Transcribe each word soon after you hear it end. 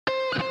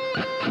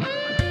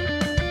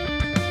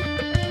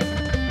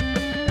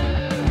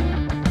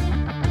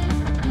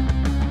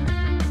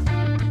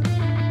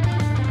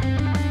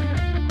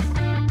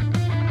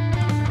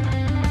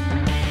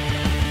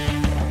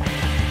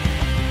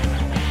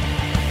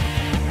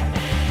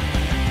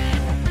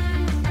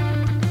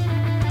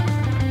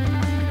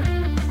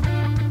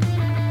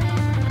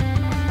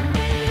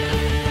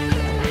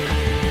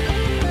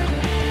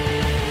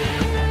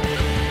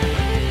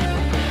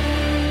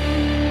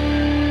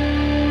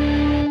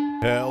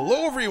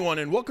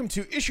And welcome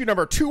to issue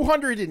number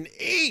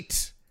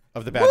 208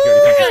 of the Bad Coyote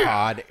Funky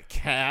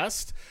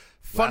podcast.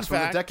 Fun Last fact,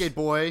 one of the decade,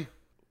 boy.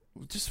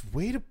 Just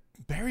way to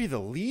bury the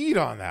lead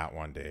on that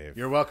one, Dave.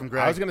 You're welcome,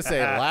 Greg. I was going to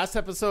say last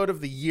episode of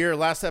the year,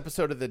 last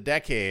episode of the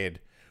decade.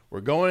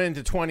 We're going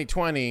into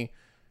 2020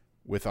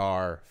 with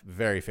our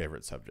very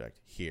favorite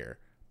subject here.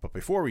 But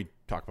before we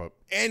talk about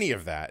any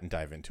of that and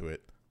dive into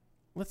it,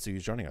 let's see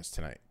who's joining us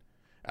tonight.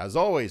 As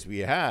always, we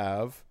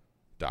have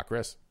Doc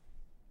Riss.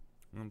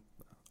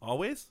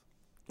 Always?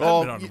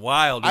 Well, I've been on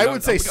wild. I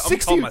would say I'm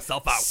calling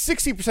myself out.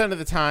 60% of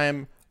the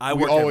time, I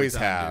we work every always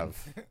time,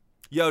 have. dude.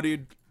 Yo,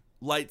 dude,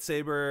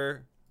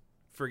 lightsaber,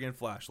 friggin'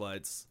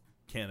 flashlights,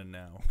 canon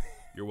now.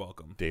 You're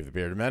welcome. Dave the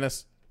Bearded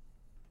Menace.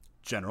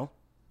 General.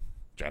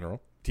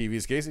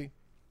 TV's Casey.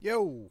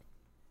 Yo.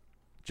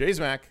 Jay's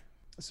Mac.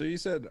 So you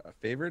said a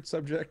favorite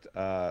subject,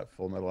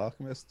 Full Metal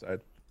Alchemist. I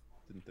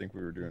didn't think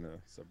we were doing a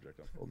subject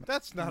on Full Metal.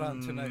 That's not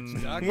on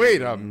tonight's doc.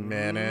 Wait a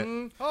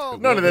minute. Oh,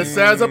 None of this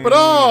adds up at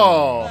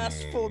all.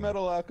 Last Full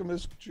Metal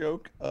Alchemist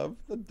joke of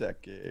the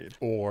decade.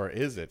 Or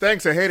is it?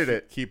 Thanks, I hated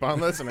it. Keep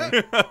on listening.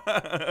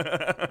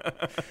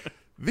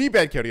 The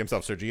Bad Coyote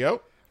himself,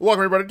 Sergio.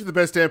 Welcome, everybody, to the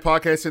best damn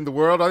podcast in the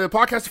world. On the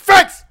podcast of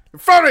facts, the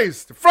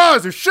phonies, the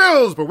frauds, the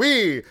shills, but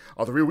we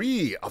are the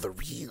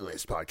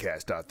realest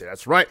podcast out there.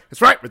 That's right.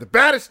 We're the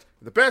baddest,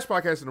 the best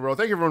podcast in the world.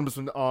 Thank you, everyone,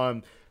 listening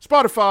on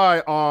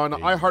Spotify, on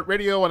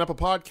iHeartRadio, on Apple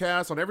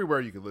Podcasts, on everywhere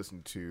you can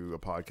listen to a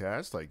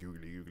podcast, like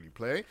Googly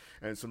Play,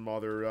 and some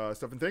other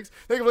stuff and things.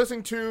 Thank you for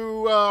listening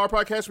to our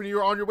podcast when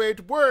you're on your way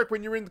to work,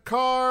 when you're in the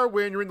car,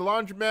 when you're in the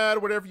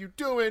laundromat, whatever you're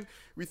doing.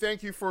 We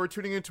thank you for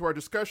tuning into our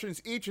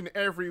discussions each and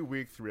every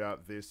week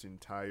throughout this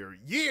entire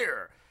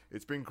year.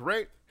 It's been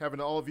great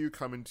having all of you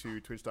come into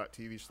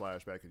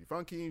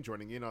twitch.tv/BadCoyoteFunky,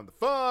 joining in on the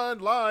fun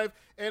live,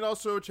 and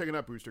also checking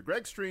out Booster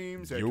Greg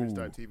streams at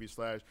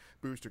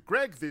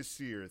twitch.tv/BoosterGreg this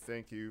year.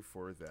 Thank you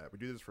for that. We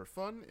do this for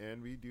fun,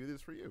 and we do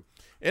this for you.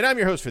 And I'm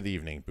your host for the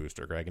evening,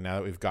 Booster Greg. And now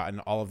that we've gotten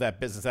all of that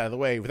business out of the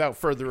way, without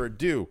further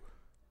ado,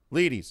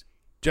 ladies,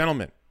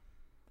 gentlemen,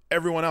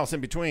 everyone else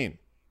in between,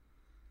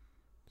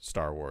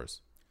 Star Wars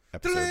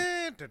episode.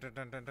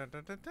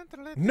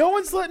 No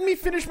one's letting me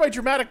finish my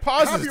dramatic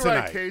pauses Copyright,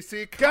 tonight.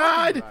 Casey.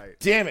 God Copyright.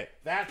 damn it.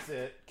 That's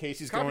it.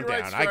 Casey's going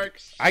Copyright down. strike.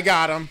 I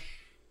got him.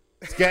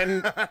 It's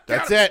getting.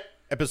 That's it.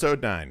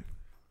 Episode 9.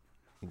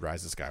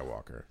 Rise of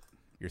Skywalker.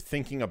 You're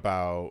thinking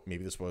about,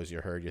 maybe this was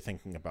you heard, you're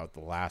thinking about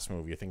the last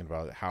movie. You're thinking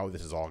about how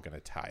this is all going to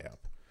tie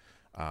up.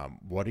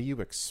 What are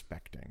you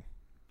expecting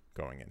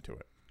going into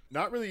it?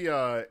 Not really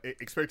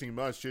expecting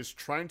much, just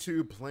trying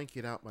to blank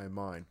it out my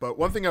mind. But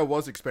one thing I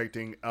was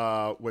expecting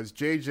was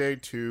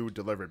JJ to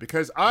deliver,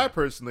 because I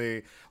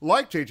personally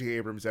like JJ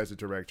Abrams as a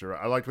director.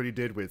 I liked what he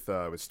did with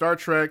Star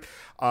Trek.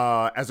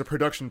 As a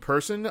production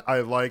person,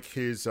 I like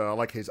his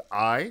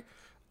eye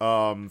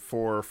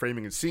for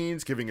framing his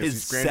scenes, giving us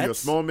these grandiose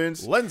sets,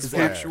 moments. Lens His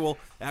flare.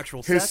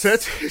 actual His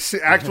sets. his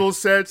actual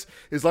sets,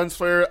 his lens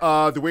flare,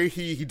 the way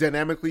he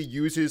dynamically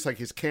uses like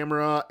his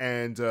camera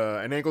and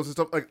angles and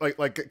stuff.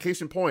 Like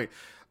case in point,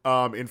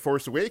 in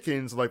Force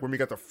Awakens, like when we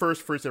got the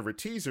first ever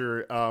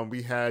teaser,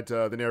 we had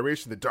the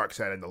narration, the dark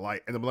side and the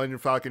light, and the Millennium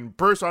Falcon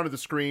bursts onto the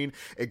screen.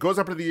 It goes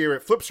up into the air,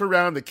 it flips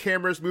around, the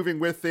camera's moving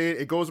with it,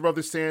 it goes above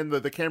the sand,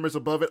 the camera's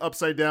above it,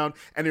 upside down,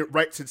 and it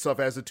rights itself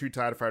as the two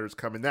TIE fighters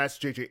come. And that's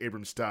J.J.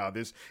 Abrams' style.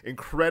 This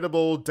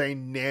incredible,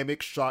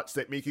 dynamic shots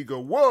that make you go,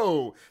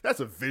 whoa,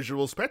 that's a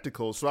visual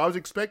spectacle. So I was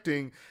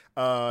expecting,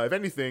 if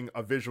anything,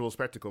 a visual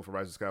spectacle for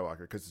Rise of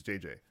Skywalker, because it's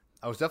J.J.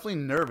 I was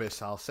definitely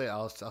nervous. I'll say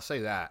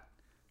that.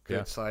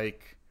 Yeah. It's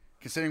like,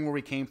 considering where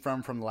we came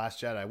from The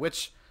Last Jedi,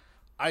 which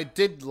I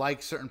did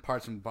like certain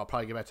parts, and I'll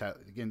probably get back to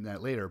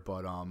that later.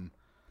 But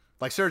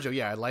like Sergio,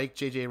 yeah, I like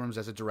J.J. Abrams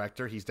as a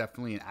director. He's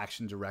definitely an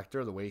action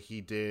director. The way he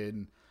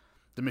did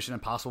the Mission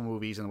Impossible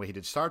movies and the way he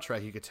did Star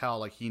Trek, you could tell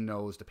like he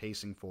knows the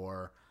pacing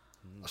for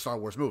a Star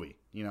Wars movie.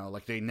 You know,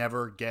 like they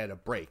never get a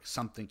break.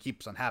 Something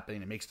keeps on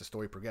happening. It makes the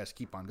story progress,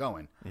 keep on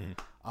going.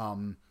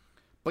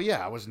 But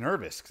yeah, I was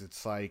nervous because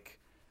it's like,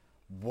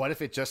 what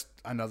if it just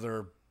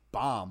another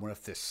bomb? What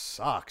if this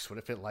sucks? What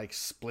if it like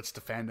splits the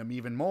fandom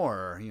even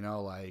more? You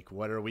know, like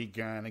what are we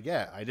gonna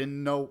get? I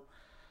didn't know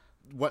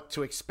what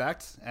to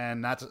expect,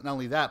 and not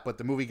only that, but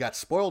the movie got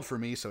spoiled for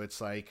me. So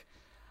it's like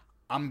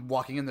I'm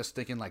walking in this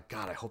thinking like,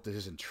 God, I hope this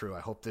isn't true. I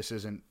hope this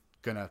isn't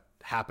gonna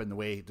happen the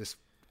way this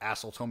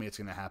asshole told me it's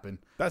going to happen.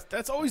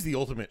 That's always the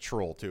ultimate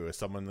troll too, is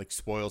someone like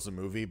spoils a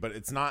movie, but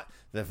it's not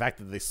the fact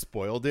that they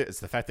spoiled it, it's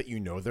the fact that you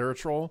know they're a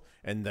troll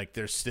and like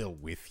they're still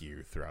with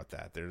you throughout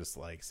that. They're just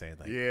like saying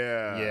like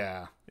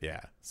Yeah.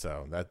 Yeah.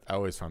 So that I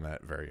always found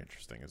that very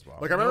interesting as well.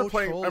 Like I remember No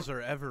playing. trolls are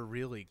ever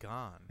really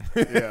gone.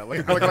 Yeah,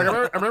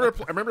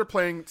 I remember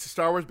playing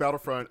Star Wars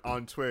Battlefront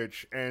on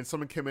Twitch, and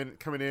someone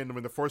coming in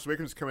when the Force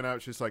Awakens was coming out.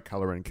 It's just like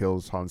Kylo Ren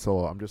kills Han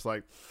Solo. I'm just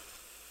like,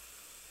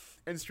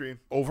 end stream.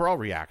 Overall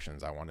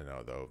reactions, I want to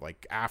know though.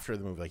 Like after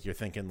the movie, like you're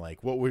thinking like,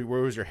 where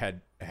was your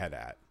head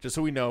at? Just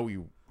so we know where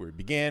you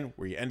began,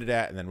 where you ended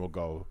at, and then we'll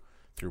go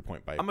through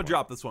point by. I'm gonna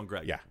drop this one,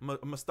 Greg. Yeah. I'm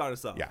gonna start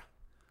us off. Yeah.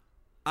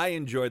 I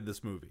enjoyed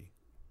this movie.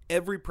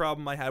 Every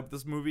problem I had with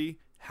this movie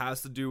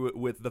has to do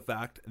with the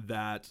fact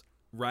that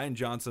Rian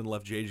Johnson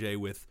left JJ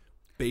with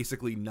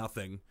basically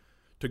nothing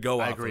to go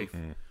I off agree. of.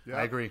 Yeah.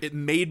 I agree. It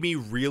made me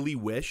really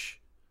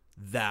wish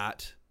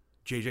that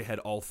JJ had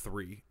all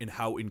three and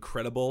how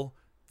incredible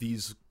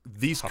these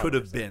could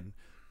have been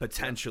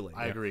potentially.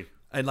 I agree.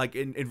 And like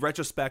in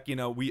retrospect, you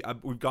know, we've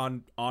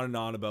gone on and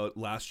on about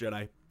Last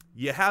Jedi.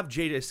 You have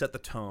JJ set the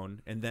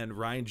tone, and then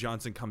Rian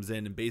Johnson comes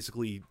in and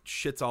basically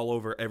shits all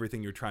over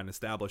everything you're trying to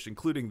establish,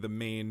 including the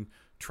main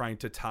trying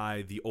to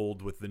tie the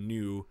old with the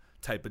new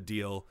type of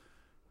deal.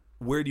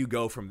 Where do you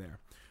go from there?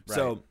 Right.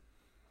 So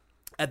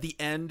at the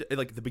end,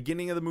 like the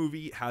beginning of the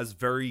movie has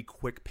very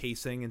quick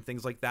pacing and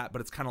things like that, but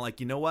it's kind of like,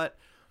 you know what?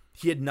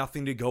 He had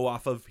nothing to go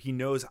off of. He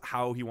knows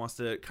how he wants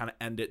to kind of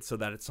end it so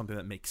that it's something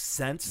that makes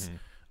sense.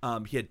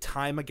 He had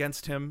time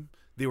against him.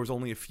 There was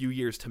only a few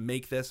years to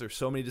make this. There's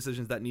so many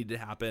decisions that needed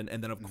to happen.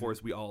 And then, of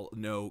course, we all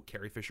know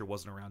Carrie Fisher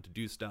wasn't around to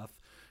do stuff.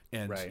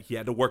 And Right. he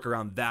had to work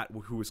around that,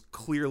 who was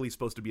clearly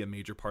supposed to be a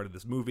major part of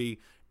this movie.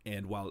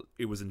 And while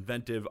it was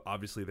inventive,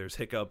 obviously there's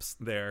hiccups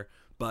there.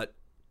 But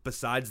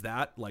besides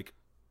that, like,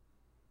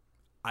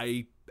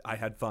 I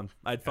had fun.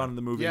 I had fun in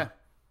the movie. Yeah.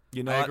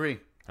 You know I what? agree.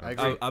 I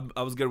agree.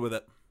 I was good with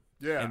it.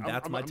 Yeah, And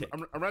that's my take.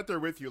 I'm right there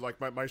with you. Like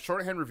my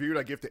shorthand review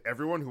I give to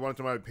everyone who wanted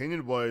to know my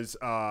opinion was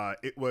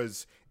it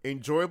was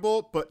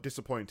enjoyable but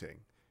disappointing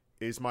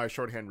is my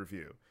shorthand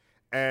review.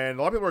 And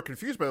a lot of people are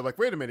confused by it. Like,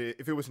 wait a minute,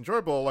 if it was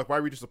enjoyable, like why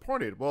were you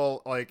disappointed?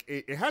 Well, like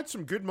it had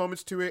some good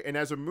moments to it, and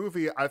as a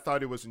movie, I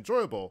thought it was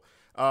enjoyable.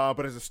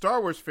 But as a Star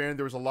Wars fan,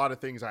 there was a lot of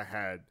things I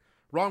had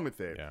wrong with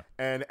it. Yeah.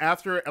 And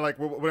after, like,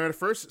 when I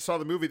first saw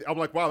the movie, I'm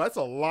like, wow, that's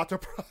a lot to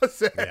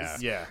process. Yeah.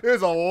 Yeah.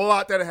 There's a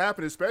lot that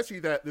happened, especially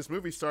that this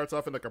movie starts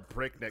off in like a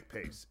breakneck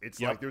pace. It's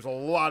Yep. like there's a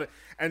lot of,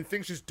 and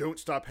things just don't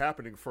stop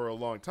happening for a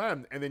long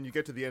time. And then you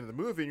get to the end of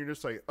the movie and you're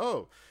just like,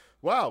 oh,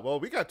 wow, well,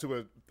 we got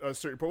to a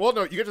certain point. Well,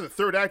 no, you get to the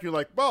third act, you're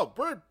like, well,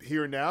 we're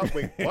here now.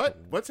 Wait, what?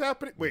 What's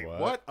happening? Wait,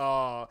 what?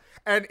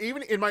 And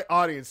even in my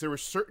audience, there were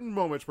certain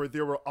moments where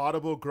there were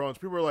audible groans.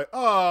 People were like,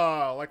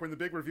 like when the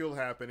big reveal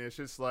happened, it's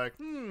just like,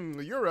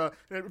 you're a,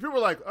 and people were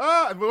like,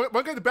 and one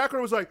guy in the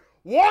background was like,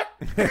 what?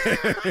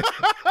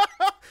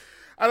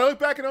 And I looked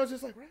back and I was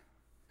just like, what?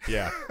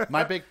 Yeah.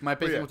 My big yeah.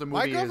 thing with the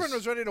My movie girlfriend is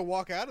was ready to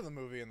walk out of the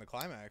movie in the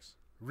climax.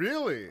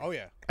 Really? Oh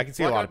yeah, I can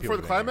see a lot of people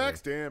for the being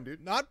climax? angry. Damn,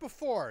 dude. not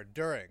before,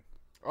 during.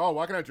 Oh,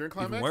 walking out during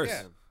climax? worse.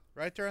 Yeah,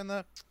 right during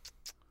the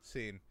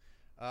scene.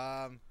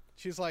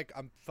 She's like,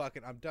 I'm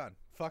done.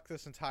 Fuck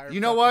this entire. You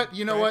know what?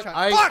 You know what?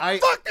 franchise.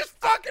 Fuck this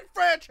fucking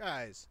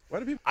franchise. Why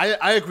do people?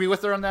 I agree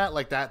with her on that.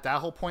 Like that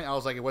whole point, I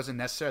was like, it wasn't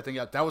necessary. I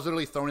think that was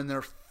literally thrown in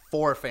there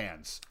for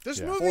fans. This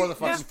Yeah. movie For the was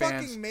fucking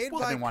fans, fucking made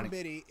well, by they wanted-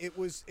 committee.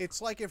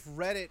 It's like if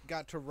Reddit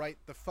got to write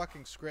the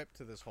fucking script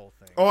to this whole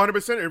thing. Oh,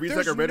 100%. It reads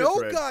There's like a Reddit no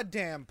thread.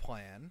 goddamn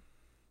plan.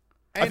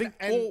 I think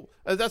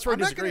that's where I I'm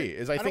not disagree.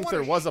 gonna- Is I I don't think there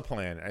wanna was a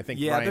plan. I think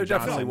Yeah, Rian there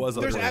definitely Johnson was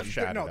a There's plan.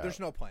 shattered no, out. there's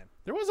no plan.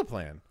 There was a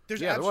plan.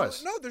 There's Yeah, there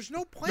was. no, there's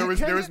no plan.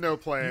 There was no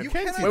plan. You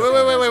Can't cannot-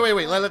 see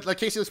Wait. Let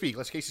Casey speak.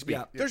 Let Casey speak.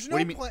 Yeah. There's What no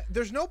do you mean? plan.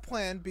 There's no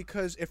plan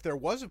because if there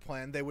was a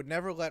plan, they would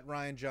never let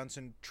Rian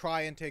Johnson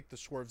try and take the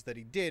swerves that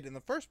he did in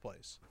the first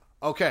place.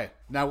 Okay,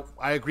 now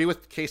I agree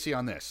with Casey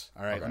on this.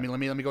 All right, let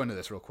me go into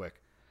this real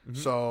quick.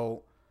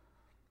 So,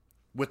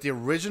 with the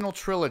original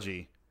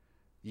trilogy,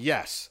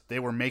 yes, they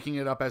were making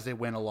it up as they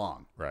went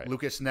along. Right.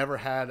 Lucas never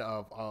had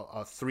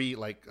a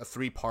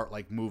three-part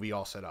like movie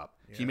all set up.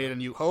 He made A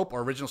New Hope,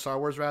 or original Star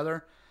Wars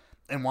rather,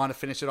 and wanted to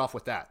finish it off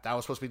with that. That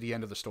was supposed to be the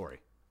end of the story.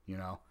 You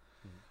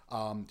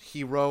know,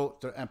 he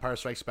wrote The Empire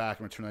Strikes Back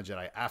and Return of the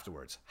Jedi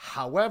afterwards.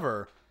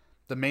 However,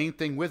 the main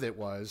thing with it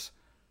was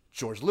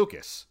George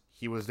Lucas.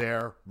 He was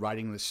there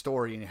writing the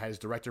story, and he had his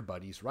director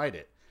buddies write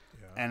it.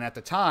 And at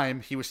the time,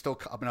 he was still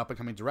an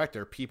up-and-coming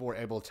director. People were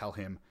able to tell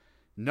him,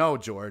 no,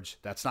 George,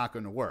 that's not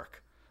going to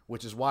work,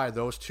 which is why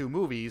those two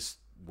movies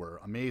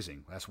were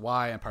amazing. That's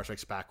why Empire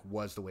Strikes Back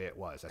was the way it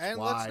was. That's And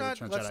why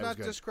let's Return of the not Jedi was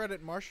good.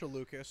 discredit Marshall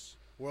Lucas,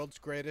 world's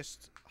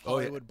greatest Oh,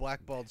 yeah. Hollywood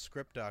blackballed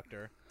script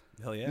doctor.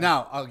 Hell yeah.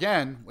 Now,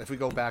 again, if we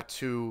go back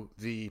to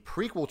the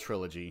prequel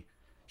trilogy,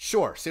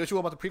 sure, say what you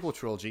will about the prequel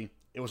trilogy,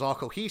 it was all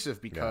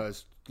cohesive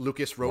because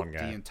Lucas wrote One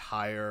guy. the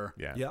entire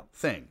Yeah. Yep.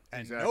 thing.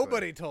 And Exactly.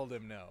 nobody told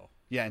him no.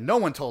 Yeah, and no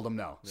one told him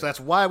no. So that's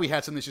why we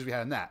had some issues we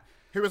had in that.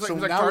 He was like, So he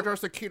was like now- Jar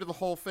Jar's the key to the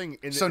whole thing.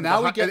 In So the, now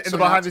we behind, get- in so the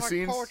now behind the It's like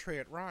scenes. poetry,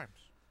 it rhymes.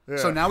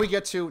 So now we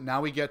get to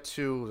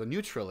the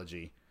new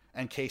trilogy,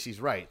 and Casey's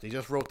right. They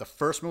just wrote the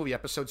first movie,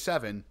 Episode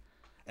 7,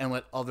 and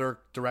let other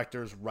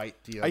directors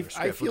write the other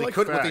script. feel like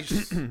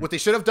what they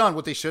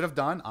should have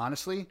done,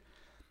 honestly,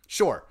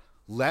 sure,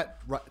 let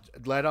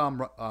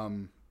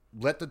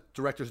the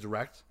directors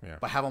direct,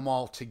 but have them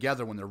all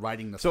together when they're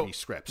writing the three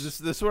scripts. This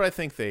is what I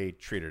think they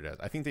treated it as.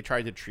 I think they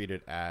tried to treat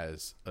it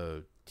as a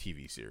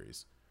TV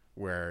series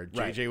where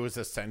JJ was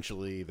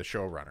essentially the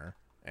showrunner,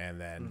 and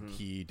then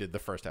he did the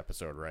first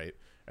episode, right?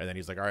 And then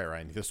he's like, all right,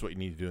 Ryan, this is what you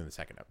need to do in the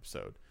second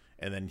episode.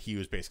 And then he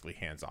was basically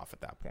hands off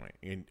at that point.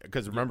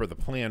 Because remember, the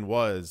plan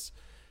was,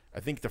 I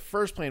think the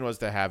first plan was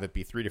to have it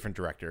be 3 different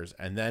directors,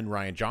 and then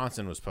Rian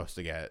Johnson was supposed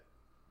to get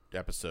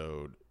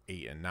episode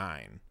 8 and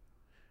 9.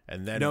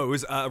 And then No, it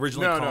was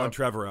originally Colin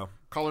Trevorrow.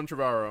 Colin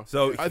Trevorrow.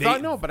 So I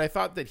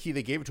thought that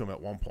they gave it to him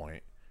at one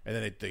point, and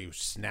then they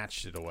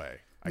snatched it away.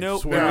 No, I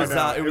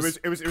swear. it was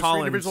it was 3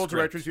 Colin's individual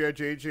script. directors. You had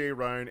JJ,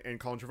 Ryan, and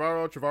Colin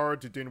Trevorrow. Trevorrow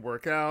didn't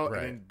work out,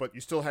 Right. but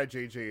you still had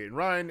JJ and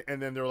Ryan. And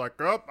then they're like,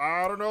 "Oh,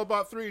 I don't know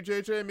about 3,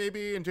 JJ,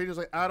 maybe." And JJ's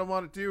like, "I don't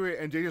want to do it."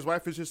 And JJ's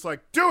wife is just like,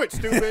 "Do it,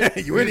 stupid."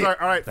 You He's idiot.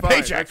 like, "All right, The fine."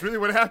 paycheck. That's really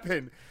what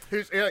happened.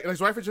 His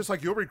wife is just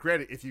like, "You'll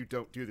regret it if you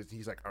don't do this." And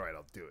he's like, "All right,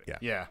 I'll do it."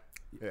 Yeah.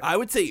 I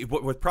would say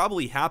what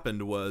probably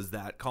happened was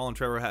that Colin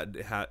Trevorrow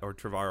had or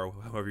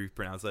Trevorrow, however you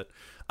pronounce it,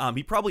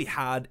 he probably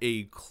had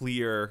a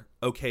clear,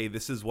 okay,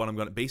 this is what I'm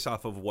going to, based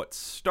off of what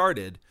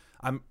started,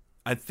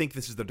 I think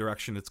this is the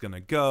direction it's going to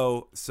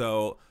go,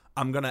 so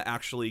I'm going to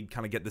actually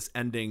kind of get this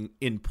ending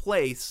in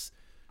place,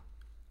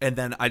 and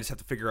then I just have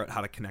to figure out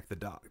how to connect the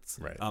dots.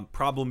 Right.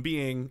 Problem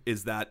being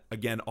is that,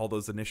 again, all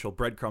those initial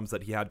breadcrumbs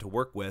that he had to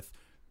work with,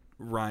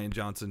 Rian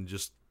Johnson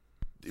just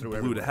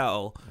blew to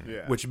hell,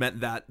 which meant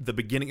that the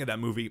beginning of that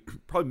movie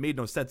probably made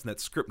no sense and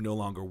that script no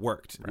longer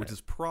worked, which is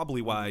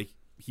probably why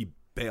he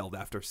bailed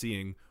after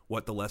seeing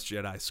what the Last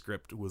Jedi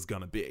script was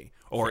going to be.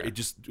 Or it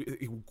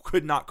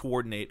could not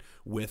coordinate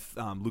with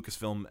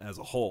Lucasfilm as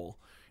a whole.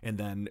 And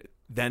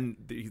then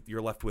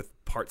you're left with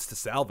parts to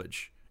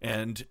salvage.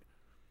 And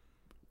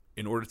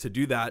in order to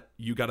do that,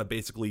 you got to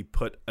basically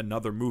put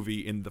another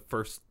movie in the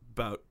first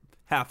about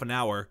half an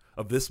hour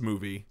of this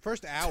movie.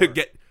 First hour. To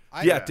get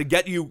to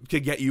get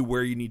you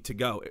where you need to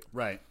go.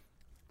 Right.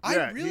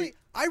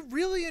 I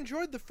really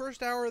enjoyed the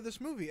first hour of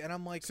this movie, and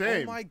I'm like,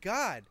 Same. oh my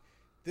god,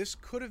 this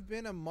could have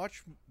been a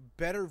much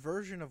better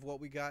version of what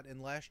we got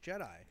in Last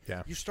Jedi.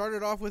 Yeah. You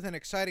started off with an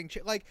exciting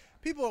like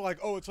people are like,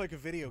 oh, it's like a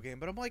video game,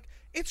 but I'm like,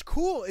 it's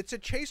cool. It's a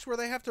chase where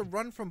they have to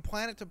run from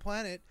planet to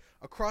planet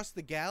across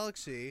the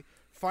galaxy,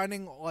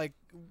 finding like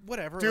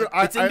whatever. Dude,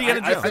 like, It's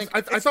Indiana Jones.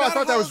 I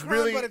thought that was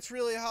really. but it's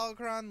really a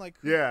holocron. Like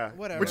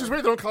whatever. Which is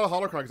weird. They don't call it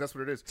holocron because that's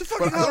what it is. It's a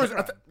fucking But I thought it was-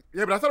 holocron.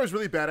 but I thought it was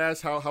really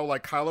badass how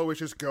like Kylo was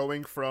just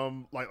going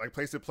from like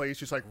place to place,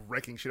 just like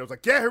wrecking shit. I was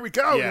like, yeah, here we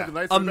go. Yeah. The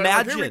lightsaber,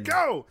 like, here we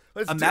go.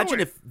 Let's Imagine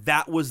do it. if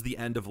that was the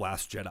end of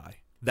Last Jedi.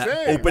 That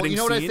Same. opening Well, you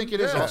know what I scene, think it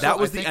is if also? that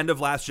was I the think- end of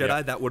Last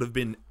Jedi, that would have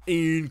been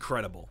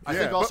incredible. I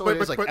think Yeah, also but-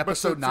 it is like but-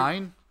 Episode but-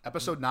 9.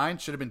 Episode 9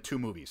 should have been 2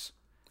 movies.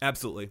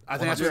 Absolutely. I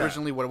think that's 100%.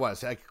 originally what it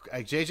was. Like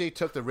JJ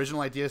took the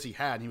original ideas he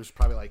had, and he was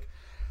probably like,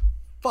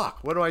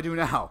 "Fuck, what do I do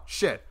now?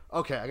 Shit.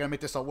 Okay, I gotta make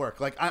this all work."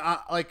 Like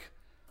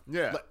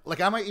Yeah. like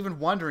I'm even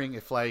wondering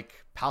if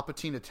like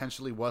Palpatine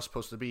intentionally was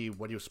supposed to be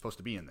what he was supposed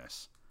to be in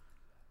this.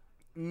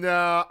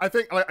 Nah, I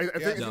think I think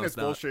No, that's it's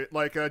not. bullshit.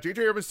 Like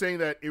J.J. Abrams saying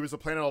that it was a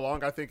plan all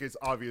along, I think is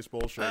obvious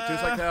bullshit.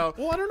 Just like how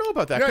Well, I don't know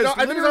about that. Yeah, Because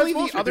no, I think that's literally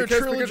bullshit the other because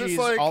it's trilogies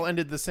like- all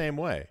ended the same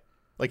way.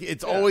 Like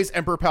it's always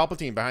Emperor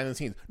Palpatine behind the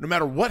scenes. No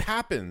matter what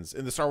happens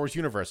in the Star Wars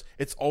universe,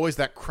 it's always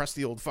that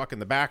crusty old fuck in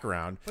the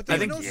background. But there's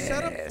think- no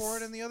setup for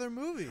it in the other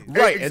movies.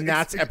 Right, Ex- and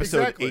that's ex- episode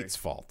exactly. 8's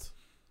fault.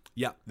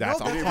 Yeah. That's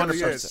no, that's 100%.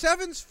 really is.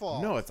 7's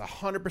fault. No, it's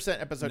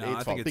 100% episode No, I 8's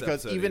think fault it's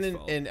because episode even 8's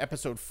fault. in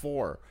episode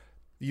 4,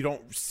 you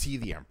don't see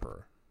the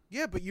Emperor.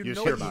 Yeah, but you You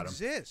know hear he about him.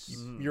 exists.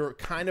 You're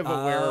kind of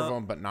aware of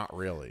him, but not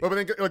really. But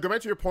then go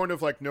back to your point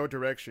of like no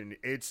direction.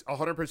 It's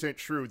 100%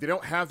 true. They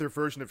don't have their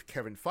version of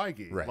Kevin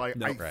Feige. Right. Like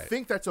No. I Right.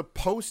 think that's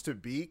supposed to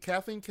be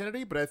Kathleen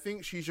Kennedy, but I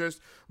think she's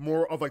just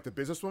more of like the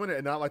businesswoman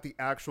and not like the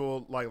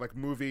actual like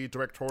movie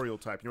directorial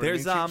type. You know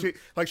There's, what I mean?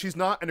 Like she's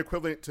not an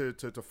equivalent to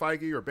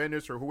Feige or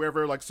Bendis or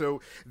whoever. Like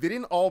so they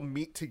didn't all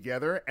meet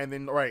together and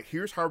then all right,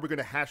 here's how we're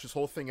gonna hash this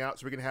whole thing out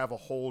so we can have a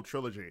whole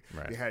trilogy.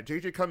 Right. They had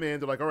JJ come in.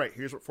 They're like, all right,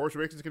 here's what Force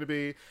Awakens is gonna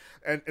be,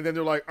 and then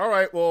they're like, all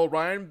right, well,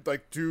 Ryan,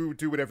 like, do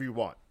whatever you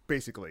want,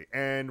 basically.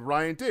 And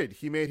Ryan did.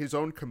 He made his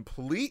own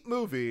complete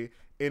movie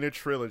in a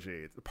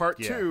trilogy. Part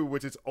 2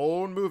 was its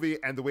own movie,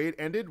 and the way it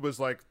ended was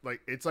like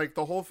it's like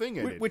the whole thing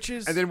ended. Which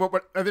is- and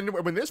then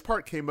when this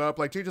part came up,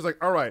 like JJ's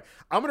like, all right,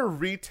 I'm gonna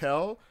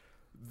retell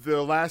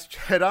the Last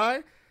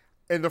Jedi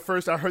in the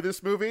first hour of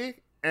this movie.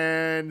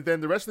 and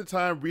then the rest of the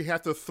time we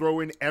have to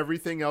throw in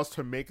everything else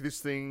to make this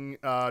thing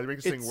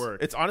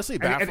work. It's honestly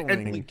and- baffling.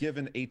 Only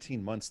given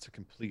 18 months to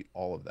complete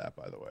all of that,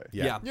 by the way.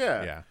 Yeah.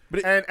 Yeah. But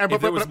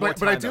if there was more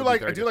But I time, do that would like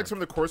be I very do like different. some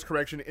of the course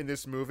correction in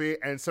this movie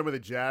and some of the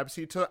jabs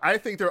he took. I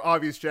think they're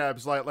obvious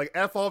jabs. Like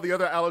F all the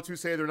other Alatus who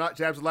say they're not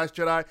jabs of the Last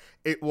Jedi.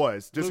 It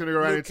was just gonna go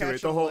right Luke into it.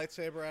 catches The whole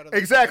lightsaber out of the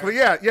exactly.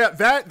 fire. Yeah.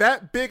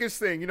 That biggest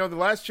thing. The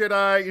Last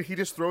Jedi. He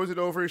just throws it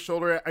over his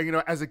shoulder.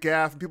 As a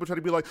gaff, and people try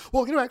to be like,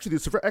 well, actually,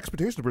 the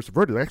expectations were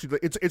subverted. Actually,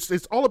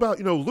 it's all about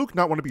Luke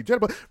not want to be Jedi.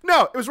 But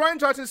no, it was Ryan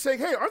Johnson saying,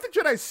 hey, aren't the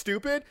Jedi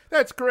stupid?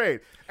 That's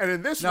great. And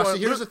in this Now, one,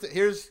 see, here's Luke- the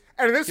here's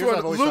and in this here's what one,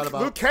 I've always thought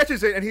about. Luke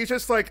catches it, and he's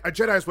just like, a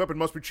Jedi's weapon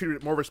must be treated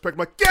with more respect. I'm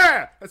like,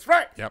 yeah, that's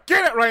right. Yep.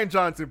 Get it, Ryan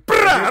Johnson. Here's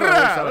what I always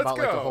Brah, thought let's about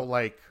go. like the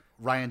whole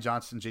Ryan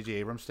Johnson, J.J.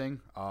 Abrams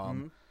thing.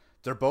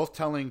 They're both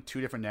telling two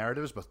different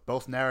narratives, but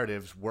both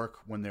narratives work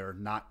when they're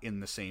not in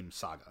the same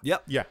saga.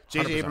 Yep. yeah,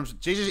 J.J. 100%. Abrams,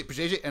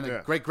 J.J. and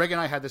Yeah. Greg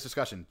and I had this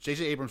discussion.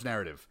 J.J. Abrams'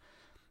 narrative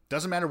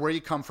doesn't matter where you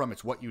come from;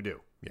 it's what you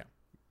do.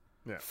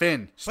 Yeah.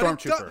 Finn, But it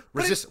Stormtrooper, do-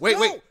 but resist. it- Wait,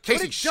 no, wait, but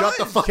Casey, it shut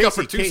the does. fuck up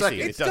for Casey, 2 Casey,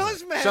 seconds. It doesn't.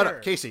 does matter. Shut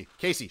up,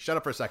 Casey, shut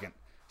up for a second.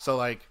 So,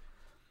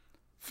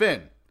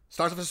 Finn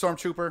starts with a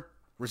stormtrooper,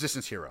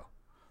 resistance hero.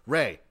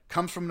 Rey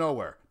comes from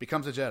nowhere,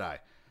 becomes a Jedi.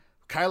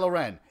 Kylo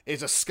Ren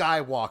is a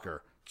Skywalker,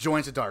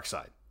 joins the dark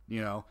side.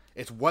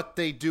 It's what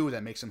they do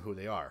that makes them who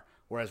they are.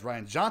 Whereas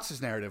Ryan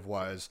Johnson's narrative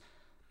was,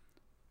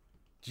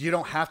 you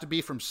don't have to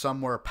be from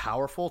somewhere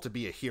powerful to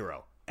be a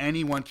hero.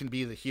 Anyone can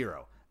be the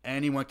hero.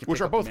 Anyone can Which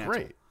pick are up the both mantle.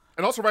 great.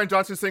 And also, Ryan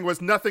Johnson's thing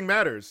was nothing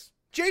matters.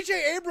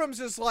 J.J. Abrams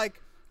is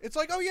like, it's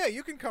like, oh yeah,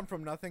 you can come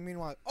from nothing.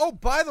 Meanwhile, oh,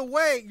 by the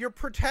way, your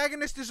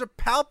protagonist is a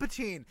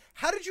Palpatine.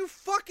 How did you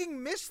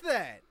fucking miss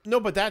that? No,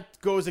 but that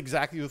goes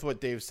exactly with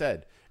what Dave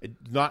said.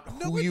 Not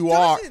No, who it you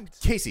are. doesn't.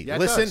 Casey, Yeah, it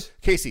listen. does.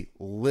 Casey,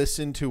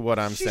 listen to what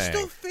I'm She's saying.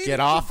 still fated Get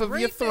for off of your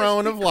greatness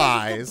throne of because of the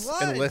lies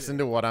blood. and listen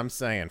to what I'm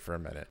saying for a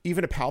minute.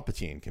 Even a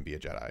Palpatine can be a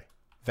Jedi.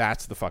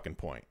 That's the fucking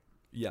point.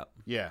 Yep.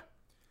 Yeah.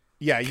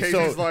 Yeah,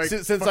 Casey's like,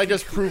 since I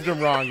just proved him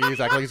wrong, he's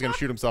acting like he's going to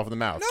shoot himself in the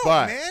mouth. No,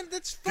 but man,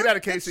 that's Get out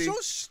of that's Casey. so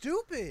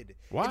stupid.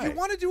 Why? If you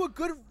want to do a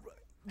good,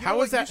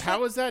 how is that?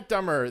 How is that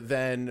dumber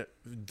than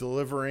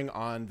delivering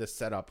on the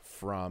setup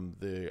from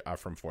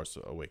from Force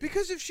Awakens?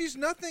 Because if she's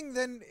nothing,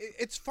 then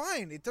it's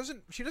fine. It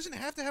doesn't. She doesn't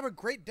have to have a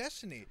great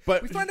destiny.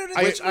 But we find out in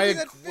I- this movie I-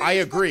 that Finn I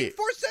is agree. fucking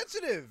Force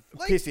sensitive.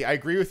 Like, Casey, I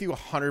agree with you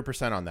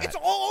 100% on that. it's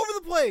all over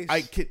the place.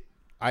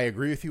 I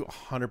agree with you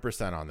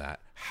 100% on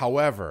that.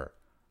 However,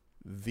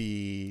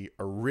 the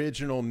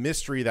original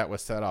mystery that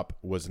was set up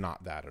was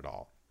not that at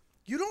all.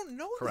 You don't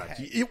know Correct.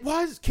 that. It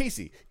was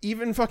Casey.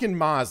 Even fucking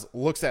Maz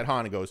looks at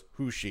Han and goes,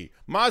 "Who's she?"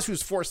 Maz,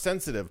 who's Force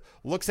sensitive,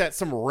 looks at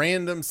some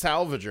random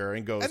salvager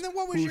and goes, And then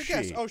what was "Who's your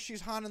guess? she?" Oh,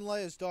 she's Han and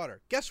Leia's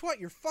daughter. Guess what?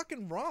 You're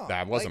fucking wrong.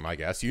 That wasn't my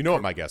guess. You know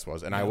what my guess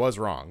was, and I was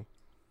wrong.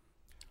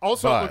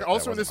 Also, But look, that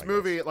also in wasn't this my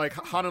movie, like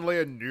Han and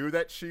Leia knew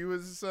that she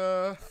was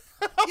Yeah,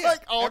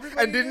 and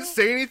everybody didn't knew.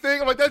 say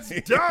anything. I'm like, that's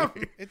dumb.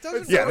 It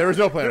doesn't. Yeah, matter. there was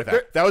no plan with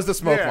that. That was the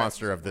smoke Yeah.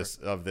 monster of this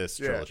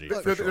trilogy.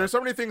 There- for sure. There's so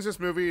many things in this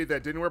movie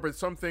that didn't work, but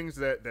some things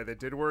that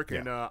did work. Yeah.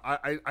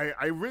 And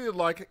I really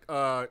like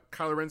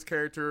Kylo Ren's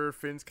character,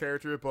 Finn's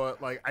character,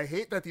 but like I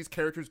hate that these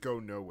characters go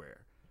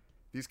nowhere.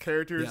 These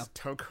characters Yeah.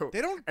 don't go.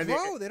 They don't and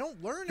grow. They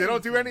don't learn. They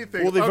don't do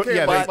anything. Well, okay,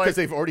 yeah, but, because like,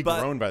 they've already but-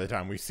 grown by the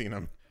time we've seen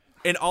them.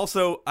 And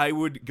also, I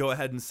would go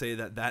ahead and say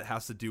that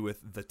has to do with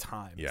the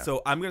time. Yeah.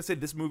 So I'm going to say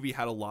this movie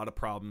had a lot of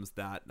problems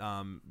that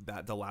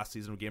that the last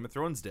season of Game of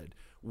Thrones did.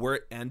 Where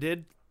it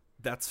ended,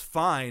 that's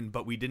fine,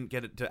 but we didn't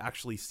get it to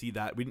actually see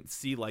that. We didn't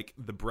see like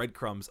the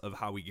breadcrumbs of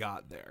how we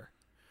got there.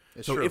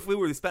 It's So true. if we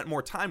would have spent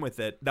more time with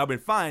it, that would have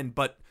been fine.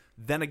 But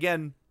then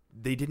again,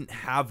 they didn't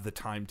have the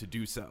time to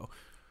do so.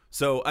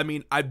 So, I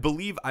mean, I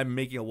believe I'm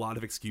making a lot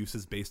of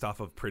excuses based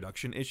off of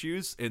production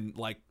issues and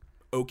like,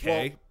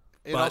 okay. Well,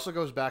 it but- also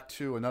goes back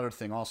to another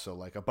thing also.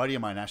 Like a buddy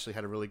of mine actually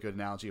had a really good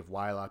analogy of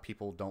why a lot of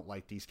people don't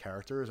like these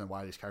characters and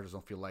why these characters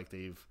don't feel like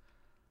they've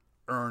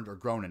earned or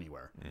grown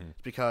anywhere.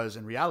 It's because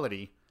in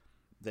reality,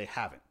 they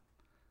haven't.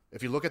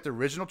 If you look at the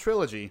original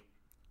trilogy,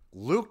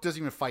 Luke doesn't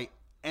even fight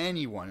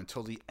anyone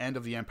until the end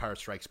of The Empire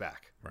Strikes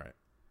Back. Right.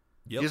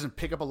 Yep. He doesn't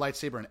pick up a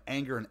lightsaber in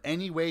anger in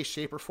any way,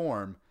 shape, or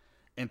form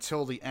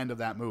until the end of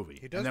that movie.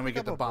 He does and then we pick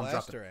get the up a bomb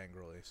dropped. blaster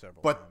angrily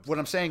several But times. what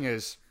I'm saying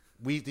is,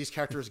 these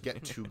characters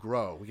get to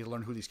grow. We get to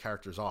learn who these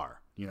characters are.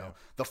 You know,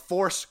 the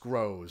Force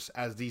grows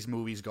as these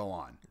movies go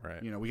on.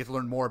 Right. You know, we get to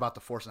learn more about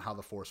the Force and how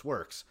the Force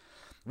works.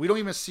 We don't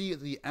even see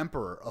the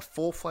Emperor, a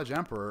full-fledged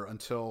Emperor,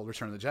 until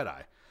Return of the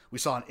Jedi. We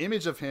saw an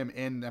image of him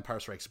in Empire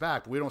Strikes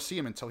Back, but we don't see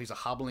him until he's a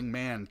hobbling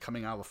man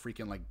coming out of a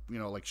freaking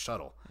like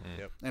shuttle.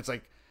 Yep. And it's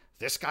like,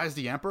 this guy's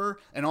the Emperor,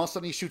 and all of a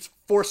sudden he shoots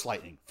Force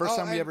lightning. First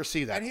time we ever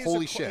see that. And he's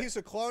Holy a shit! He's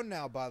a clone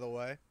now, by the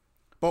way.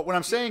 But what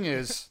I'm saying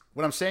is,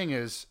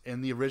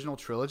 in the original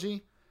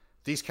trilogy,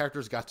 these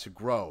characters got to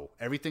grow.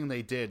 Everything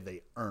they did,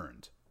 they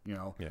earned. You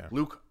know, Yeah.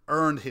 Luke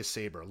earned his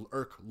saber.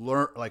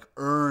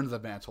 Earned the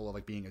mantle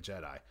of being a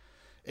Jedi.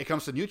 It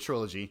comes to new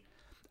trilogy,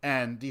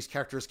 and these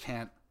characters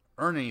can't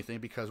earn anything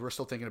because we're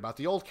still thinking about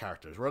the old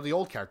characters. Where are the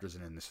old characters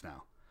in this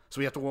now?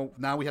 So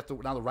now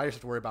the writers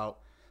have to worry about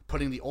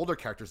putting the older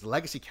characters, the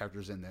legacy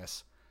characters in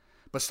this,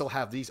 but still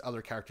have these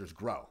other characters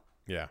grow.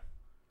 Yeah.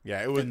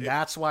 Yeah, it was. And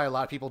that's why a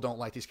lot of people don't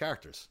like these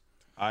characters.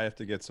 I have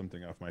to get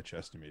something off my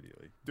chest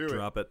immediately. Do it.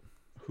 Drop it.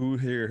 Who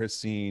here has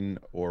seen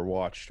or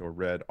watched or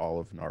read all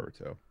of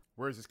Naruto?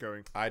 Where is this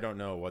going? I don't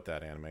know what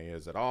that anime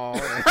is at all,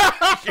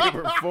 shape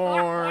or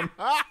form.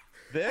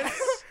 This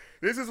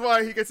This is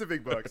why he gets the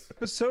big bucks.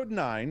 episode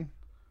 9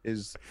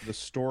 is the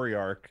story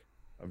arc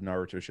of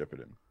Naruto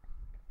Shippuden.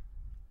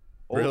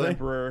 Old Really?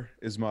 Emperor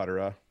is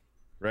Madara,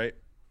 right?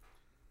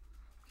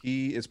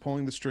 He is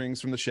pulling the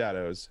strings from the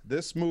shadows.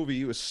 This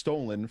movie was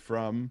stolen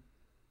from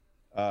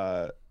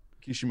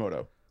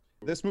Kishimoto.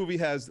 This movie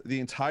has the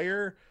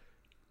entire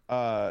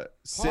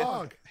Sith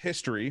Pog.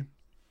 history,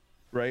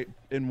 right,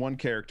 in one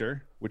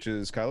character, which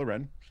is Kylo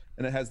Ren,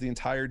 and it has the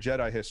entire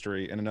Jedi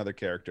history in another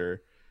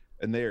character,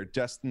 and they are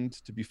destined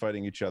to be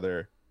fighting each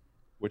other,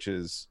 which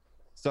is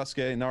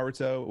Sasuke,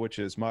 Naruto, which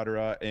is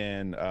Madara,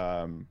 and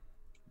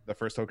the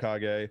first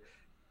Hokage.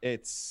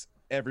 It's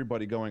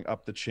everybody going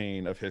up the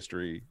chain of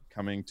history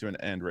coming to an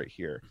end right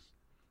here.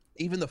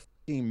 Even the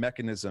fucking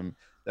mechanism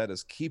that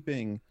is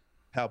keeping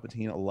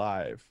Palpatine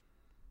alive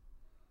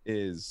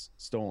is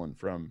stolen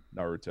from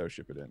Naruto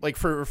Shippuden. Like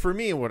for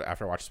me,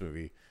 after I watched this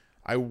movie,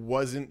 I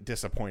wasn't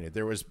disappointed.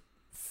 There was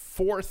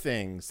 4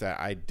 things that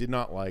I did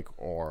not like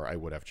or I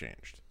would have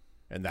changed,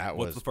 and that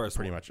What's was the first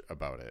pretty one? much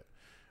about it.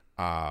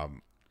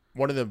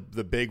 One of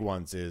the big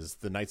ones is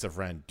the Knights of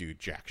Ren do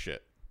jack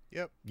shit.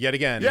 Yep. Yet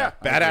again, Yeah,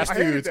 badass I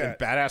hated dudes in that.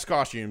 badass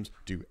costumes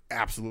do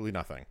absolutely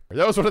nothing.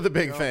 That was one of the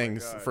big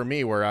things God. for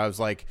me where I was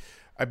like,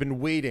 I've been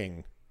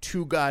waiting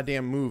 2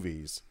 goddamn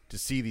movies to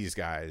see these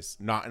guys,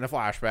 not in a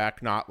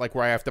flashback, not like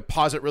where I have to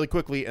pause it really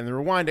quickly and then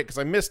rewind it because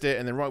I missed it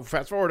and then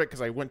fast forward it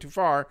because I went too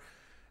far.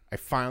 I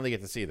finally get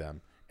to see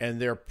them. And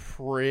they're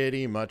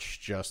pretty much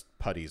just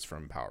putties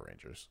from Power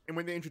Rangers. And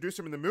when they introduce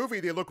them in the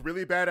movie, they look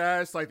really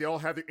badass. Like, they all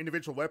have their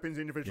individual weapons,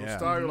 individual Yeah.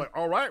 style. You're like,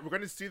 all right, we're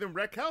going to see them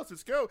wreck house.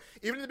 Let's go.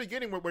 Even in the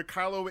beginning, where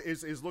Kylo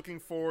is looking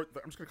for,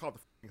 I'm just going to call it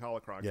the f***ing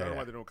holocron. 'Cause I don't know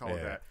why they don't call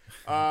it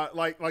that.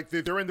 Like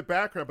they're in the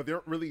background, but they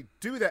don't really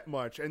do that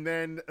much. And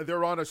then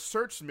they're on a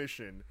search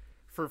mission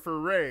for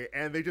Rey,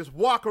 and they just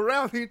walk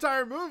around the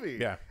entire movie.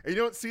 Yeah. And you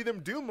don't see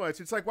them do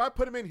much. It's like, why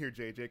put them in here,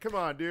 JJ? Come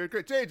on, dude.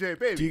 JJ,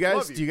 baby. Do you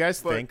love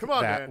guys But think come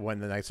on, that man. when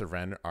the Knights of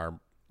Ren are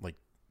like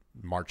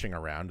marching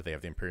around, they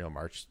have the Imperial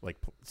March like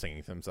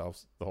singing to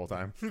themselves the whole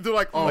time? They're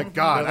like, Oh my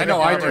God! like I know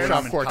a I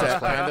barbershop do. quartet,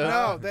 kinda.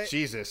 No, they,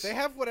 Jesus. they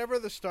have whatever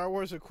the Star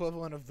Wars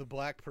equivalent of the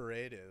Black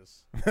Parade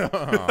is. Which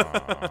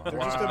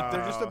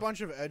They're just a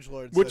bunch of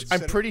edgelords. that I'm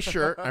sit-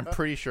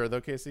 pretty sure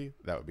though, Casey,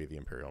 that would be the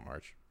Imperial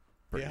March.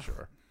 Pretty Yeah.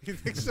 sure. You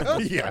think so?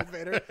 Yeah. Darth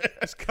Vader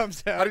just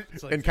comes out.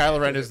 It's like, And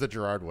Kylo Ren is the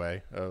Gerard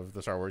Way of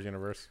the Star Wars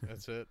universe.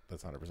 that's it.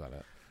 That's 100%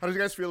 it. How do you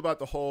guys feel about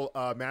the whole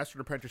master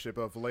and apprenticeship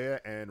of Leia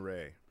and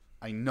Rey?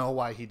 I know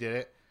why he did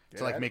it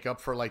to like Dad? make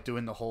up for like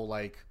doing the whole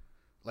like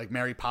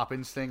Mary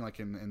Poppins thing, like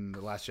in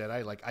the Last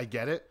Jedi. Like I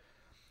get it,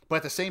 but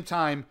at the same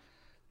time,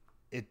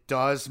 it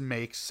does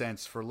make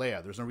sense for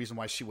Leia. There's no reason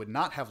why she would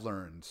not have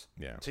learned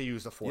Yeah. to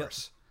use the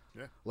Force.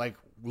 Yeah. Like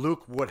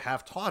Luke would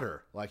have taught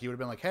her. Like he would have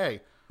been like,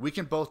 "Hey, we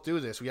can both do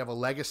this. We have a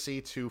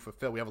legacy to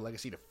fulfill. We have a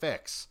legacy to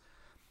fix.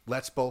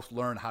 Let's both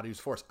learn how to use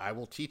Force. I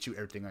will teach you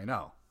everything I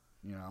know."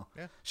 You know.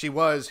 Yeah. She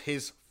was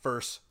his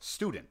first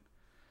student,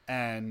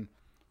 and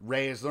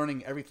Rey is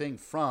learning everything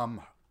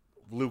from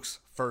Luke's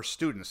first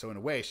student. So in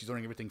a way, she's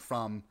learning everything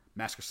from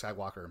Master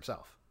Skywalker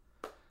himself.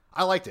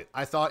 I liked it.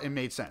 I thought it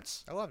made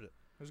sense. I loved it.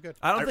 It was good.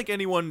 I don't think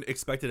anyone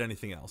expected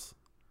anything else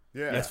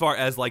Yeah. as far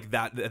as like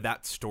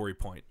that story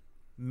point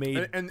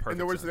made And perfect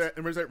there was sense.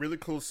 that really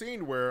cool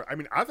scene where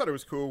I thought it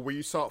was cool where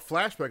you saw a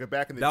flashback of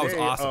back in the That day was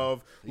awesome.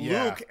 of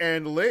Yeah. Luke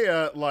and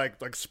Leia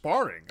like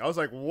sparring. I was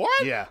like,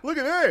 what? Yeah. Look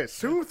at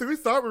this. Who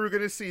thought we were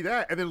gonna see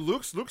that? And then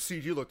Luke's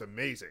CG looked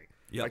amazing.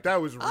 Yep. Like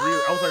that was really.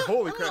 I was like,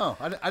 holy I crap.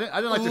 don't know. I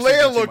didn't like this Leia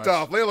scene too looked much.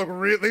 off. Leia looked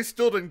real. They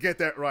still didn't get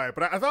that right,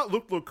 but I thought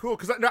Luke looked cool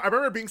because I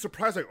remember being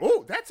surprised. Like,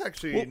 oh, that's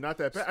actually not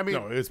that bad. I mean,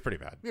 No, it was pretty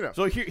bad. You know.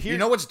 So here, You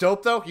know what's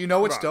dope though? You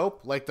know what's Right.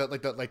 dope? Like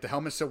the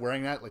helmet's still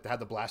wearing that. Like they had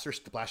the blast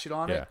sheet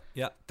on Yeah. it.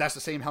 Yeah. That's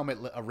the same helmet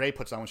Rey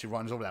puts on when she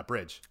runs over that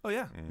bridge. Oh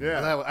yeah. yeah.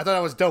 I thought that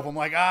was dope. I'm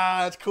like,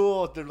 that's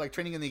cool. They're like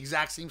training in the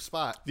exact same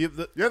spot.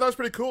 the Yeah, that was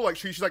pretty cool. Like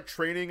she's like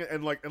training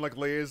and like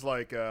Leia's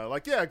like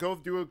yeah, go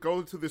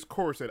to this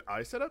course that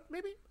I set up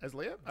maybe as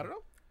Leia. I don't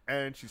know.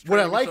 And she's What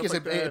I training and like stuff is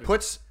like it that.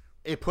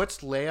 puts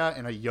Leia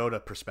in a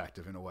Yoda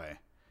perspective in a way,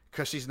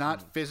 because she's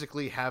not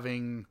physically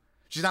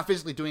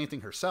doing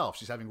anything herself.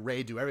 She's having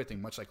Rey do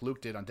everything, much like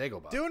Luke did on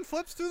Dagobah. Doing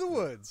flips through the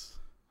woods.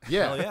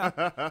 Yeah, Hell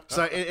yeah.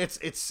 So it's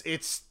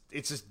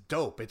just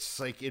dope. It's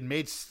like it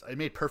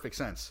made perfect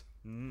sense.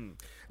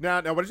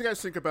 Now, what did you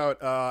guys think about?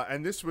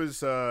 And this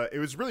was it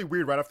was really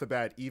weird right off the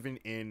bat, even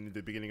in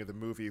the beginning of the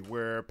movie,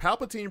 where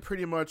Palpatine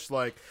pretty much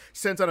like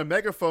sends out a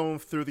megaphone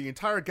through the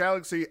entire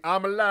galaxy.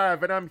 I'm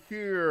alive and I'm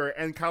here,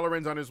 and Kylo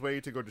Ren's on his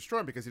way to go destroy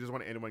him because he doesn't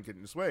want anyone getting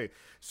in his way.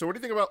 So, what do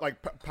you think about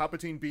like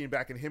Palpatine being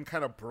back and him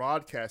kind of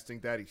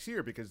broadcasting that he's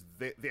here because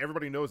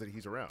everybody knows that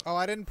he's around? Oh,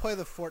 I didn't play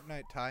the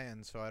Fortnite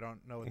tie-in, so I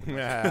don't know what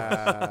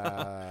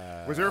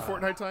the Was there a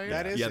Fortnite tie-in?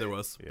 that is. Yeah, it. there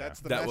was.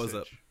 That's the That message.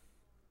 was it.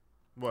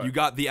 What? You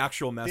got the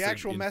actual message. The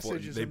actual in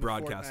message is they in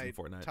broadcast the in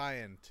Fortnite.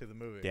 tie-in to the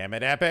movie. Damn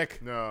it, Epic.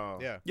 No.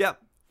 Yeah. Yeah,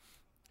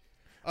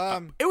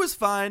 Um. it was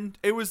fine.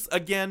 It was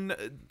again,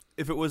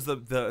 if it was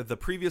the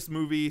previous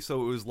movie,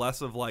 so it was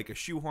less of like a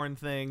shoehorn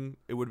thing,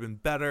 it would have been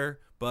better.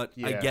 But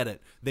I Yeah. get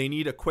it. They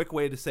need a quick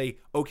way to say,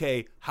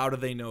 okay, how do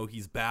they know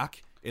he's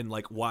back? And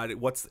like, why?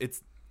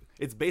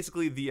 It's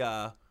basically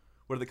the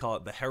what do they call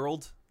it? The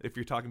Herald. If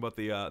you're talking about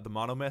the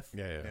monomyth.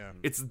 Yeah. Yeah.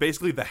 It's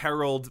basically the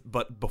Herald,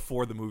 but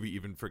before the movie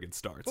even friggin'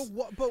 starts.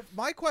 But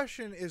my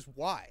question is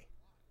why,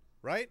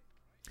 right?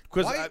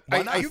 Because Why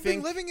I you've think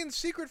been living in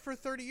secret for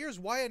 30 years.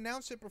 Why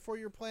announce it before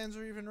your plans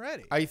are even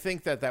ready? I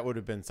think that would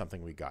have been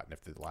something we gotten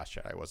if the Last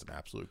Jedi wasn't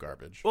absolute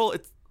garbage. Well,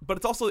 it's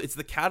also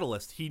the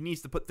catalyst. He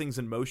needs to put things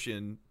in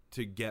motion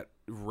to get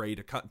Rey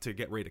to come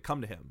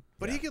to him.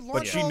 But he could But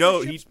launch she all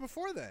know- the ships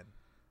before then.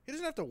 He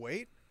doesn't have to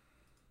wait.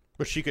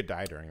 But she could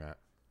die during that,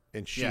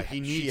 and she Yeah, he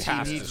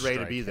needs Rey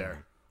to be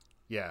there.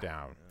 Yeah.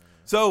 down.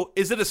 So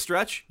is it a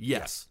stretch?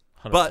 Yes.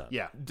 100%. But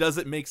Yeah. does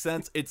it make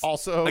sense? It's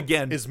Also,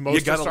 again, is most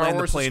you got of to Star land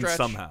Wars the plane a stretch?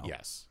 somehow.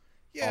 Yes.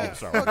 Yeah,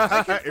 Star look,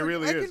 Wars. I It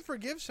really can is.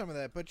 forgive some of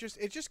that, but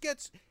it just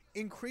gets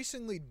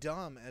increasingly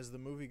dumb as the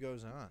movie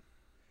goes on.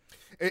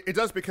 It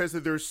does because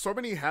there's so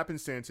many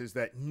happenstances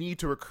that need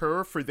to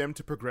occur for them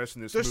to progress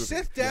in this The movie.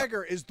 Sith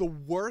dagger is the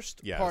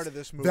worst Yes. part of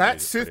this movie. That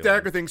Pretty Sith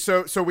dagger thing.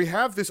 So we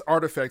have this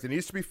artifact that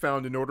needs to be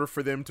found in order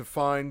for them to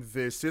find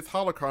the Sith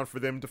holocron for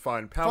them to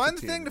find Palpatine. find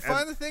the thing to And-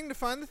 find the thing to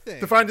find the thing.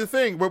 to find the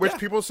thing, which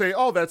people say,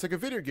 "Oh, that's like a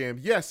video game."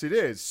 Yes, it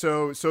is.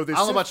 So this I don't know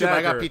Sith about you, but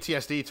I got dagger-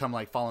 PTSD from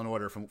like Fallen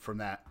Order from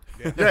that.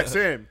 Yeah,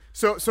 same.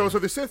 So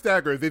the Sith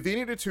dagger, they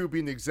needed to be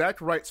in the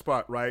exact right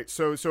spot, right?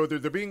 So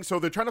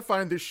they're trying to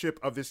find this ship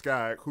of this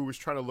guy who was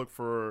trying to look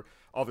for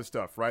all this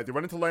stuff, right? They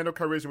run into Lando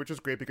Calrissian, which was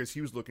great because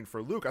he was looking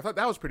for Luke. I thought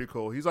that was pretty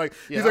cool. He's like,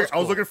 that was I was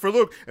cool. looking for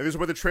Luke, and this is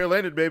where the trail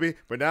ended, baby.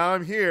 But now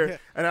I'm here, Yeah,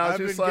 and I was I've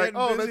just been like, getting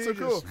oh, that's busy so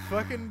cool. just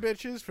fucking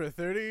bitches for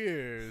 30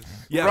 years.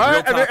 Yeah,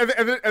 Right, real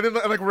talk. and then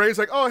like Ray's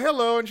like, "Oh,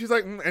 hello," and she's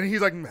like, and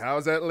he's like,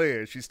 "How's that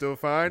Leia? Is she still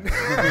fine?"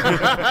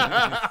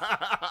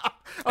 I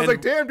was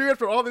like, "Damn, dude,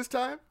 after all this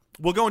time."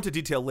 We'll go into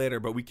detail later,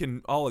 but we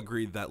can all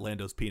agree that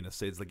Lando's penis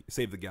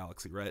saved the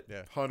galaxy, right?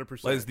 Yeah.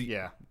 100%.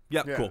 Yeah.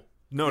 Yep, Yeah. cool.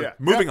 No, Yeah.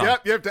 moving on.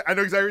 Yep. I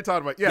know exactly what you're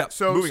talking about. Yeah. Yep,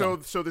 So moving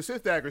on. so the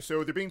Sith dagger.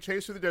 So they're being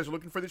chased through the desert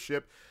looking for the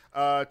ship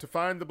to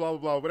find the blah blah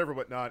blah whatever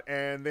whatnot.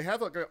 And they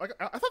have like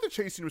I thought the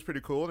chase scene was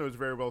pretty cool and it was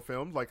very well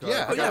filmed. Like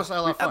Yeah, I that was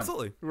a lot of fun.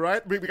 Absolutely.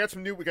 right. We got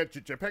we got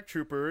jetpack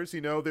troopers.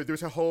 You know,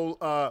 there's a whole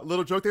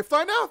little joke. They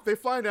fly now. They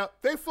fly now.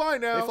 They fly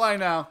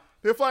now.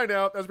 They're flying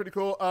out. That's pretty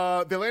cool.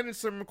 They land in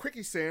some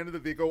quickie sand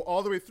that they go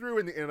all the way through,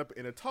 and they end up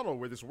in a tunnel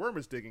where this worm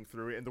is digging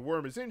through it, and the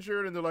worm is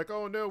injured, and they're like,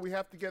 "Oh no, we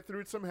have to get through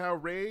it somehow."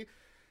 Rey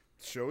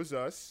shows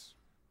us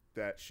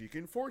that she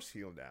can force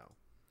heal now.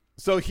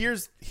 So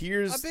here's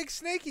A big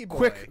snaky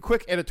boy.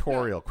 quick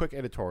editorial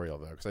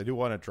though, because I do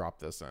want to drop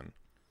this in.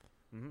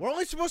 We're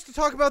only supposed to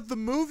talk about the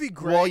movie,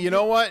 Greg. Well, you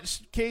know what,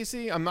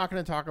 Casey? I'm not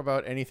going to talk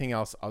about anything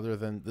else other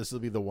than this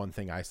will be the one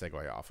thing I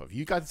segue off of.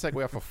 You got to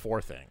segue off of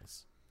four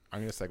things. I'm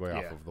going to segue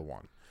off Yeah. of the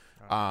one.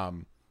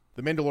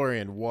 The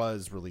Mandalorian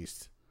was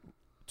released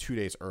 2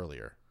 days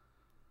earlier,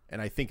 and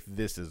I think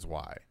this is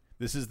why.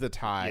 This is the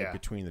tie Yeah.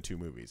 between the two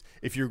movies.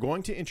 If you're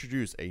going to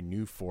introduce a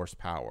new Force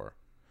power,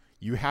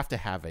 you have to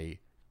have a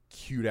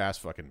cute-ass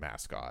fucking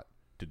mascot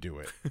to do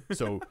it.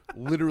 So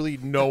literally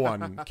no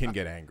one can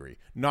get angry.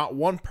 Not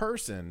one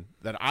person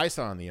that I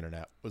saw on the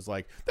internet was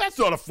like, that's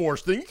not a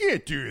Force thing. You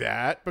can't do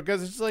that.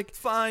 Because it's just like,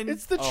 Fine.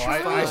 it's the Oh,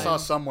 truth. I saw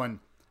someone.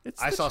 It's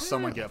I the saw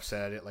someone truth. get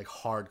upset at it like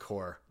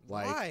hardcore.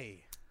 Like, Why?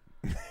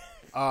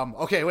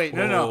 Okay, wait,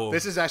 no. Whoa.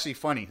 This is actually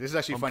funny. This is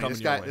actually funny. coming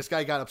your way. This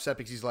guy got upset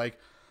because he's like,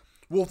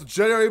 "Well, if the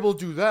Jedi are able to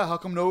do that, how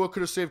come Noah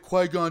could have saved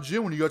Qui-Gon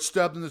Jinn when he got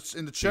stabbed in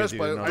the chest he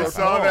by?" didn't know I about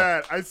saw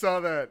that. that. I saw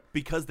that.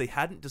 because they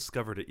hadn't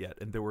discovered it yet,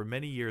 and there were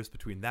many years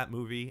between that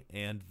movie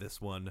and this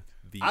one.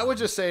 I would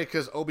just say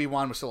because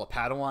Obi-Wan was still a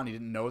Padawan, he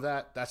didn't know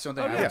that. That's the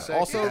only thing I yeah. would say.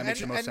 Also- that makes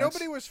the and most sense.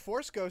 nobody was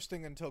Force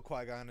ghosting until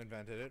Qui-Gon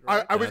invented it,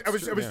 right? I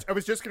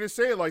was just gonna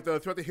say like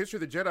throughout the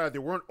history of the Jedi, they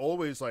weren't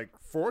always like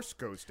Force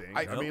ghosting.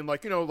 I mean,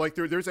 like like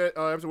there's a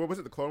what was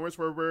it, the Clone Wars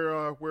where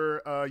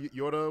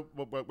Yoda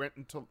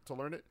went to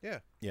learn it. Yeah.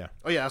 Yeah.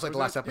 Oh yeah, that's like the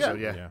last episode.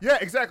 Yeah. Yeah,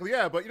 exactly.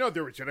 Yeah, but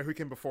there were Jedi who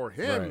came before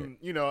him.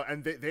 Right.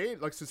 And they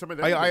like so some of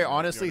them. I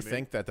honestly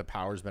think that the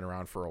power's been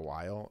around for a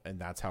while, and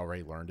that's how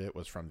Rey learned it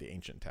was from the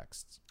ancient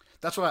texts.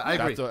 That's what I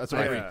agree. That's I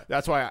why agree.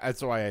 that's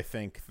why I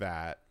think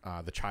that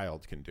the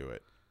child can do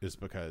it is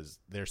because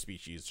their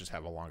species just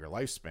have a longer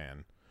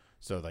lifespan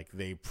So like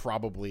they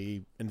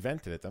probably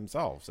invented it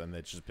themselves, and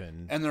it's just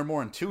been And they're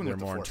more in tune they're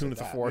with more the in Force. tune at with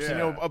the that. Force. And,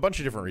 Yeah. a bunch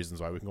of different reasons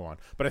why we can go on.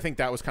 But I think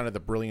that was kind of the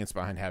brilliance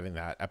behind having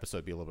that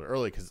episode be a little bit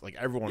early, because like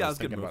everyone Yeah, it was was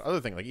a good thinking about move.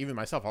 other things. Like even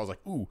myself, I was like,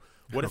 ooh,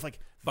 what if like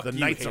Fuck the you,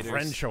 Knights of haters.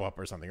 Ren show up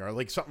or something, or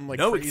like something like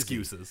No crazy.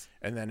 excuses.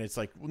 And then it's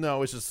like,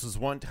 no, it's just this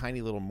one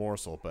tiny little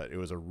morsel, but it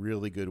was a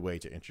really good way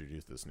to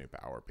introduce this new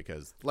power,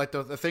 because Like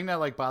the thing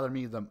that like bothered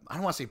me I don't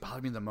want to say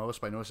bothered me the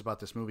most, but I noticed about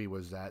this movie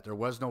was that there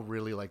was no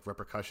really like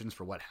repercussions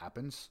for what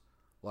happens.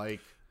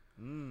 Like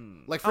for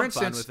I'm fine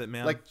instance, with it,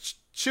 man. like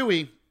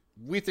Chewie,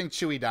 we think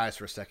Chewie dies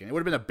for a second. It would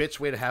have been a bitch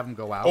way to have him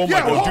go out. Oh my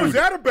Yeah, God, what was dude.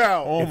 that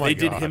about? oh If my they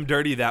god, did him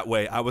dirty that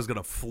way, I was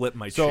gonna flip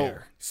my So-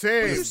 chair. But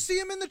Same. you see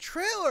him in the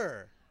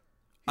trailer.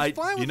 He's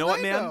fine you with know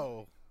what, man?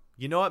 Lando.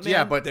 You know what, man?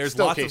 Yeah, but there's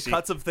still, lots Casey. of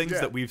cuts of things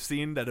Yeah. that we've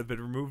seen that have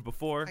been removed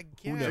before. I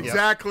Who guess. knows?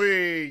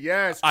 Exactly.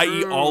 Yes.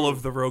 I.e., true. all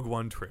of the Rogue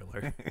One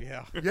trailer.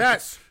 Yeah.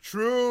 Yes.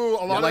 True.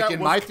 A lot Yeah, of like that in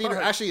was my cut. theater,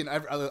 actually, in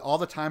all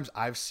the times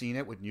I've seen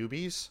it with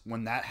newbies,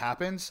 when that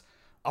happens,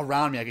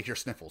 around me I get your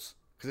sniffles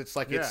because it's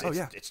like Yeah.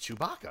 it's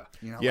Chewbacca,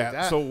 you know? yeah. Like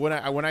that. So when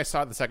I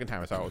saw it the second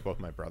time, I saw it with both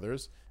my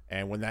brothers,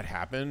 and when that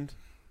happened,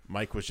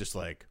 Mike was just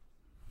like,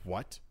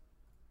 "What?"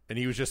 And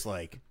he was just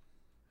like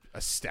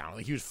astounded.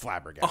 Like, he was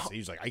flabbergasted. He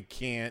was like, "I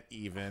can't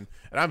even."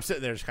 And I'm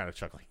sitting there just kind of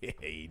chuckling.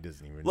 He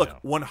doesn't even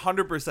Look, know.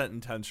 100%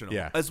 intentional.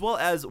 Yeah. As well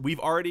as we've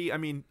already, I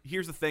mean,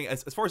 here's the thing.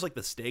 As far as like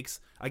the stakes,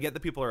 I get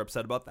that people are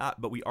upset about that,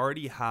 but we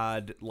already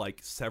had like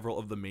several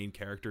of the main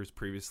characters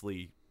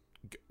previously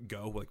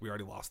go. Like we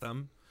already lost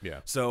them. Yeah.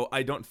 So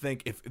I don't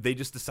think if they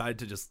just decide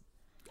to just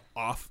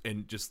off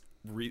and just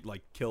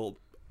kill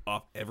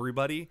off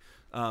everybody,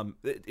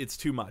 it's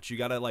too much. You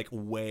gotta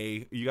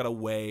weigh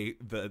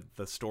the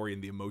story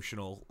and the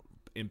emotional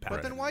impact.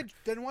 But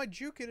then why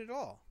juke it at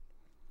all?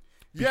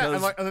 Yeah,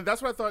 Because- and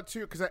that's what I thought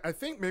too. Because I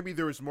think maybe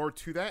there was more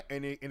to that,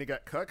 and it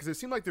got cut. Because it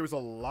seemed like there was a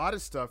lot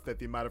of stuff that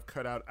they might have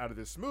cut out of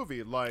this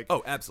movie. Like,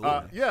 Oh,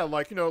 absolutely. yeah,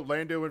 like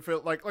Lando and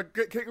Phil. Like,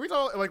 can we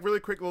talk like really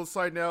quick little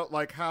side note?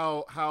 Like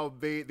how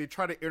they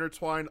try to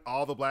intertwine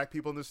all the black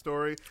people in this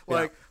story.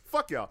 Like,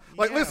 fuck y'all.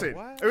 Like, Yeah, listen,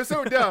 what? it was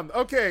so dumb.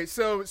 Okay,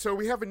 so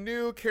we have a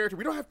new character.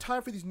 We don't have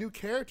time for these new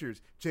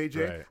characters,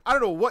 JJ. Right. I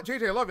don't know what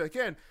JJ. I love it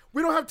again.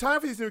 We don't have time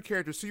for these new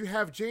characters. So you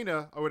have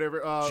Jaina or whatever.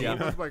 Jaina.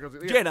 what's my girl's-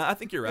 yeah. Jaina, I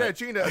think you're right. Yeah,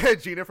 Gina.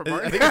 Gina from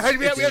Martin. I think it's-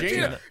 we have it's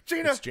Gina.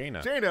 Jaina. It's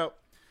Jaina.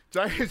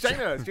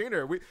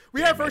 Jaina.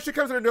 We have her. She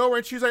comes out of nowhere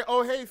and she's like,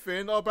 "Oh, hey,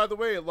 Finn. Oh, by the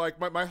way, like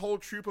my whole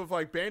troop of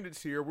like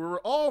bandits here. We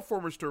were all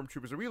former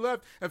stormtroopers, and we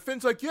left." And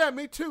Finn's like, "Yeah,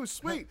 me too.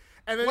 Sweet."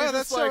 And then Well, he's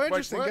that's just so like,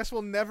 interesting. what? Guess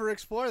we'll never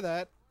explore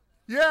that.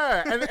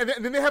 Yeah,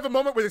 and then they have a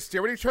moment where they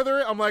stare at each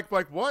other. I'm like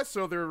what?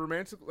 So they're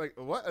romantic? Like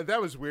what? That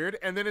was weird.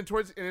 And then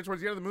towards the end of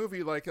the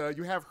movie, like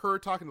you have her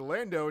talking to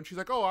Lando, and she's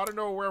like, "Oh, I don't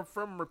know where I'm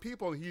from or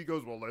people." And he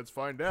goes, "Well, let's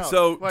find out."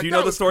 So, Like, do you that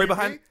know the was story creepy.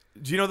 behind?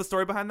 Do you know the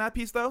story behind that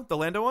piece though? The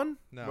Lando one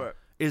No. But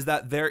is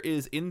that there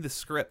is in the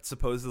script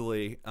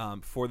supposedly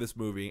for this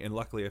movie, and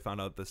luckily I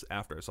found out this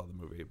after I saw the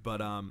movie.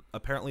 But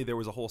apparently there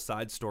was a whole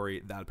side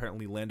story that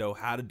apparently Lando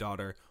had a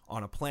daughter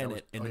on a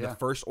planet, and then the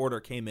First Order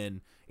came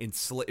in and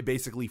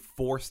basically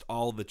forced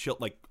all the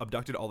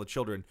abducted all the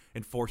children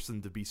and forced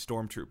them to be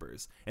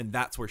stormtroopers, and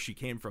that's where she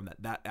came from.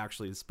 That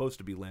actually is supposed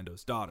to be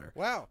Lando's daughter.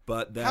 Wow.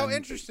 But then, How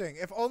interesting.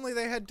 If only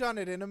they had done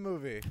it in a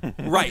movie.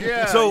 right?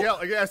 Yeah, So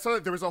I saw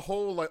that there was a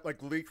whole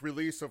like leaked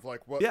release of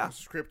like what Yeah. the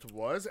script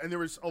was, and there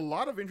was a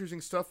lot of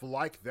interesting stuff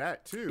like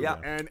that too. Yeah.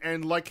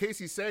 and like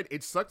Casey said,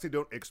 it sucks they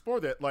don't explore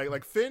that.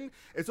 Like Finn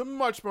is a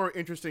much more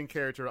interesting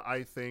character,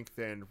 I think,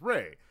 than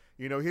Rey.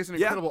 You know, he has an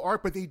Yeah. incredible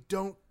arc, but they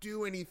don't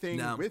do anything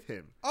No. with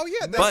him. Oh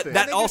yeah, But they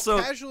that just also-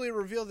 casually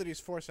revealed that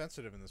he's force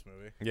sensitive in this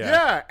movie.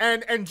 Yeah,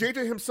 and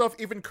JJ himself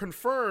even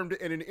confirmed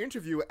in an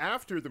interview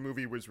after the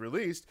movie was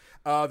released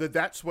that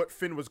that's what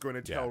Finn was going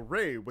to tell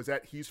Rey, was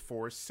that he's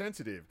force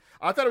sensitive.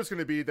 I thought it was going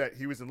to be that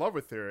he was in love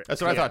with her.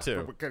 That's what I thought,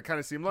 too. It kind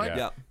of seemed like,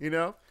 Yeah. you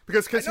know,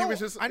 because I he was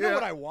just. I know yeah.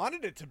 what I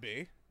wanted it to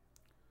be.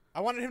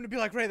 I wanted him to be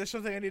like, Ray, there's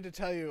something I need to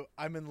tell you.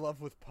 I'm in love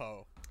with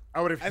Poe.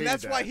 I would have And hated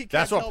that's that. why he can't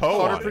That's what tell Poe Poe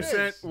wanted. what it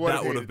 100% is. would that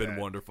have would have hated been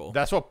that. wonderful.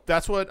 That's what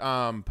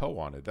Poe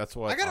wanted. That's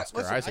what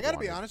Oscar Isaac I gotta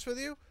be wanted. honest with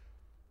you.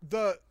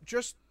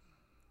 Just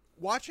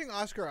watching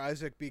Oscar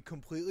Isaac be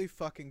completely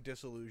fucking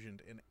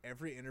disillusioned in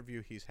every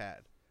interview he's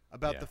had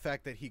about Yeah. the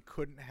fact that he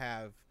couldn't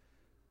have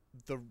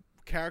the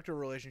character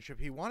relationship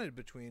he wanted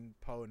between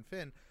Poe and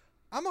Finn.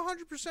 I'm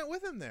 100%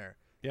 with him there.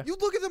 Yeah. You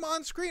look at them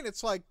on screen,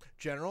 it's like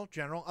General.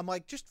 I'm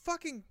like, just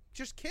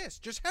kiss.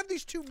 Just have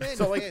these two men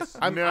So like kiss.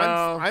 I'm No, good.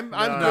 no, I'm no,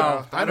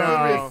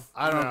 good with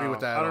I don't agree with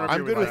that at all.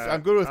 I'm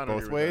good with I don't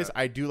both agree ways. that.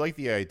 I do like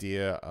the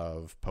idea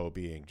of Poe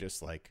being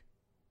just like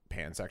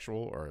pansexual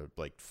or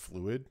like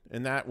fluid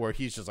in that, where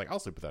he's just like, I'll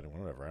sleep with anyone,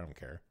 whatever, I don't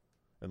care.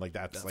 And like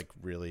that's like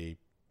really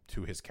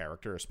to his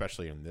character,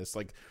 especially in this.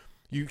 Like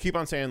you keep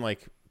on saying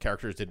like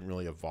characters didn't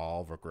really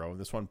evolve or grow in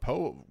this one.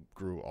 Poe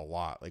grew a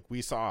lot. Like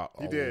we saw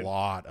He a did.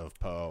 lot of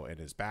Poe and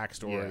his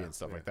backstory Yeah, and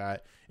stuff like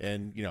that.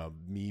 And you know,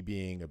 me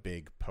being a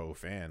big Poe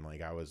fan,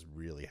 like I was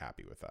really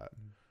happy with that.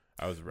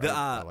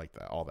 I like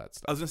that, all that I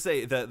stuff. was gonna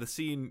say the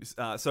scene.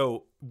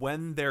 So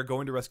when they're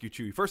going to rescue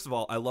Chewie, first of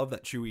all, I love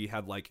that Chewie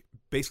had like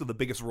basically the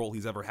biggest role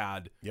he's ever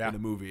had in the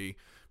movie,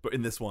 but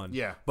in this one,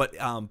 But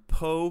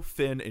Poe,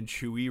 Finn, and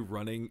Chewie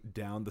running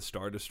down the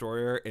Star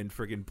Destroyer and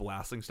friggin'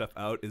 blasting stuff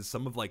out is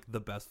some of like the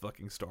best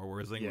fucking Star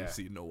Wars thing we've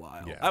seen in a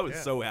while. Yeah. I was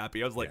so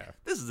happy. I was like,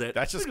 this is it.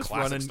 That's just They're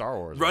classic running, Star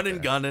Wars. running,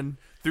 right there. gunning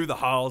through the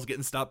halls,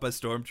 getting stopped by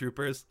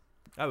stormtroopers.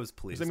 I was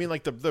pleased. I mean,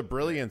 like the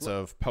brilliance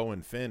of Poe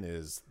and Finn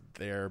is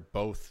they're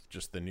both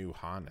just the new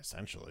Han,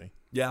 essentially.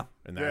 yeah,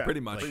 And Yeah. pretty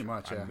much. Pretty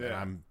much, yeah. And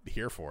I'm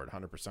here for it,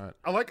 100%.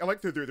 I like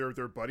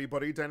their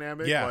buddy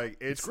dynamic. Yeah, like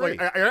it's like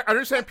great. I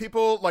understand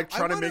people like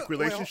trying to wanna- make wait,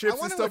 relationships I and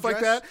wanna stuff like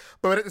address- that,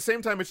 but at the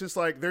same time, it's just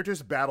like they're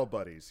just battle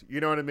buddies.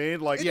 You know what I mean?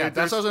 Like Yeah,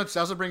 there's- that's what I was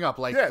gonna bring up.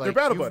 Like, Yeah, they're like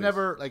battle you've buddies.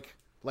 never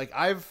like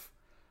I've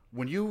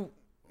when you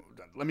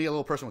let me get a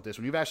little personal with this.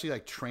 When you've actually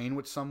like trained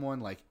with someone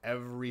like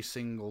every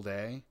single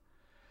day,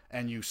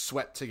 and you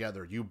sweat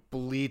together, you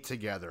bleed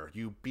together,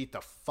 you beat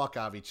the fuck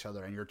out of each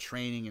other, and you're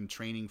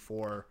training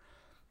for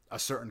a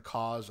certain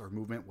cause or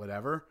movement,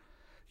 whatever,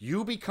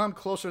 you become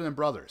closer than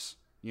brothers.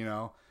 You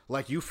know,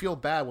 like you feel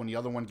bad when the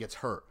other one gets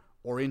hurt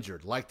or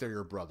injured, like they're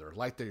your brother,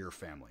 like they're your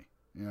family.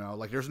 You know,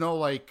 like there's no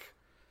like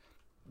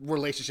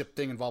relationship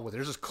thing involved with it.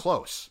 They're just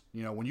close.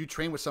 You know, when you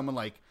train with someone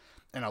like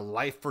in a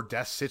life or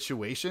death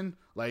situation,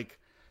 like,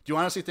 do you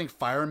honestly think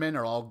firemen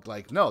are all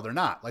like, no, they're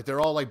not. Like,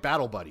 they're all like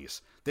battle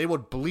buddies. They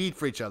would bleed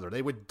for each other.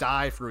 They would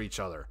die for each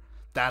other.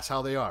 That's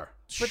how they are.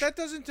 But that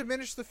doesn't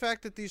diminish the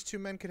fact that these two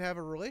men could have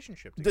a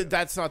relationship together.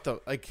 That's not the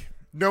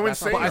no one's that's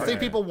saying not- But I that. think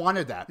people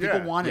wanted that. People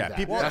Yeah. wanted Yeah, that.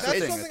 people- Well, that's the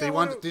thing. something If they I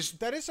want wanna- this,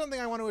 that is something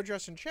I want to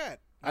address in chat.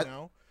 You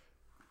know,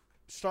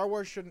 Star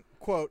Wars shouldn't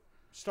quote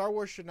Star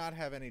Wars should not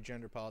have any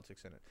gender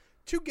politics in it.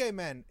 Two gay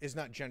men is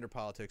not gender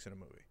politics in a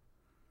movie.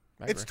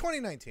 It's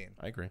 2019.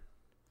 I agree.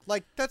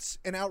 Like, that's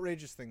an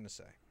outrageous thing to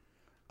say.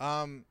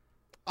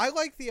 I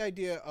like the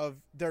idea of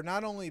there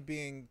not only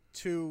being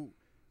two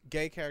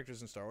gay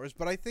characters in Star Wars,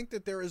 but I think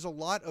that there is a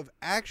lot of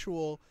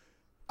actual.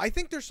 I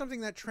think there's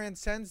something that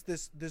transcends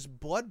this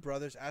blood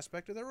brothers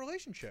aspect of their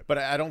relationship. But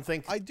I don't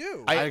think I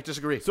do. I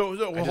disagree. So,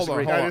 well, hold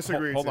disagree. on. I Hold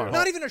disagree, on. too. Hold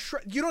not on. even a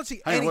you don't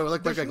see Hang any. on,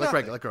 wait, there's let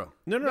nothing. Greg go.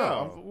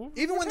 No.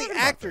 Even when the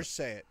actors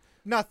say it,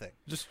 nothing.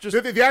 Just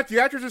The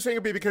actors are saying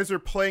it because they're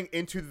playing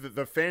into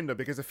the fandom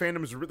because the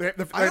fandom's.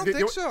 I don't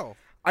think so.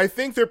 I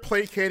think they're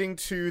placating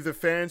to the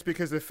fans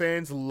because the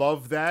fans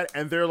love that,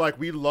 and they're like,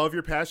 "We love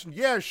your passion."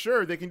 Yeah,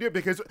 sure, they can do it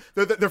because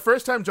the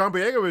first time John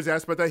Boyega was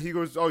asked about that, he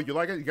goes, "Oh, you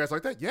like it? You guys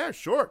like that? Yeah,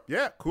 sure,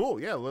 yeah, cool,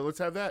 yeah, let's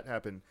have that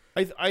happen."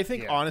 I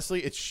think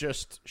honestly, it's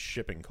just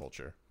shipping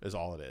culture is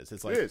all it is.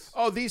 It's like, It is.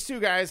 oh, these two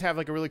guys have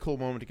like a really cool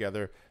moment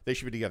together. They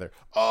should be together.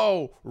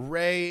 Oh,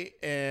 Rey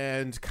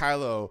and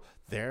Kylo,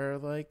 they're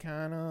like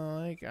kind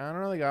of like I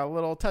don't know, they got a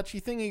little touchy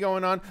thingy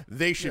going on.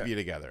 They should be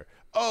together.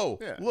 Oh,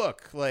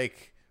 look,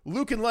 like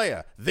Luke and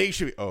Leia, they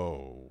should be.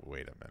 Oh,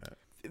 wait a minute.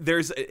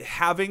 There's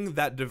having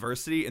that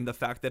diversity and the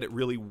fact that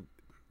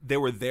they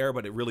were there,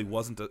 but it really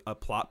wasn't a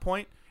plot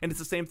point. And it's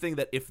the same thing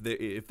that if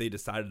they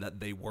decided that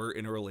they were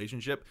in a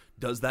relationship,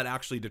 does that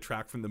actually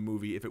detract from the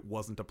movie if it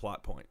wasn't a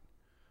plot point?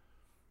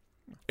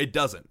 It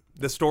doesn't.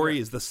 The story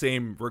is the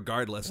same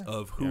regardless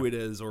of who it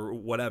is or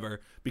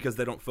whatever, because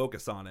they don't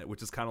focus on it,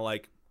 which is kind of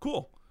like,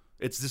 cool.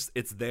 It's just,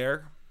 it's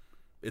there.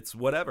 It's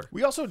whatever.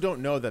 We also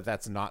don't know that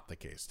that's not the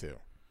case too.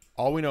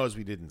 All we know is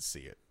we didn't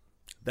see it.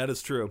 That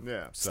is true.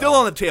 Yeah. Still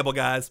on the table,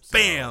 guys.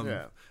 Bam.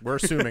 Yeah, We're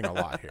assuming a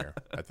lot here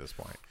at this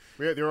point.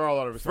 there are a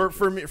lot of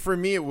For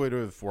me, it would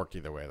have worked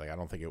either way. Like I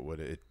don't think it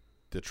would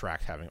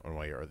detract having it one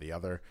way or the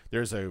other.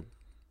 There's a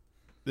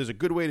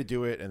good way to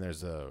do it, and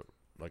there's a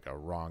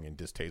wrong and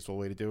distasteful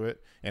way to do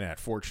it. And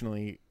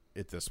unfortunately,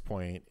 at this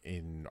point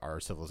in our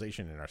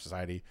civilization, in our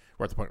society,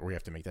 we're at the point where we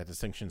have to make that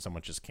distinction.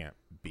 Someone just can't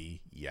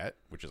be yet,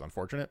 which is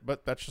unfortunate,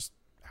 but that's just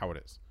how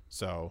it is.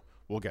 So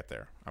we'll get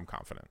there. I'm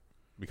confident.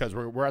 Because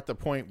we're at the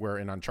point where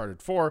in Uncharted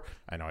 4,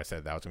 I know I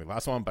said that was going to be the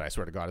last one, but I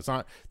swear to God it's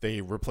not.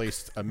 They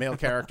replaced a male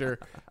character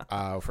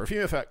for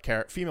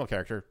a female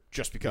character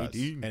just because,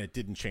 and it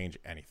didn't change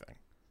anything.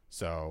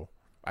 So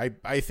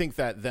I think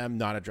that them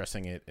not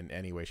addressing it in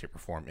any way, shape, or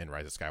form in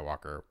Rise of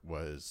Skywalker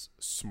was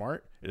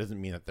smart. It doesn't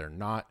mean that they're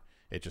not.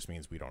 It just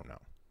means we don't know.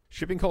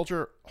 Shipping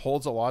culture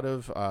holds a lot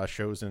of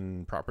shows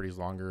and properties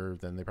longer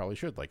than they probably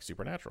should, like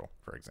Supernatural,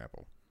 for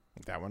example.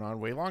 That went on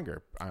way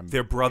longer.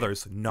 They're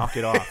brothers. Knock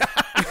it off.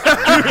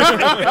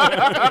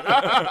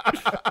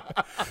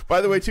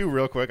 By the way, too,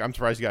 real quick, I'm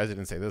surprised you guys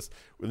didn't say this.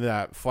 With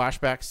that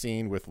flashback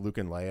scene with Luke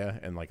and Leia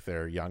and like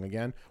they're young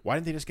again, why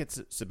didn't they just get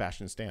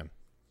Sebastian Stan?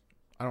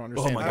 I don't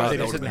understand. my why God, they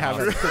that just would've didn't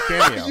been have a quick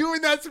cameo. You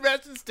and that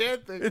Sebastian Stan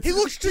thing. He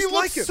looks just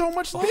like him. so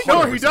much like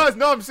No, him. he does.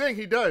 No, I'm saying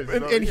he does.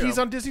 And, No, and you he's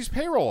know. on Disney's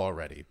payroll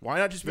already. Why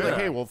not just be like,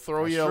 Yeah. hey, we'll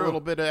throw you That's a true.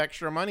 little bit of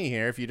extra money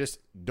here if you just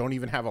don't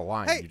even have a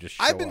line. Hey, you just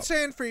show I've been up.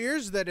 saying for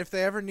years that if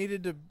they ever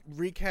needed to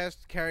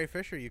recast Carrie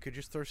Fisher, you could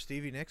just throw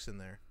Stevie Nicks in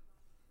there.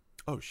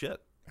 Oh, shit.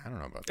 I don't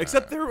know about that.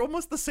 Except they're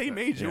almost the same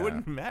age. Yeah. It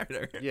wouldn't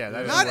matter. Yeah,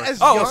 that Not is as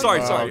Oh, young,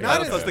 sorry. Oh, I not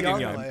was as thinking young,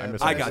 young. Leia.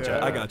 I I gotcha.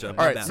 Yeah. I gotcha. All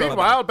right, My bad. so-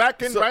 Meanwhile,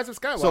 back in Rise of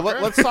Skywalker. So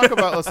let's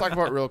talk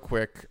about real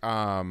quick.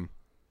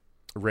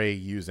 Rey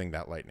using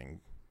that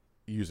lightning,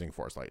 using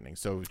Force lightning.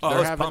 So Oh, I they're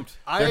was having pumped.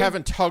 they're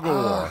having tug of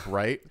war,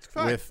 right?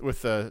 fine.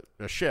 With a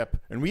ship,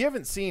 and we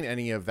haven't seen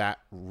any of that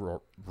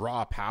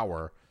raw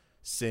power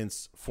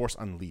since Force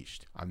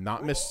Unleashed. I'm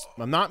not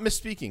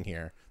misspeaking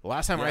here. The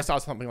last time I saw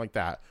something like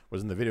that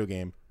was in the video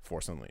game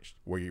Force Unleashed,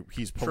 where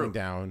he's pulling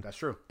down That's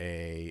true.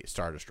 a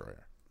Star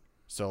Destroyer.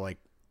 So like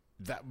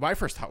that, my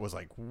first thought was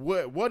like,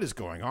 what is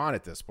going on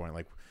at this point?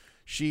 Like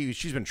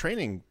she's been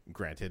training,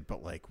 granted,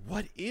 but like,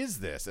 what is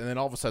this? And then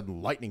all of a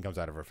sudden, lightning comes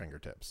out of her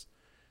fingertips.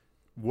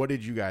 What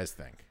did you guys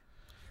think?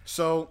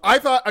 So I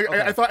thought,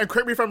 and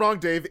correct me if I'm wrong,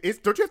 Dave.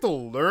 Don't you have to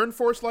learn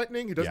Force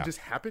lightning? It doesn't Yeah. just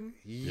happen.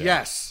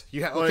 yes,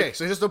 you have. Okay,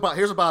 so here's the bottom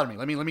of me.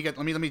 Let me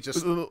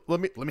just Let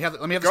me have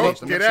the Go,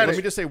 stage. get at let it.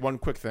 me just say one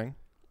quick thing.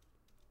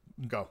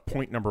 Go.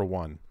 Point number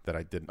one that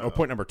I didn't.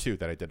 Point number two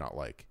that I did not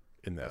like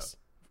in this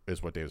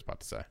is what Dave was about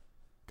to say.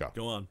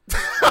 Go on.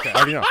 Okay, I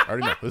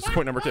already know. This is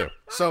point number two.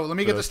 So let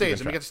me get the those stage.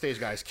 keeping Let me get the stage,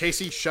 guys.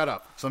 Casey, shut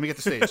up. So let me get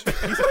the stage.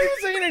 He's not even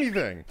saying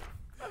anything.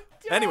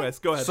 Anyways,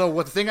 go ahead. So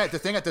what the thing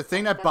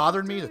that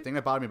bothered me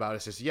about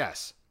it is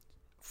yes,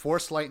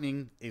 Force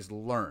lightning is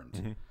learned.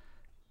 Mm-hmm.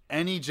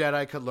 Any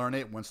Jedi could learn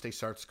it once they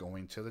start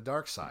going to the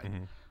dark side.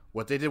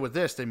 What they did with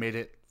this, they made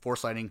it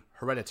Force lightning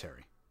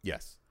hereditary.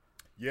 Yes.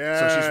 Yeah.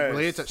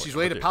 So she's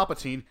related to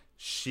Palpatine.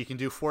 She can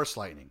do Force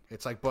lightning.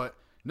 It's like, but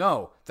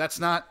no, that's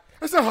not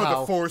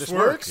how the Force this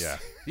works. Yeah.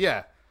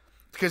 Yeah,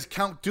 because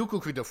Count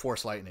Dooku could do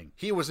Force lightning.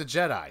 He was a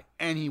Jedi,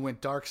 and he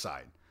went dark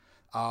side.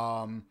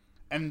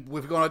 And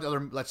we've gone to other. I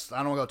don't want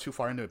to go too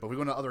far into it, but we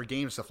go into other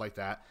games and stuff like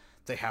that.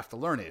 They have to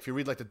learn it. If you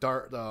read like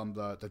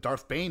the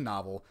Darth Bane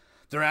novel,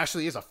 there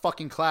actually is a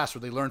fucking class where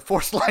they learn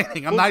Force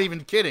lightning. I'm not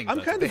even kidding. I'm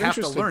kind they of have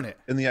to interested learn it.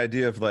 in the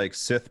idea of like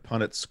Sith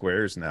Punnett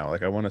squares now.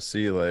 Like I want to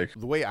see like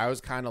The way I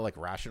was kind of like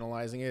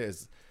rationalizing it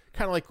is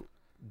kind of like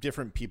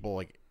different people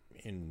like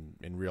in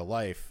real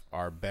life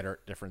are better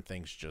at different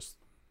things just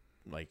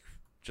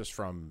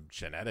from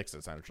genetics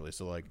essentially.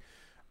 So like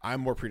I'm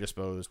more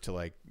predisposed to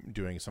like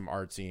doing some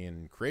artsy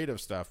and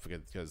creative stuff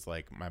because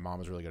like my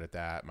mom is really good at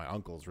that. My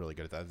uncle's really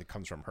good at that. It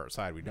comes from her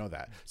side. We know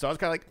that. So I was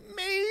kind of like,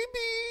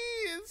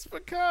 maybe it's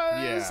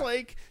because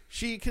like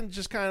she can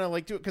just kind of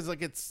like do it because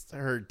like it's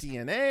her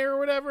DNA or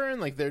whatever.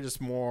 And like they're just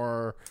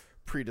more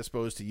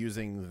predisposed to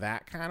using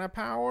that kind of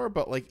power.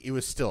 But like it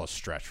was still a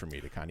stretch for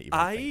me to kind of even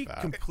think that.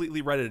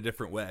 Completely read it a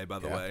different way, by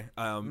the way.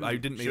 I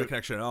didn't make the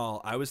connection at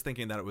all. I was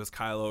thinking that it was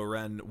Kylo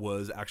Ren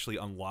was actually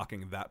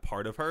unlocking that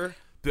part of her.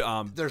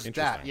 There's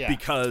that, yeah.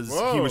 Because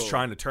he was Whoa.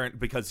 trying to turn,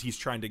 because he's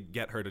trying to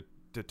get her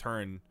to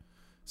turn,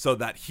 so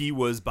that he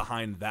was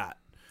behind that.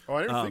 Oh,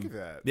 I didn't think of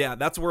that. Yeah,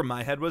 that's where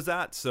my head was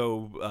at.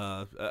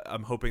 So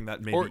I'm hoping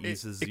that maybe Or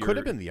eases. it could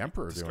have been the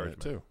Emperor doing it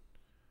too.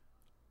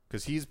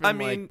 Because he's been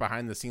like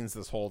behind the scenes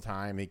this whole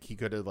time. He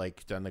could have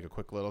like done like a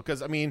quick little.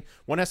 Because I mean,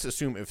 one has to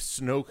assume if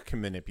Snoke can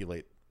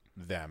manipulate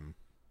them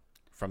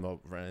from the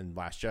in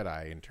Last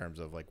Jedi in terms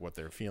of like what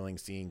they're feeling,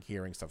 seeing,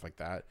 hearing, stuff like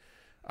that.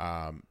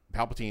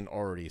 Palpatine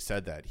already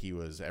said that he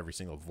was every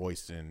single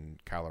voice in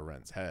Kylo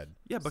Ren's head.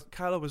 Yeah, but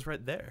Kylo was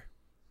right there.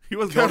 He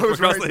was Kylo was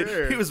across right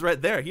there. He was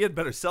right there. He had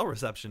better cell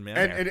reception,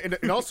 man.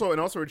 And also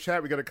in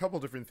chat we got a couple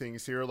different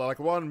things here. Like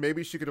one,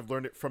 maybe she could have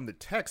learned it from the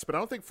text, but I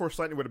don't think Force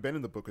lightning would have been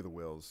in the Book of the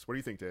Wills. What do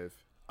you think, Dave?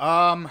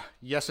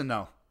 Yes and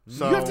no.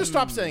 So You have to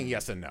stop saying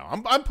yes and no.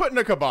 I'm putting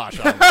a kibosh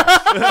on this.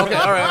 okay,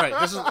 all right.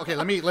 This is okay.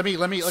 Let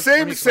me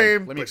Same,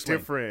 explain. but explain.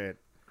 different.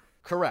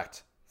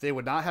 Correct. They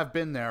would not have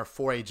been there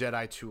for a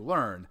Jedi to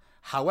learn.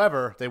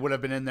 However, they would have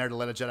been in there to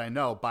let a Jedi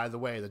know, by the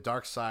way, the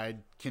dark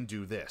side can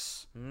do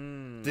this.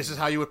 This is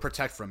how you would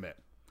protect from it.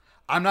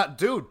 I'm not,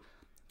 dude.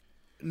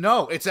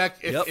 No, it's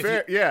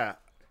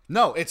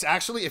no, it's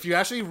actually, if you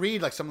actually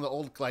read like some of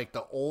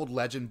the old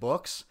legend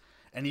books,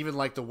 and even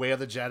like the Way of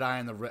the Jedi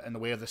and the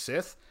Way of the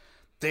Sith,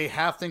 they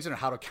have things in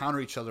how to counter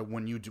each other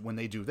when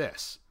they do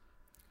this.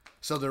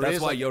 So That's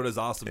why like, Yoda's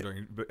awesome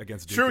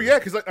against Dooku. True, yeah,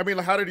 because I mean,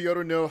 like, how did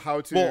Yoda know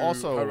how to how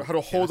to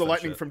hold the that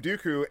lightning shit. from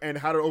Dooku, and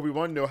how did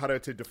Obi-Wan know how to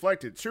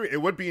deflect it? True,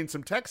 it would be in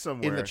some text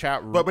somewhere In the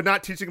chat room- but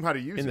not teaching him how to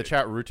use it. In the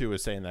chat, Rutu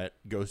was saying that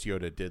Ghost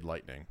Yoda did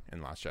lightning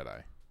in Last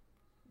Jedi,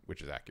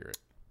 which is accurate.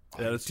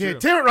 Yeah, that's Damn, true.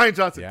 damn it, Ryan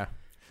Johnson. Yeah.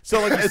 So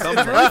like it's really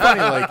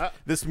funny. Like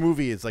this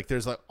movie is like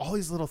there's like all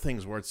these little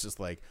things where it's just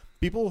like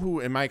people who,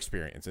 in my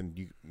experience, and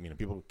you know,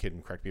 people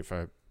can correct me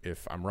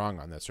if I'm wrong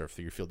on this or if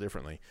you feel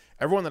differently.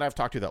 Everyone that I've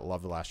talked to that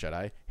loved The Last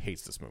Jedi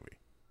hates this movie.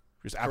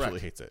 Just absolutely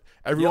hates it.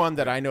 Everyone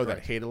that I know that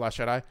hated Last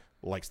Jedi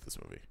likes this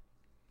movie,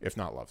 if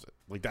not loves it.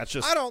 Like that's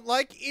just I don't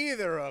like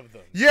either of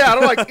them. Yeah, I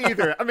don't like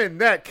either. I'm in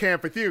that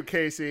camp with you,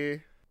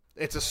 Casey.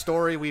 it's a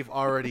story we've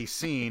already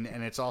seen,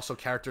 and it's also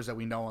characters that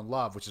we know and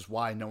love, which is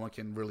why no one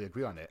can really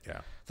agree on it.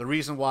 Yeah. The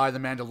reason why The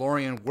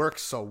Mandalorian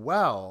works so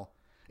well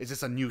is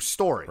it's a new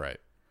story. right.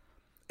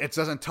 It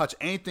doesn't touch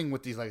anything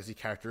with these legacy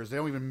characters. They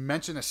don't even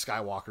mention a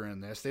Skywalker in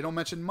this. They don't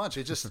mention much.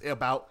 It's just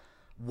about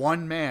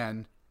one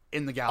man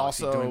in the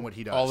galaxy Also, doing what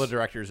he does. all the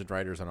directors and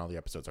writers on all the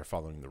episodes are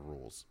following the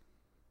rules.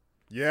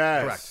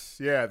 Yes. Correct.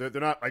 Yeah,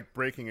 they're not like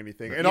breaking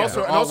anything. And Yeah, also,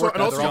 they're and all also,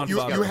 working and out their also, own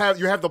you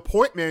stuff. have the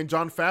point man,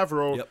 John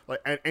Favreau, Yep.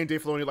 like and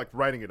Dave Filoni like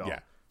writing it all. Yeah.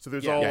 So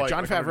there's Yeah. all Yeah, like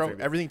Jon like Favreau,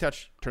 everything. everything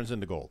touch turns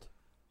into gold.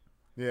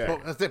 Yeah.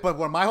 But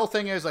what my whole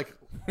thing is like,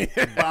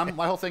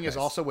 my whole thing is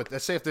also with,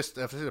 let's say if this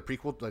is a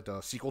prequel, like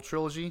the sequel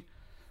trilogy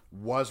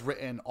was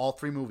written, all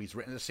 3 movies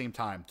written at the same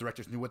time,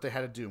 directors knew what they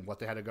had to do and what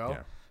they had to go,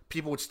 Yeah.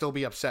 people would still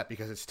be upset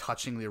because it's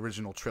touching the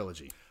original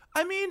trilogy.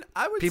 I mean,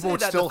 I would People say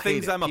would that still the hate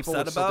things it. I'm People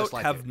upset would still about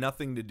dislike have it.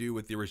 nothing to do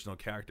with the original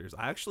characters.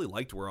 I actually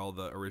liked where all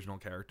the original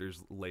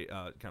characters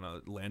kind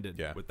of landed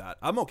Yeah. with that.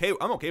 I'm okay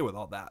with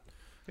all that.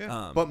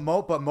 Yeah. But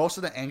most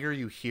of the anger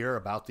you hear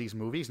about these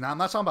movies, now I'm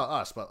not talking about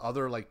us, but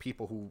other like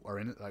people who are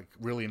in like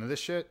really into this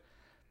shit,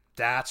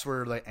 that's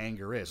where the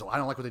anger is. Oh, I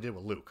don't like what they did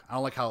with Luke. I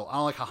don't like how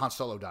Han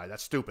Solo died.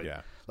 That's stupid.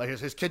 Yeah. Like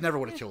his kid never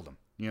would have killed him.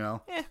 You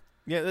know.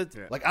 Yeah, that's,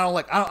 Like I don't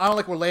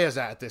like where Leia's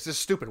at this. This is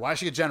stupid. Why is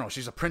she a general?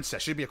 She's a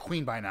princess. She'd be a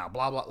queen by now.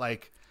 Blah blah.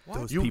 Like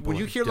Those you people when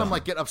you are hear them dumb.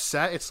 like get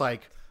upset, it's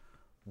like,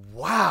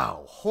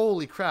 wow,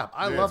 holy crap!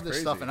 I love it's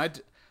this stuff, crazy.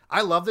 and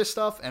I love this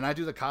stuff, and I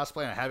do the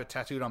cosplay, and I have it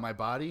tattooed on my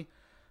body.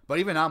 But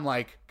even I'm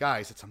like,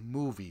 guys, it's a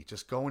movie.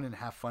 Just go in and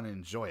have fun and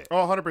enjoy it.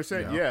 Oh,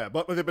 100%, yeah.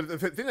 But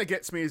the thing that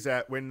gets me is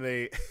that when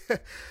they,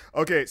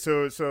 okay,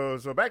 so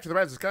back to the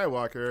Rise of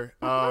Skywalker.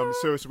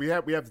 So we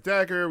have the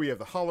dagger, we have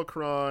the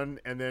holocron,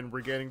 and then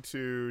we're getting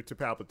to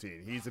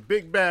Palpatine. He's a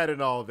big bad in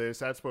all of this.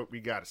 That's what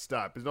we got to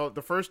stop.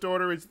 The First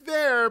Order is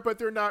there, but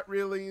they're not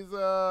really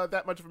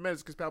that much of a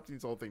menace because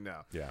Palpatine's the whole thing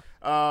now. Yeah.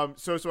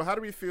 So how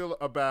do we feel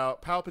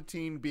about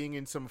Palpatine being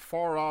in some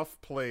far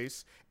off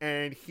place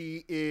and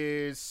he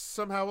is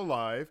somehow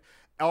alive?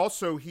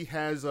 Also, he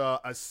has a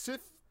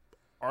Sith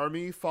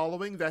army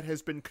following that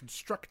has been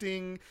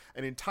constructing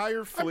an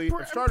entire fleet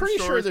of Star I'm pretty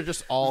sure Destroyers they're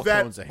just all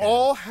that clones of him.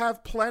 all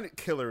have planet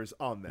killers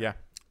on them. Yeah,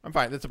 I'm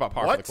fine. That's about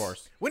par for What? the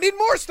course. We need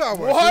more Star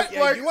Wars. What?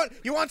 Yeah, Like-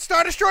 you want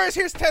Star Destroyers?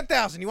 Here's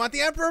 10,000. You want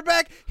the Emperor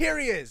back? Here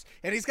he is.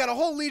 And he's got a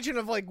whole legion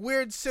of like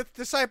weird Sith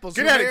disciples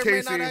Get who at may it, or may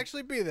Casey. not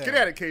actually be there. Get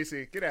at it,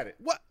 Casey. Get at it.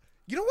 What?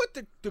 You know what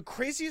the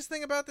craziest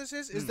thing about this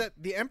is that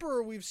the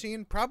Emperor we've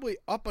seen probably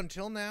up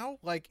until now,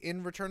 like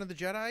in Return of the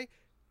Jedi,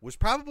 was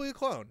probably a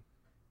clone.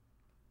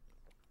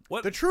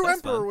 What? The true That's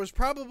Emperor fine. was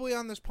probably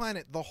on this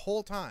planet the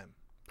whole time.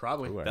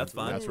 Probably, Ooh, That's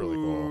fine. That's really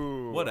cool.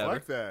 Ooh, Whatever. I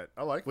like that.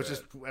 I like which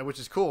that.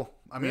 is cool.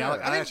 I mean, Yeah.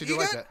 I actually do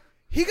like that.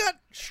 He got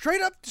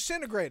straight up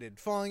disintegrated,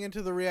 falling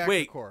into the reactor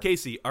Wait, core.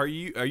 Casey, are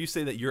you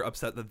saying that you're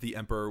upset that the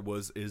Emperor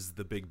is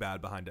the big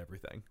bad behind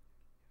everything?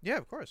 Yeah,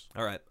 of course.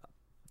 All right,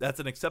 that's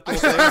an acceptable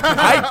thing.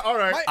 All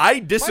right. I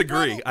disagree.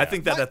 problem- I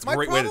think that's a my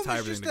great way to problem tie is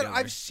everything just together. that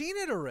I've seen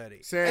it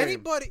already. Same.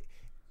 Anybody,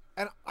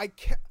 and I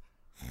can't.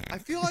 I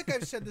feel like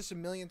I've said this a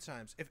million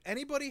times. If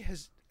anybody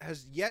has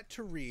yet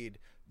to read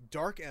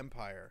Dark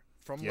Empire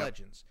from Yep.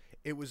 Legends,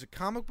 it was a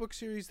comic book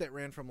series that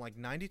ran from like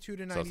 92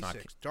 to So it's not-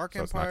 96. Dark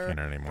so it's not Empire,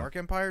 canon anymore. Dark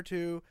Empire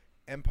 2,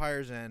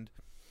 Empire's End.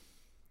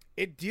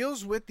 It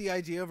deals with the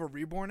idea of a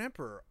reborn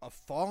emperor, a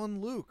fallen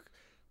Luke.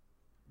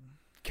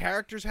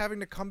 Characters having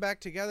to come back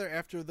together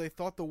after they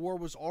thought the war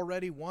was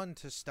already won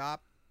to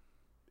stop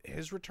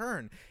his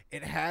return.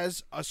 It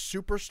has a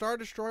super Star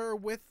Destroyer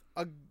with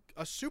a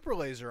super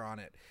laser on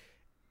it.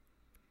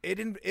 It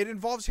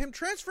involves him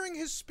transferring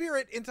his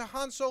spirit into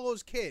Han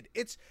Solo's kid.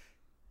 It's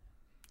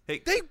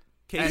Hey, they And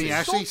Casey, he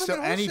actually sold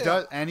from it and he wholesale.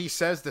 does and he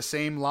says the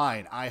same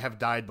line. I have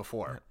died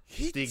before.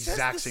 He the says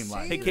exact the same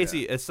line. hey same-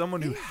 Casey, as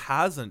someone who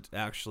hasn't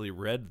actually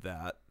read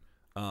that,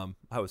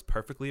 I was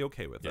perfectly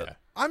okay with Yeah. it.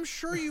 I'm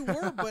sure you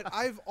were, but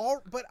I've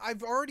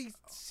already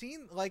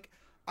seen, like,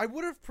 I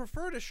would have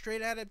preferred a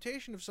straight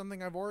adaptation of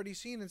something I've already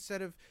seen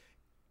instead of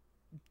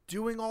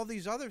doing all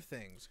these other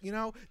things. You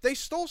know, they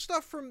stole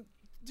stuff from.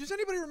 Does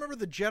anybody remember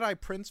the Jedi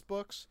Prince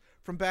books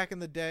from back in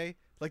the day,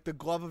 like the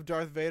Glove of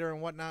Darth Vader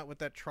and whatnot with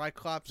that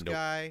Triclops Nope.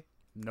 guy?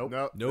 Nope.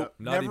 Nope,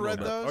 not Never even read one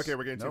bit. those. Okay,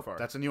 we're getting Nope. too far.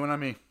 That's a new one on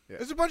me.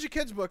 There's a bunch of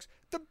kids' books.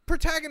 The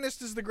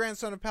protagonist is the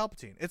grandson of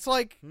Palpatine. It's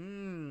like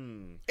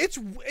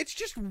it's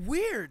just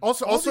weird.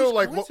 Also, All these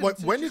like, when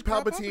coincidences did just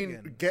pop up Palpatine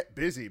again. get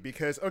busy?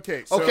 Because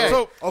Okay. so Okay.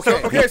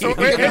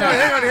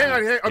 hang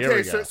on. Here Okay,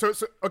 we go.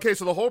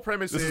 so the whole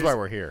premise This is why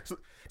we're here.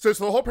 So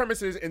the whole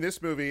premise is in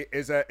this movie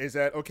is that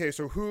okay?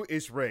 So who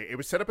is Rey? It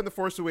was set up in the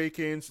Force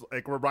Awakens,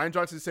 like where Ryan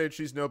Johnson said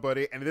she's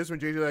nobody, and this one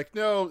JJ like,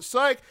 no,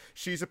 psych,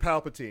 she's a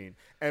Palpatine,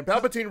 and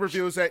Palpatine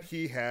reveals that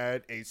he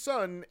had a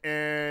son,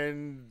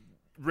 and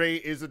Rey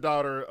is the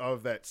daughter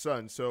of that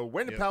son. So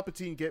when did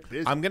Palpatine get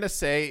busy? I'm gonna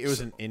say it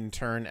was an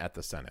intern at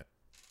the Senate.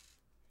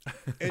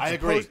 It's I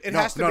agree. It No,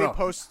 has to no, be no.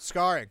 post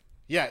scarring.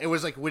 Yeah, it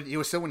was like when he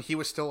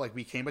was still like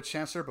became a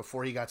chancellor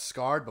before he got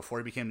scarred before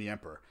he became the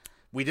emperor.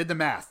 We did the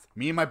math.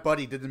 Me and my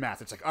buddy did the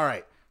math. It's like, all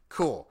right,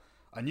 cool.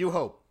 A New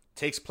Hope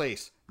takes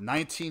place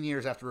 19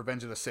 years after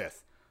Revenge of the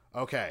Sith.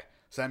 Okay,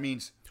 so that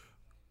means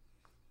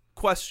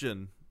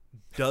Question: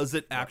 does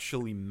it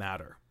actually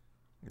matter?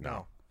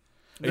 No.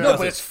 It no, doesn't.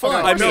 but it's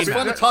fun. I mean, it's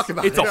fun to talk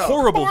about. It's a it.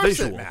 horrible Of course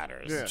visual. it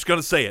matters. Yeah. Just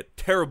gonna say it.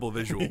 Terrible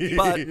visual.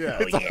 But Yeah,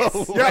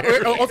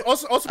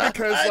 also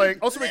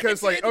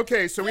because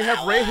okay, so we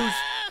have Rey who's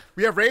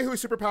We have Rey,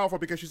 who's super powerful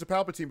because she's a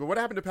Palpatine. But what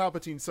happened to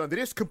Palpatine's son? They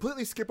just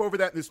completely skip over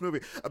that in this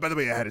movie. By the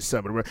way, I had a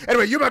son. But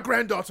anyway, you're my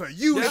granddaughter.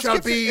 You shall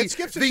be it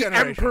skips a the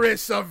generation.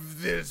 Empress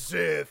of the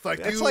Sith. Like,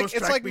 It's you like will it's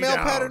strike like me male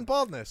down. pattern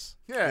baldness.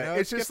 Yeah, You know,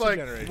 it's it just skips a like,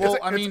 generation. Well,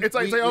 it's, I mean, it's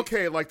like we-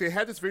 okay, like they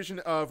had this vision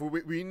of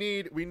we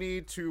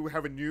need to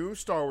have a new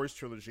Star Wars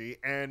trilogy,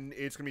 and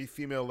it's gonna be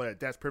female led.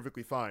 That's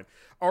perfectly fine.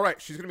 All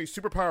right, she's gonna be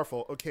super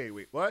powerful. Okay,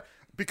 wait, what?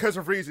 Because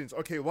of reasons.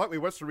 Okay, what? Wait,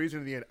 what's the reason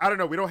in the end? I don't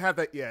know. We don't have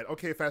that yet.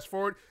 Okay, fast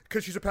forward.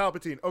 Because she's a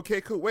Palpatine. Okay,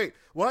 cool. Wait,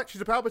 what?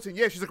 She's a Palpatine.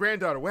 Yeah, she's a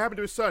granddaughter. What happened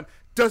to his son?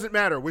 Doesn't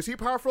matter. Was he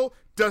powerful?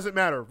 Doesn't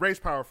matter. Rey's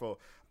powerful.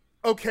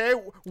 Okay,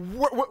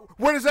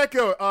 where does that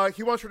go?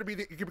 He wants her to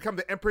become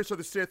the Empress of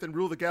the Sith and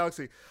rule the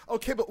galaxy.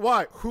 Okay, but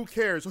why? Who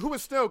cares? Who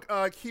was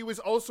Snoke? He was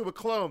also a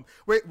clone.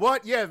 Wait,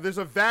 what? Yeah, there's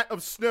a vat of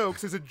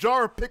Snokes. There's a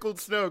jar of pickled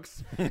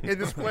Snokes in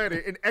this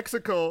planet, in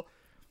Exegol.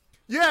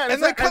 Yeah,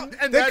 And they come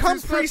that's who Snoke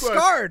was.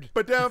 pre-scarred.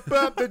 But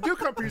they do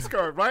come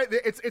pre-scarred, right?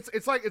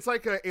 It's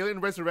like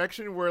Alien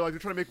Resurrection where like they're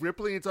trying to make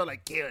Ripley and it's all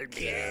like kill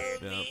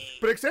me.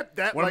 But except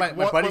that One of like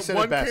my buddies said it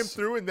one came best.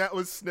 through and that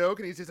was Snoke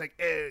and he's just like,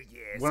 oh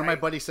yes. One of my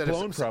buddies said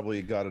Clone it's,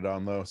 probably got it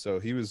on though, so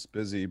he was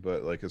busy,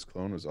 but like his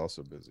clone was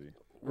also busy.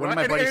 one of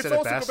my And buddies it's said it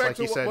also best. go back Like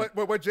to he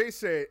said, what Jay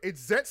said.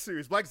 It's Zetsu.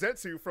 It's Black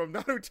Zetsu from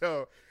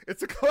Naruto.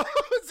 It's a clone.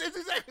 It's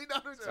exactly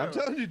Naruto. I'm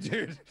telling you,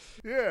 dude.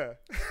 Yeah.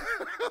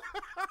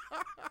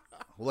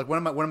 like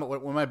one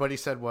of my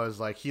buddies said was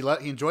like he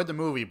enjoyed the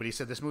movie, but he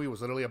said this movie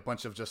was literally a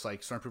bunch of just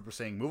like stormtroopers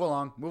saying move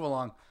along.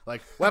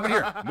 Like what happened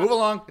here? Move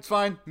along. It's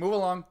fine. Move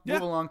along.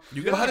 Move along.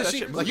 You Well, gotta how keep does that she?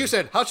 shit Like moving. you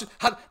said,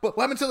 what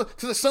happened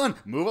to the sun?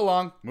 Move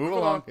along. Move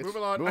along. Move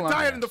along. A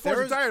diet in the Force.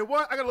 There's- A diet.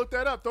 What? I gotta look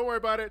that up. Don't worry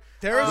about it.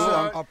 There is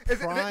a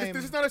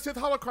This is not a Sith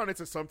holocron.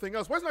 It's a something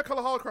else. Why is it not called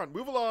a holocron?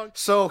 Move along.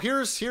 So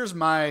here's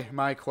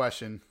my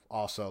question.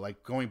 Also,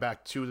 like going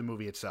back to the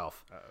movie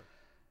itself.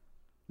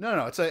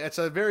 No, it's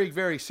a very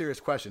very serious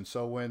question.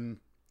 So when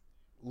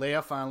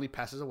Leia finally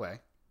passes away,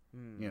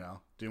 you know,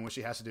 doing what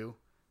she has to do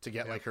to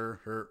get like her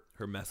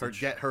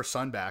message. get her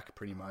son back,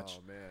 pretty much.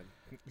 Oh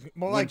man.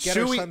 More When like get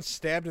her Chewie- son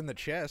stabbed in the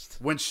chest.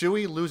 When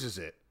Chewie loses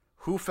it,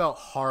 who felt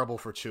horrible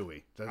for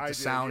Chewie? The I did,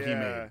 sound he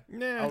yeah.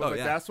 made. I Nah. was Oh, like,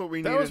 yeah. that's what we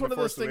need. That was in one The of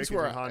those Force things Awakens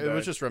where when Han it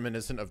was died. just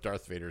reminiscent of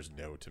Darth Vader's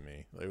no to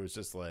me. It was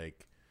just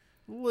like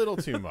a little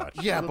too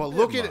much. Yeah, A but little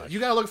look bit at it. much. You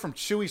gotta look from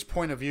Chewie's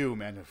point of view,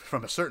 man.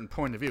 From a certain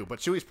point of view, but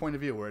Chewie's point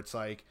of view, where it's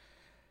like,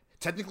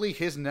 technically,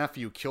 his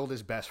nephew killed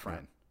his best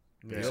friend.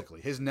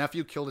 Basically, his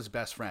nephew killed his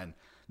best friend.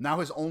 Now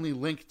his only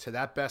link to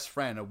that best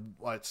friend,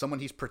 someone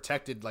he's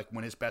protected, like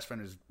when his best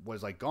friend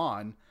was like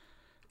gone,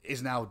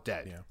 is now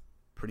dead. Yeah.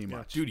 Pretty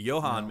much. Dude,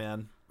 Johan,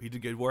 man, he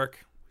did good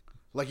work.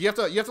 Like you have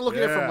to look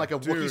at it Yeah, from like a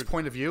Wookiee's dude.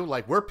 point of view.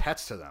 Like we're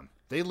pets to them.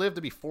 They live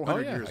to be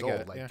 400 yeah, years I get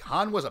old. it, Like yeah.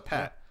 Han was a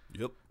pet.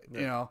 Yep.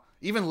 You know,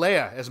 even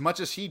Leia, as much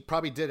as he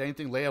probably did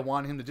anything Leia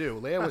wanted him to do,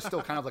 Leia was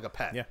still kind of like a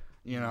pet. Yeah.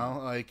 You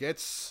know, like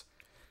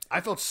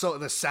I felt so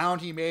the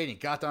sound he made. He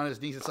got down on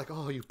his knees. It's like,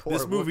 oh, you poor.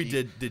 This movie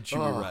Wookiee. did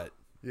Chewie right.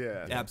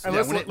 Yeah. Absolutely.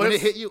 And Yeah,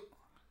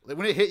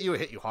 when it hit you, it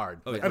hit you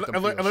hard. Oh, yeah. Like, with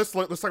And the let's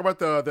talk about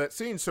that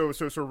scene. So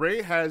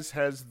Rey has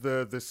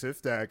the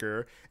Sith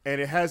dagger,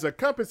 and it has a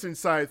compass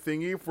inside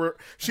thingy for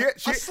she A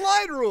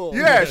slide rule.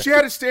 yeah, she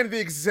had to stand at the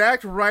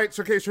exact right.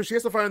 So, okay, so she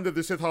has to find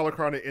the Sith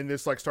holocron in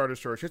this like Star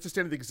Destroyer. She has to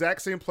stand at the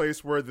exact same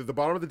place where the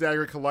bottom of the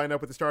dagger can line up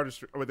with the Star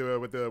Destroyer,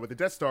 with the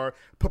Death Star.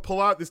 Pull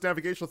out this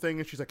navigational thing,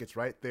 and she's like, "It's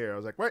right there." I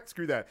was like, "What?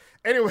 Screw that."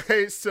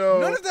 Anyway, so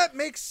None of that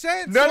makes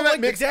sense. None of that like,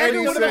 makes the dagger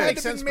any would have had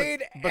sense. to been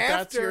made but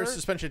that's your after.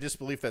 suspension of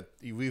disbelief that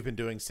we've been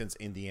doing since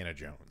Indiana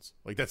Jones.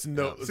 Like that's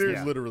it's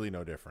seriously. literally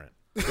no different.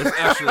 It's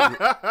actually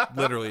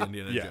literally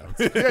Indiana Yeah.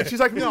 Jones. yeah, she's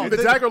like, "No, the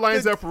dagger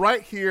lines up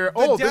right here.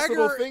 Oh, this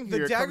little thing here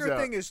The dagger comes out."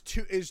 thing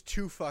is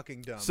too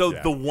fucking dumb. So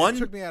Yeah. the one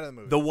took me out of the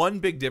movie. The one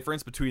big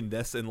difference between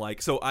this and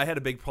like, so I had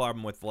a big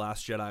problem with The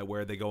Last Jedi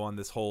where they go on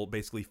this whole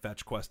basically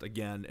fetch quest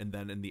again, and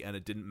then in the end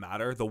it didn't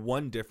matter. The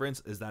one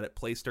difference is that it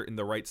placed her in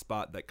the right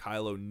spot that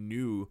Kylo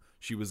knew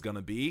she was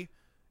gonna be,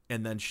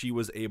 and then she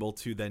was able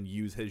to then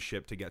use his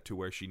ship to get to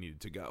where she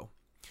needed to go.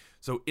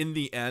 So in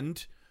the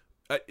end,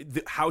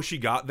 how she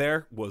got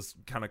there was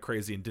kind of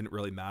crazy and didn't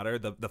really matter.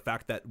 The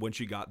fact that when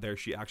she got there,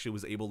 she actually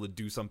was able to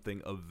do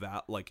something of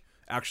that, like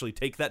actually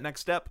take that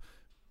next step,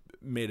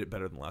 made it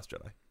better than Last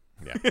Jedi.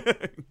 Yeah.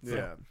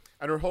 Yeah,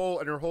 and her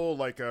whole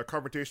like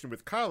confrontation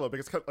with Kylo,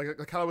 because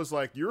Kylo was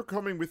like, "You're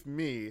coming with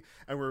me,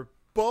 and we're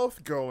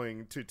both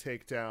going to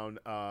take down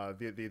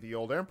the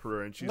old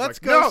Emperor," and she's Let's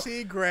like, go "No."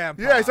 see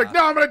Grandpa. Yeah, he's like,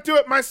 "No, I'm gonna do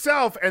it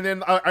myself." And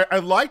then I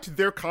liked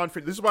their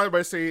confront. This is why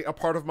I say a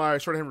part of my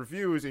shorthand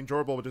review is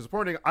enjoyable but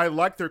disappointing. I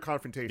liked their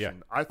confrontation.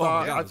 Yeah. I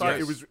thought yeah, I thought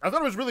yes.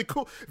 it was really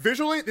cool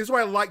visually. This is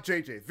why I like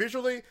JJ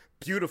visually.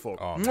 Beautiful.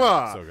 Oh, man,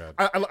 Mwah. so good.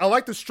 I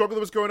like the struggle that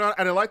was going on,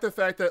 and I like the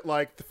fact that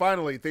like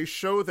finally they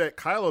show that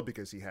Kylo,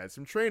 because he had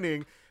some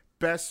training,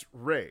 best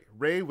Rey.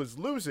 Rey was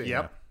losing.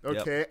 Yep.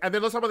 Okay. And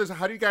then let's talk about this.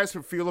 How do you guys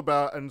feel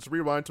about, and let's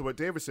rewind to what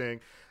Dave was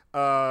saying,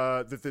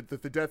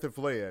 the death of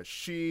Leia?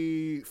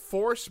 She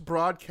forced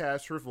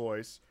broadcast her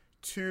voice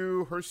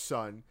to her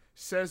son,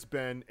 says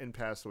Ben, and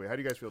passed away. How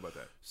do you guys feel about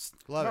that?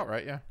 Love Oh, it.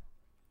 right, yeah.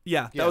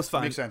 Yeah, that Yeah, was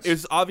fine. makes sense. It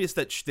was obvious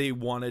that they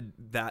wanted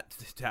that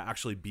to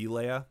actually be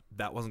Leia.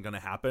 That wasn't going to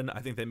happen. I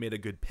think they made a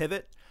good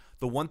pivot.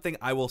 The one thing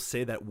I will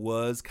say that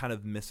was kind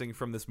of missing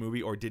from this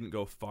movie or didn't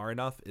go far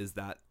enough is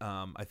that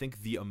I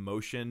think the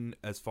emotion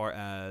as far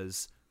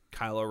as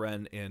Kylo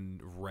Ren and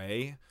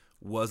Rey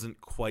wasn't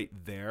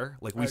quite there.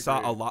 Like we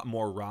saw a lot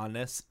more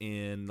rawness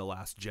in The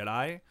Last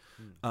Jedi.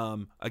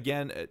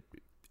 Again,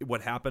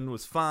 what happened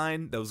was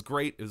fine. That was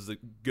great. It was a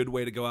good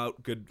way to go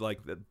out. Good, like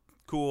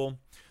cool.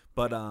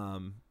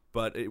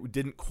 But it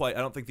didn't quite. I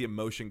don't think the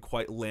emotion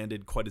quite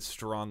landed quite as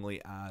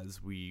strongly as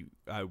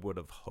I would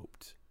have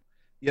hoped.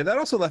 Yeah, that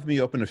also left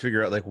me open to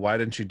figure out like why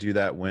didn't you do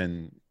that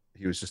when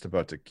he was just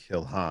about to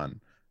kill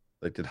Han?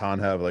 Like, did Han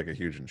have like a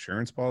huge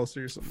insurance policy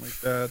or something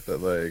like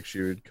that like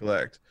she would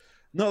collect?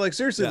 No, like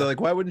seriously, though,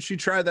 like why wouldn't she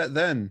try that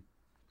then?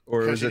 Or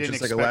Because was she it didn't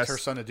just like a expect last? her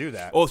son to do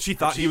that. Oh, she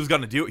thought he was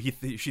going to do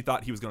it. She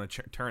thought he was going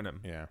to turn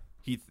him. Yeah.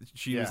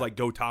 She was like,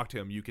 "Go talk to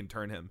him. You can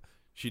turn him."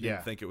 She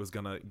didn't think it was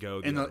going to go.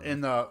 In other way.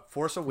 the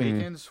Force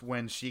Awakens,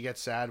 when she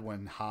gets sad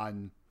when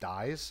Han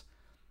dies,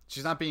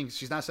 she's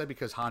not sad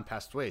because Han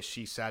passed away.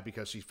 She's sad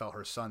because she felt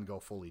her son go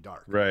fully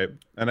dark. Right,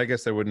 and I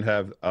guess they wouldn't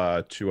have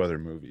 2 other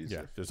movies.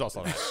 Yeah, there's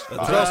also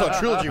a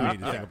trilogy we need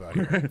to think about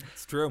here.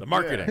 It's true. The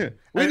marketing.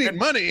 We need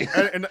money.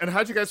 And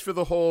how'd you guys feel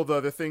the whole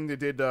the thing they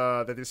did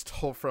that they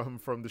stole from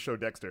the show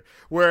Dexter,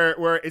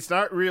 where it's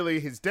not really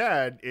his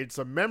dad, it's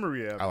a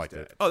memory of. I liked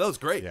his it. dad. Oh, that was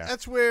great. Yeah.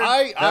 That's weird.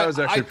 That was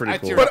actually pretty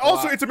cool. teared But up a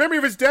also, lot. it's a memory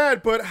of his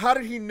dad. But how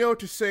did he know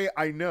to say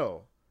 "I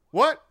know"?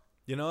 What?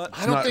 You know what?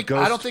 I don't not think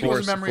Ghost it was a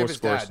Force- memory of his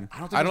Force dad.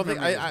 Force. I don't think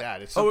it was a memory of his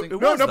dad. It's something.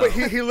 it No, was, no, but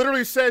though. he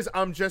literally says,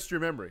 "I'm just your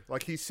memory."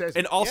 Like he says,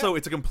 And also,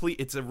 it's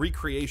a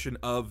recreation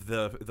of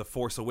the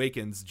Force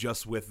Awakens,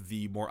 just with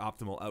the more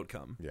optimal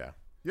outcome. Yeah.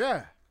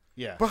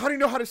 yeah. But how do you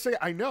know how to say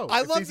 "I know"?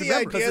 I if love he's a the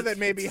memory? idea that It's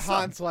maybe his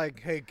son. Han's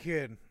like, "Hey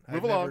kid,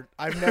 Move along.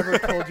 I've never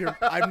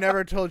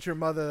told your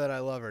mother that I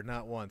love her,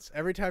 not once.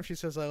 Every time she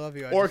says I love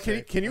you, I Or just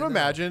say, can you I know."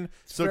 imagine?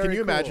 So very can you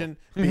cool. imagine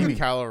baby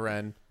Kylo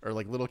Ren or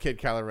like little kid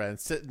Kylo Ren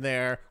sitting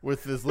there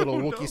with this little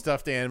Wookiee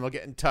stuffed animal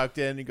getting tucked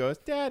in? And he goes,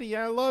 "Daddy,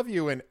 I love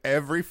you." And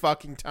every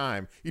fucking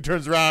time he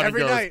turns around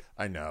Every and goes, night.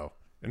 "I know,"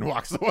 and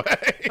walks away.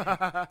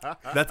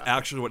 That's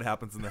actually what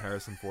happens in the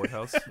Harrison Ford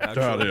house. Oh,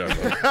 Actually.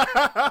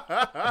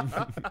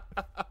 yeah.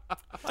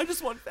 I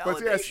just want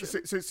But yeah,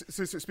 validation.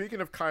 so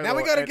speaking of Kylo, Now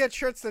we got to and- get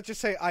shirts that just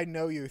say "I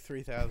know you"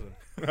 3000.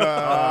 Too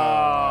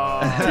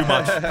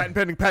much.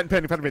 patent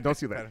pending. Don't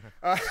steal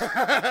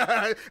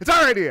that. It's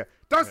our idea.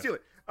 Don't steal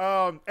it.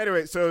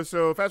 Anyway, so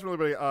fast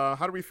forward, everybody.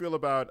 How do we feel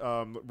about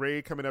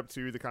Rey coming up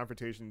to the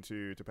confrontation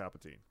to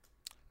Palpatine?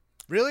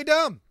 Really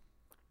dumb.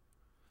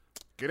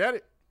 Get at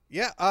it.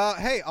 Yeah.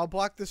 Hey, I'll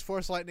block this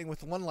Force lightning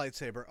with one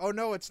lightsaber. Oh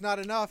no, it's not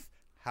enough.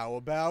 How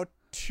about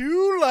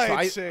 2 So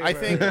lightsabers? I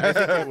think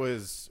it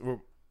was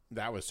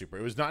that was super.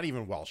 It was not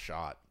even well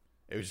shot.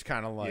 It was just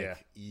kind of like, Yeah.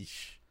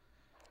 eesh.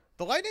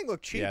 the lightning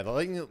looked cheap. Yeah, the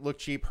lightning looked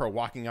cheap. Her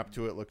walking up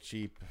to it looked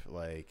cheap.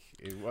 Like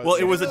it was. Well,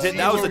 it was She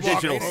that was a was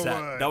digital walking set.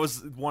 away. That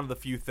was one of the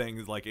few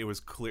things. Like it was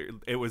clear.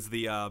 It was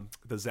the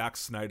Zack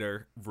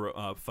Snyder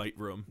fight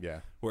room.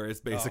 Yeah. where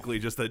it's basically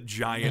just a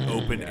giant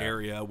open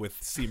area with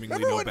seemingly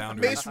Remember no when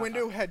boundaries. Mace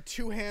Windu had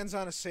 2 hands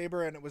on a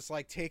saber and it was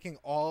like taking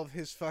all of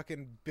his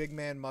fucking big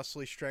man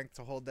muscly strength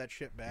to hold that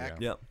shit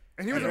back? Yep.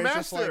 And he was And a Rey's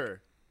just like-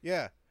 master.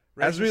 Yeah.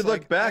 As we Rey's just look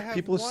like, I back, have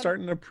people are one-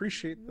 starting to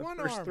appreciate the one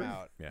first arm 3.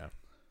 out. Yeah.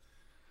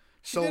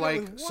 She So did it like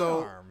with one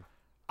so arm.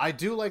 I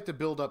do like the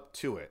build up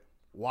to it.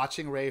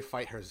 Watching Rey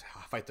fight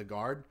the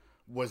guard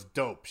was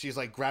dope. She's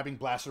like grabbing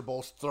blaster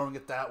bolts, throwing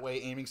it that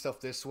way, aiming stuff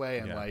this way,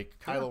 and Yeah. like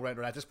Kylo Ren.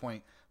 Or at this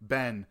point,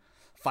 Ben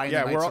fighting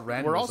Yeah, the Knights of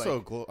Ren. we're was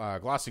also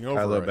like, glossing over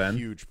Kylo a Ben.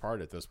 huge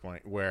part at this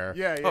point where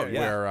Yeah. Oh, yeah.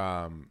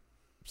 where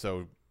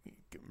so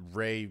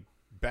Rey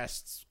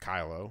bests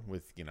Kylo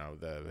with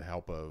the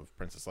help of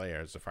Princess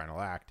Leia as the final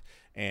act,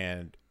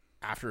 and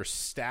after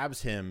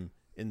stabs him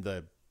in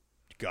the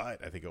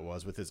gut, I think it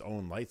was, with his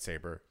own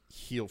lightsaber,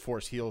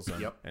 Force heals him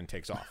Yep. and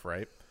takes off.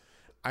 Right.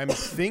 I'm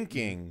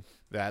thinking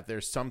that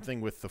there's something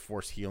with the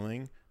Force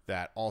healing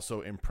that also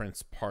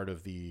imprints part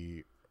of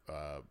the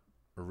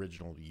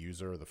original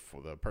user, the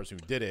person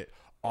who did it,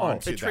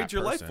 onto It trades that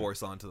your life person.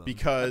 force onto them.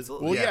 Because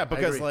Absolutely. yeah, I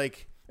because agree.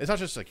 like it's not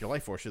just like your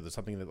life force. There's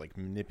something that like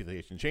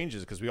manipulation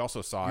changes, because we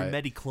also saw Your it.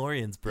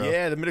 Medichlorians, bro.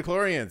 Yeah, the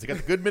midichlorians. You got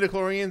the good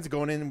midichlorians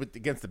going in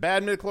against the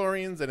bad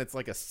midichlorians, and it's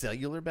like a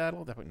cellular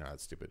battle. No,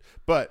 that's stupid.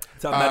 But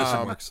That's how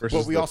medicine works. But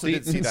Versus we the also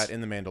did see Thetans. that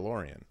in the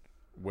Mandalorian,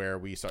 where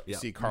we Yeah.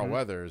 see Carl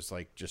Weathers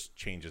like just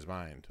change his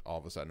mind all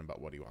of a sudden about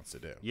what he wants to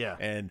do. Yeah.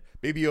 and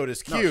Baby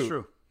Yoda's No, cute, it's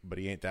true. but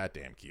he ain't that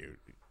damn cute,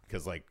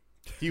 because like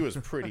he was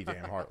pretty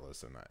damn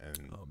heartless in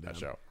that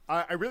show.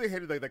 I really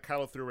hated like that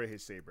Kylo threw away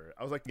his saber.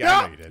 I was like, Yeah,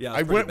 I no! know you did. Yeah, I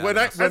it's pretty when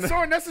I badass. That's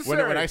so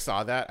unnecessary. when I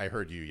saw that, I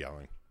heard you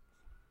yelling.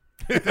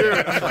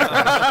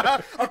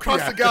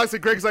 Across the galaxy,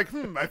 Greg's like,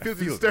 I feel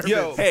these disturbance.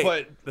 Yo, Hey,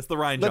 but that's the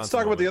Ryan let's Johnson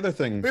talk about the moment. other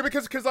thing. Yeah,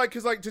 because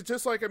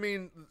just like I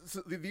mean,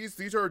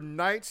 these are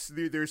knights.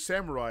 They're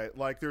samurai.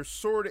 Like their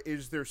sword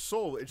is their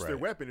soul. It's their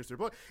Right. weapon. It's their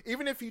blood.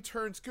 Even if he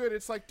turns good,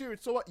 it's like,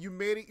 dude, so what? You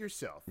made it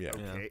yourself. Yeah.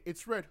 Okay.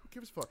 It's red. Who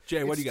gives a fuck?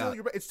 Jay, what It's do you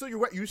still got? It's still your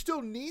weapon. You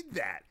still need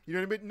that. You know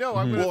what I mean? No,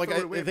 I'm gonna Well, like, throw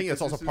it I away think it's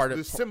because also this is part of-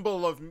 the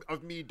symbol of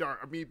me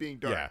me being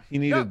dark. Yeah. He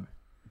needed No.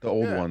 the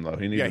old Yeah. one though.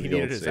 He needed Yeah, he the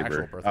needed old his saber.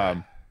 actual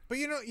birthright. But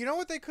you know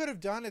what they could have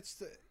done?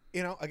 It's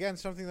again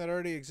something that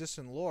already exists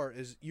in lore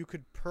is you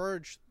could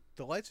purge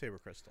the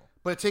lightsaber crystal.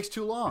 But it takes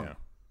too long. Yeah.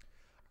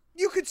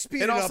 You could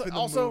speed And it also- up in the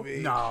also- movie.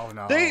 No.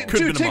 They Could've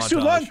dude, been a takes too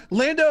long.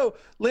 montage.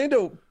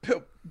 Lando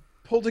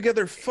pulled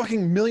together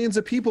fucking millions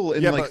of people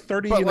in Yeah, like but-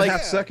 30 but and a like-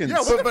 half seconds. Yeah,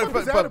 what the fuck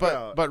was that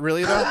but about?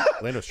 really though,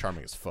 Lando's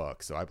charming as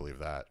fuck, so I believe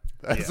that.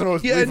 That's the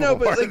most Yeah, no, believable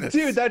but part of like, this.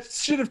 dude, that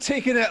should have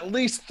taken at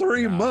least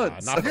 3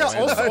 months. not for Yeah.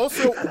 Lando.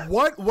 Also,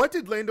 what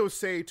did Lando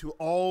say to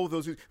all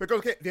those? Because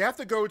okay, they have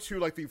to go to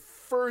like the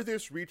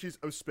furthest reaches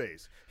of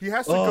space. He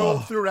has to go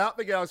throughout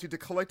the galaxy to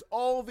collect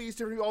all these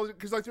different,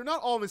 because like they're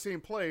not all in the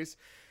same place.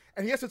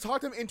 And he has to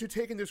talk them into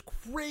taking this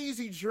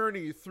crazy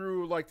journey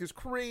through like this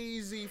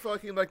crazy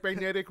fucking like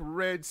magnetic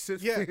red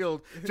Sith Yeah.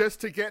 field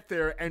just to get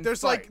there. And There's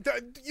fight.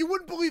 you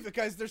wouldn't believe it,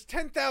 guys. There's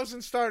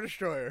 10,000 Star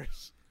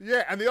Destroyers.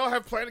 Yeah, and they all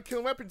have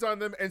planet-killing weapons on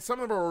them, and some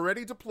of them are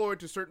already deployed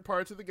to certain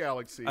parts of the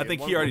galaxy. I and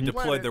think one he already on the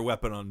deployed planet- their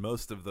weapon on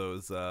most of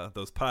those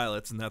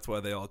pilots, and that's why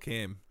they all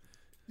came.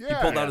 Yeah,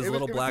 He pulled out it his was-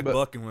 little it was- black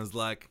book and was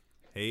like,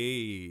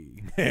 "Hey,"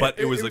 but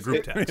it was a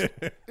group text.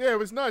 Yeah, it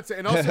was nuts,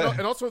 and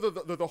also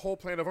the whole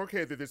plan of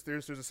okay,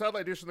 there's a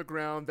satellite dish on the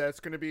ground that's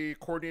going to be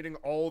coordinating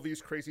all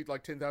these crazy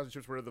like 10,000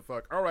 ships, whatever the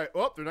fuck. All right,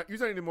 they're not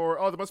using it anymore.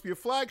 Oh, there must be a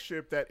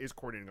flagship that is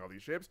coordinating all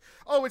these ships.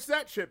 Oh, it's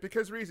that ship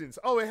because reasons.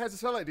 Oh, it has a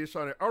satellite dish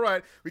on it. All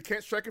right, we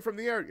can't strike it from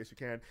the air. Yes, you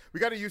can. We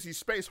got to use these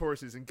space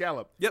horses and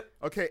gallop. Yep.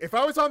 Okay, if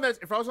I was on that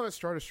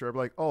Star Destroyer, I'd be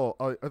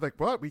like, like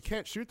what? We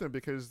can't shoot them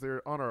because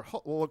they're on our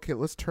hull. Well, okay,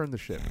 let's turn the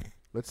ship.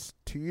 Let's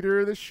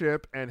teeter the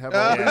ship and have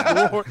all these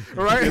little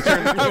right?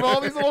 Have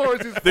all these little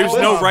horses. There's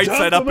fall no off. right dump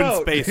side up them in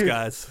out. space,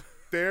 guys.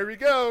 There we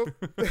go.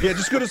 Yeah,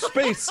 just go to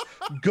space.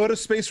 Go to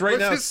space right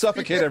Let's now. just-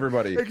 Suffocate yeah,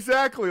 everybody.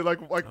 Exactly. Like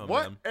Oh,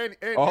 what? man.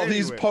 And All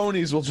these anyway.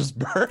 ponies will just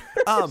burn.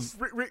 It's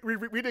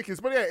ridiculous.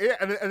 But yeah,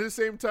 and at the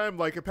same time,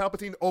 like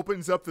Palpatine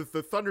opens up the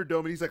Thunderdome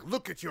and he's like,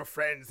 "Look at your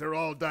friends; they're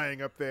all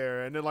dying up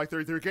there." And then like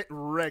they're getting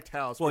wrecked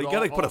house. Well, with you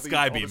gotta all put a these-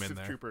 sky all the beam in Sith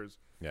there. Troopers.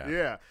 Yeah.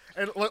 Yeah.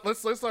 And let's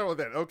start with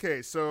that.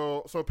 Okay,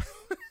 so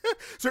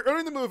so early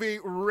in the movie,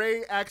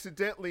 Rey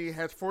accidentally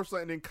has Force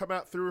lightning come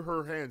out through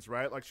her hands,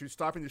 right? Like she was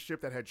stopping the ship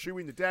that had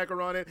Chewie and the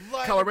dagger on it.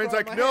 Lightning Kylo Ren's from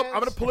like, my "Nope, hands." I'm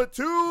gonna pull it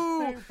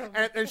too,"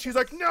 and she's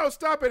like, "No,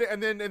 stop it!"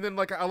 And then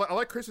like I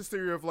like Chris's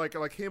theory of like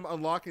him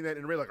unlocking that,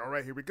 and Rey like, "All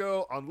right, here we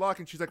go, unlock,"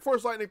 and she's like,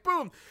 "Force lightning,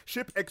 boom!"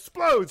 Ship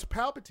explodes.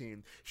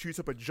 Palpatine shoots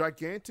up a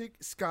gigantic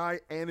sky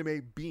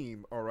anime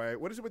beam. All right,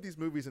 what is it with these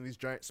movies and these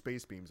giant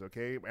space beams?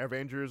 Okay,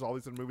 Avengers, all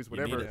these other movies,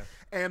 whatever, need it.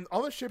 and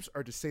all the ships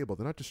are disabled.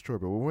 They're not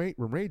destroyed. But when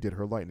Rey did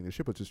her lightning, the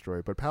ship was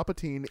destroyed. But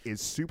Palpatine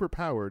is super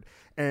powered,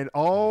 and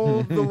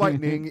all the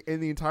lightning in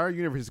the entire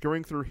universe is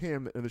going through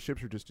him, and the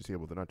ships are just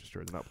disabled. They're not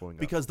destroyed. They're not blowing up.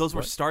 Because those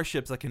were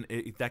starships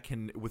that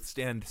can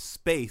withstand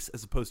space,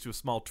 as opposed to a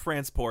small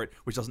transport,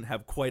 which doesn't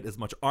have quite as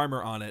much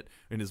armor on it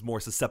and is more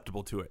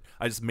susceptible to it.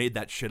 I just made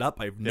that shit up.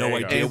 I have no There you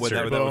go. idea whether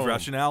that was Boom.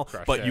 rationale,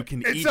 Crush but it. you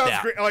can It eat sounds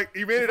that. great. Like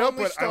you made it up,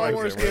 Only but I Star like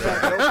Wars it. gave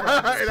out no It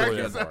problems. actually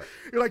Yeah. sounds-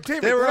 You're like,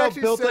 David, They were that all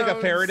actually built like a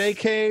sounds- Faraday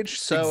cage,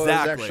 so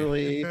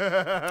Exactly. it was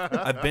actually.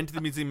 I've been to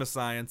the Museum of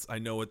Science. I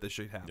know what this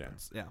shit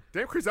happens. Yeah.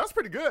 Damn, Chris, that's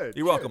pretty good.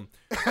 You're welcome.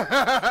 No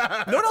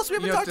one else we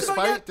haven't You know, talked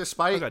about yet?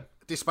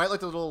 despite like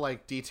the little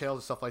like details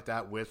and stuff like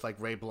that with like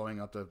Rey blowing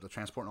up the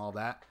transport and all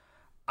that,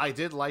 I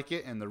did like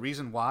it, and the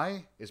reason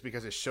why is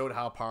because it showed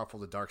how powerful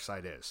the dark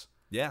side is.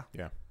 Yeah.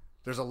 Yeah.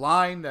 There's a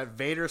line that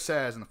Vader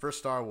says in the first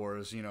Star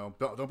Wars, you know,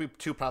 don't be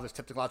too proud of this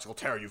technological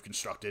terror you've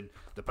constructed.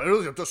 The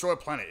ability to destroy a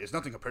planet is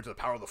nothing compared to the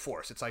power of the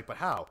Force. It's like, but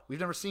how? We've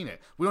never seen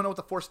it. We don't know what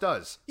the Force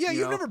does. Yeah, you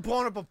you've know? never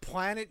blown up a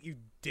planet, you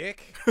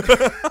dick. You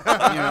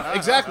know,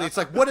 exactly. It's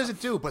like, what does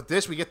it do? But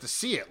this, we get to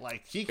see it.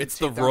 Like, he can It's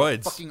take the down a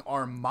roids. fucking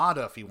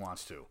armada if he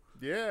wants to.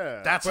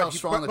 Yeah, That's how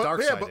strong the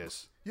dark side but,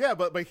 is. Yeah,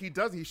 but he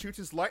does. He shoots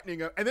his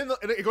lightning up, and then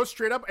it goes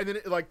straight up, and then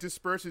it like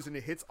disperses and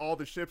it hits all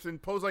the ships.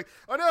 And Poe's like,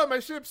 "Oh no, my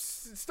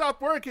ship's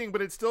stopped working,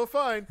 but it's still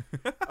fine."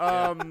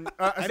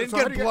 I didn't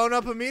get blown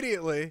up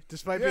immediately,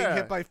 despite being Yeah.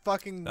 hit by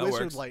fucking That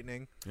wizard works.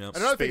 lightning. Yep.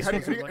 Another thing, Space how do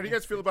Wizard you lightning.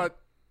 guys feel about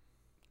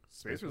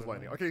Space was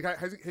lightning? Okay,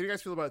 how do you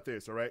guys feel about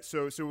this? All right,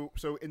 so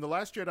in the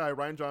Last Jedi,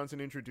 Ryan Johnson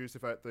introduced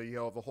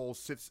the whole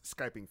Sith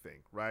Skyping thing,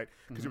 right?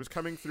 Because it was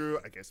coming through,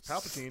 I guess,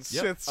 Palpatine.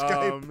 Sith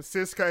Skype.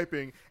 Sith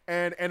Skyping,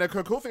 And a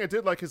cool thing I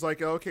did like is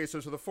like, okay, so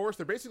the Force,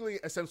 they're basically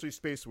essentially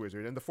space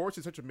wizard, and the Force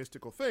is such a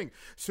mystical thing.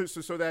 So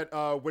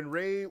that when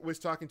Rey was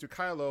talking to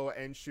Kylo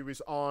and she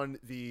was on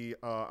the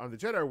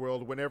Jedi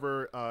world,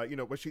 whenever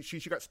when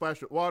she got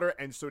splashed with water,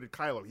 and so did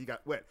Kylo. He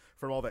got wet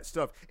from all that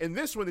stuff. In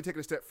this one, they take it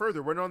a step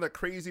further. We're on that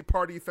crazy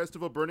party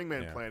festival Burning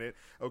Man planet.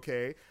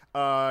 Okay,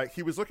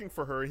 he was looking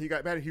for her, and he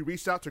got mad, and he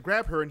reached out to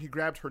grab her, and he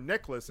grabbed her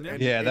necklace, and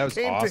Yeah, that it was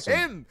came awesome. to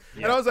him.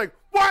 And I was like,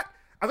 what?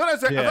 I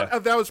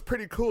thought that was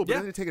pretty cool, but Yeah.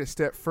 then they take it a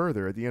step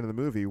further at the end of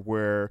the movie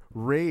where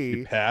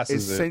Rey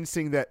passes is it.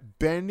 sensing that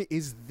Ben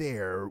is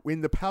there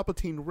in the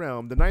Palpatine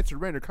realm. The Knights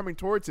of Ren are coming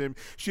towards him.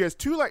 She has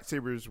 2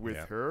 lightsabers with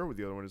her.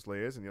 The other one is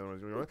Leia's, and the other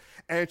one is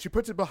and she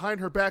puts it behind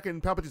her back,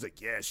 and Palpatine's like,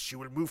 yes, she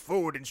will move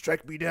forward and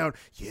strike me down.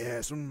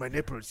 Yes, my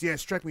nipples. Yes,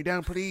 strike me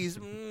down, please.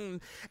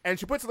 And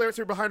she puts the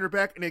lightsaber behind her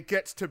back, and it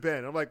gets to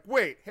Ben. I'm like,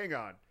 wait, hang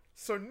on.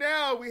 So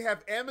now we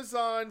have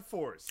Amazon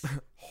Force.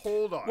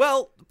 Hold on.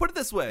 Well, put it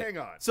this way. Hang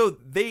on. So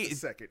they a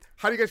second.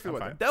 How do you guys feel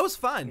about that? that was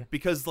fun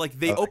because like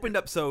they opened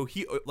up. So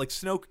he like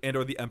Snoke and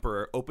or the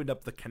Emperor opened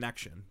up the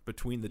connection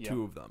between the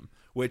two of them.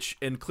 Which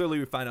and clearly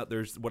we find out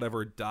there's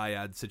whatever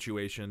dyad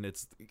situation.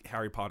 It's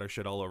Harry Potter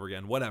shit all over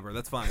again. Whatever.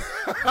 That's fine.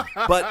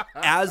 But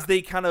as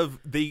they kind of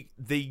they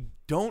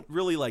don't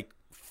really like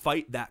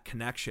fight that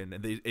connection,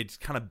 and it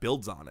kind of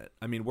builds on it.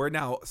 I mean, we're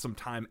now some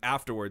time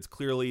afterwards.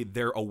 Clearly,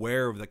 they're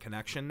aware of the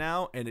connection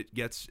now, and it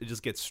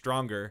just gets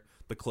stronger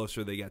the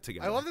closer they get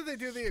together. I love that they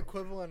do the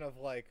equivalent of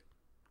like.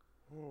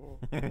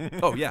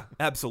 Oh yeah,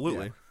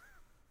 absolutely.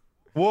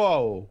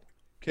 Whoa,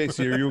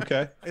 Casey, are you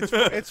okay? It's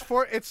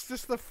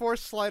just the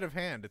Force sleight of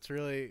hand. It's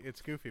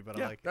goofy, but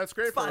I like it. That's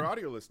great It's for fun. our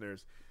audio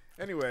listeners.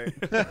 Anyway,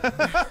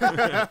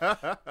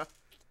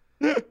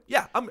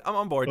 Yeah, I'm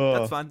on board.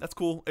 That's fine. That's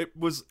cool. It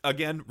was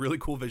again really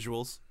cool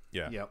visuals.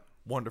 Yeah. Yep.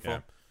 Wonderful. Yeah.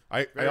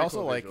 I Very also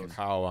cool like visuals.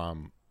 how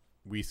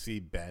we see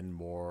Ben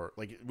more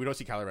like we don't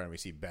see Kylo Ren, we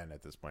see Ben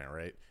at this point,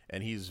 right?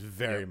 And he's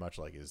very much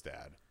like his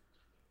dad.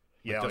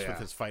 Like, just with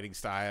his fighting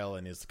style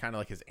and his kind of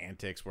like his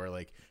antics, where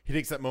like he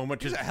takes that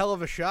moment He's just a hell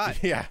of a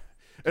shot. yeah.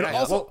 And Yeah,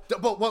 also,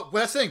 but what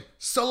that's saying,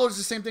 Solo does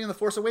the same thing in The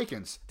Force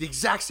Awakens. The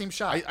exact same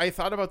shot. I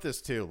thought about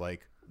this too.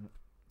 Like,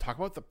 talk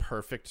about the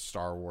perfect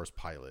Star Wars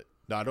pilot.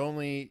 Not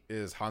only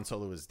is Han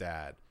Solo his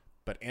dad,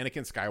 but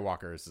Anakin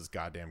Skywalker is his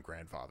goddamn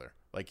grandfather.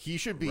 Like, he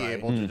should be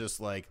able to just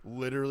like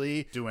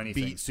literally Do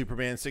anything. beat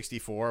Superman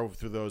 64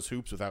 through those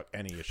hoops without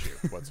any issue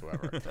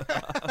whatsoever.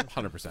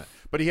 100%.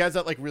 But he has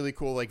that like really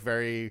cool, like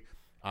very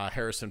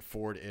Harrison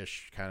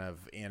Ford-ish kind of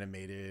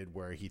animated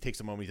where he takes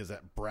a moment, he does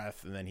that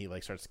breath, and then he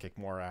like starts to kick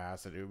more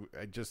ass. And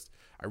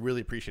I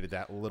really appreciated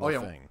that little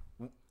thing.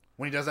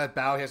 When he does that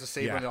bow, he has to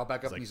saber, Yeah. and they all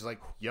back up, He's and he's like,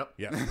 "Yep."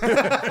 Yeah. He's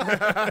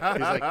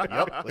like,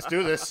 "Yep, let's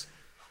do this."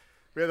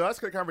 yeah, the last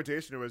good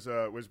conversation was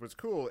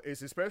cool.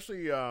 Is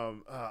especially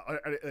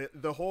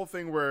the whole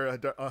thing where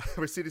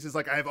Sidious is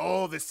like, "I have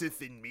all the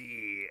Sith in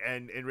me,"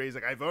 and Rey's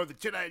like, "I have all the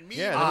Jedi in me."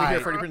 Yeah, and then we hear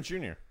Freddie Prinze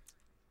Jr.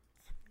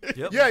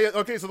 Yep. Yeah.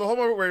 Okay. So the whole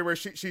moment where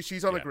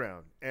she's on the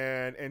ground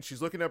and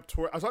she's looking up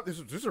toward. I thought this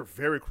is a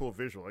very cool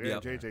visual. Like,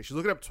 Yep. JJ. She's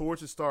looking up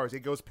towards the stars. It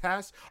goes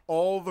past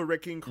all the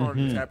wrecking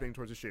carnage happening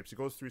towards the ships. It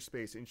goes through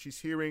space, and she's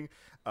hearing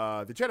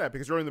the Jedi,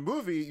 because during the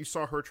movie you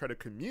saw her try to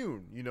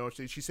commune. You know,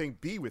 she's saying,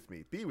 "Be with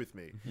me, be with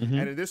me." And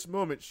in this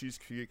moment, she's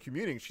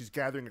communing. She's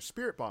gathering a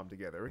spirit bomb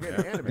together.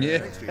 Again, anime. Yeah.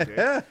 Thanks,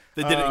 JJ.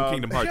 They did it in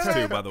Kingdom Hearts Jedi too,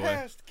 of by the way.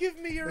 past, give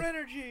me your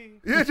energy.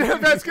 Yeah,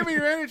 that's giving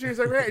you your energy. He's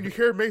like, right, and you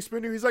hear Mace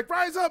Windu. He's like,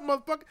 "Rise up,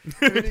 motherfucker!"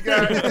 And then you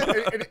got,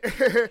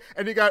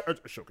 and you got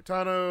Ahsoka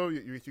Tano.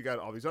 You got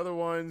all these other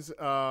ones.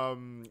 All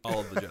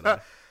of the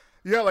Jedi.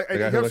 Yeah, like and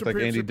guy you who have looked some like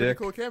pretty, Andy some pretty Dick.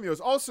 cool cameos.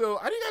 Also,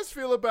 how do you guys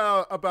feel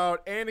about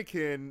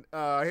Anakin,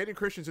 Hayden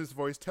Christensen's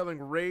voice, telling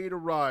Rey to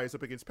rise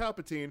up against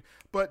Palpatine,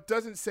 but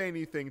doesn't say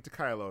anything to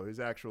Kylo, his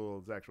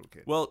actual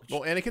kid? Well,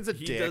 Well, Anakin's a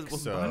he dick,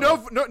 does- so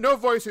no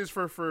voices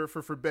for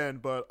Ben,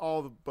 but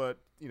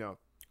you know.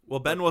 well,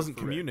 Ben wasn't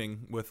for Rey.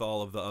 communing with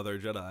all of the other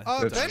Jedi.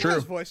 That's Ben true.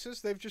 has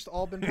voices. They've just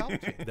all been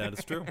Palpatine. That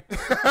is true.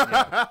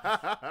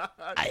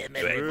 I am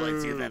every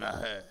voice you've ever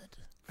heard.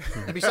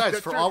 And besides,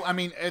 for all, I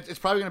mean, it's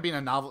probably going to be in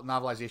a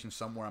novelization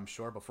somewhere, I'm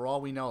sure. But for all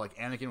we know, like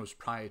Anakin was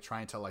probably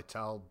trying to like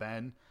tell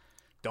Ben,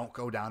 "Don't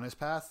go down this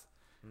path,"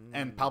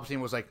 and Palpatine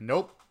was like,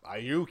 "Nope,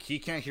 he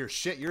can't hear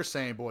shit you're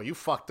saying, boy. You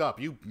fucked up.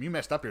 You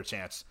messed up your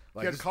chance."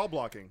 Like, He had this- call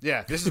blocking.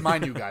 yeah, this is my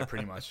new guy,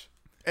 pretty much.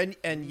 And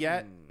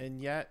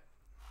yet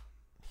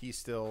he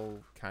still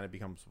kind of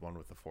becomes one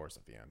with the Force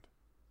at the end,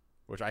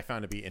 which I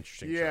found to be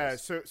interesting. Yeah,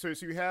 choice. so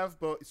you have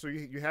both. So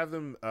you have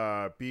them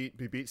beat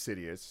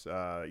Sidious.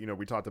 You know,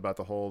 we talked about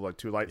the whole like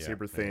 2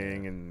 lightsaber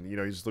thing, and you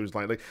know he's lose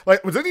lightning.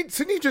 Like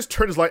didn't he just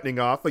turn his lightning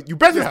off? Like, you've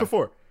been this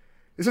before.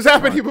 This has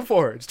happened to you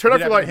before. Just turn off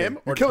Did it your happen to lightning.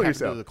 him, You're or killing did it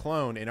happen yourself. to the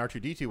clone, and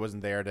R2D2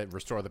 wasn't there to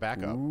restore the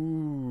backup.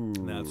 Ooh,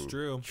 That's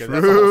true. Yeah,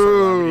 that's the whole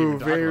storyline we didn't true. even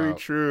talk Very about.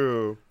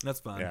 true. That's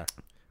fine. Yeah.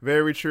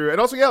 Very true.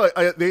 And also, yeah, like,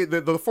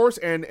 the Force,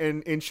 and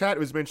in chat it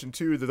was mentioned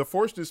too that the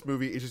Force in this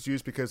movie is just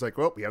used because, like,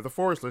 well, we have the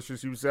Force, let's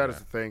just use that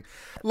as a thing.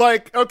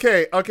 Like,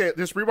 okay,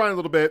 just rewind a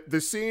little bit. The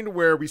scene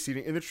where we see it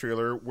in the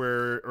trailer,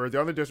 or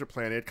they're on the desert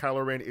planet,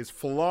 Kylo Ren is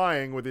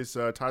flying with his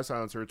TIE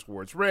silencer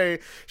towards Rey.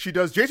 She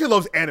does. JJ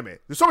loves anime.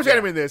 There's so much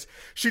anime in this.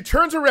 She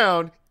turns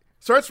around,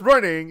 starts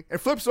running, and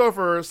flips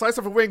over, slice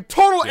off a wing.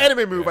 Total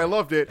anime move. I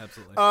loved it.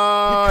 Absolutely.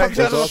 Comes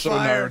out of the also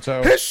fire.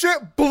 Naruto. His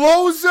shit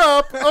blows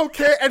up,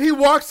 okay, and he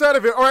walks out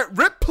of it. All right,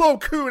 rip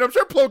Plo Koon. I'm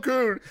sure Plo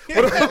Koon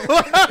would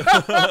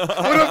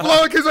have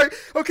blown,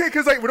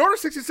 because when Order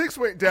 66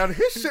 went down,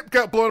 his ship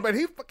got blown up and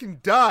he fucking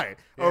died.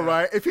 All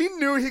right, if he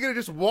knew he could have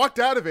just walked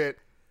out of it,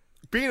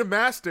 being a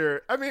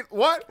master, I mean,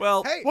 what?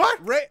 Well, Hey, What?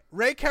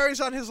 Ray carries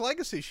on his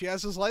legacy. She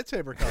has his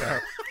lightsaber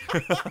coming.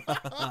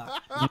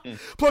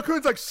 Plo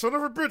Koon's like, son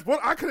of a bitch. What?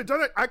 I could have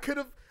done it. I could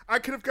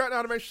have gotten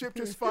out of my ship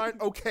just fine.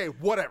 Okay,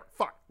 whatever.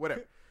 Fine,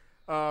 whatever.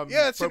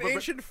 Yeah, it's but- an but-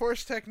 ancient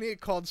Force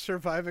technique called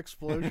survive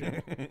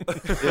explosion.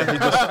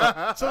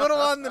 It's a little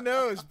on the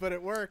nose, but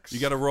it works. you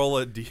got to roll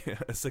a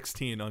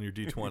 16 on your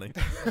D20.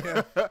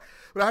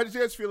 But how did you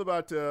guys feel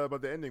about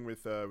the ending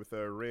with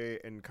Rey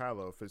and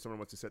Kylo? If someone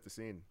wants to set the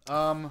scene.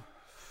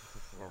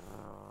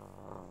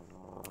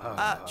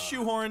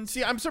 Shoehorns.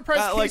 See, I'm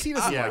surprised like, Casey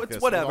doesn't like it's this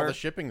with whatever. all the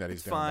shipping that he's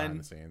It's doing behind fine.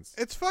 the scenes.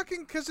 It's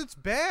fucking because it's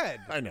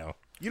bad. I know.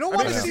 You don't I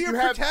want mean, to see you your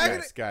have-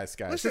 protagonist. Guys.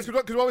 Listen,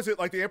 Because what was it?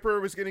 Like the Emperor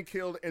was getting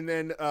killed, and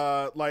then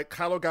like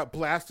Kylo got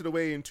blasted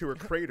away into a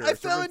crater. I so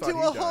fell everyone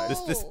into thought a he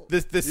died. hole.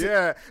 This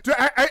Yeah, dude,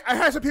 I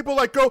had some people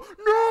like go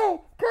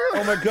no.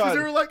 Oh my god! They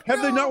were like,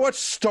 have they "No." not watched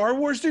Star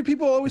Wars, dude?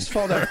 People always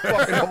fall down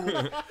fucking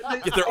hole.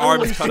 Get their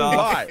arms Always cut off.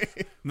 survive.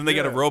 And then they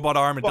get a robot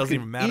arm. It doesn't Fucking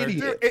even matter.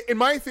 idiot. Dude, in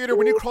my theater,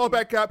 when you crawl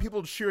back out,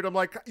 people cheered. I'm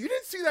like, you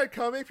didn't see that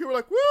coming. People were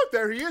like, woo,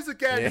 there he is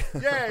again.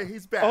 Yeah,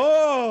 he's back.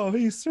 Oh,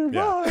 he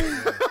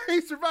survived.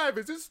 He survived.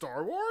 Is this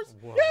Star Wars?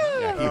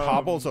 Yeah, he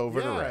hobbles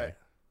over to yeah. Rey,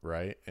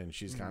 right? And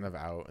she's kind of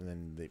out, and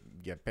then they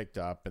get picked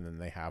up, and then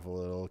they have a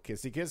little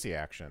kissy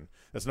action.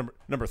 That's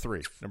number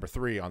three. Number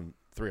 3 on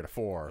 3 out of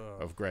 4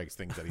 of Greg's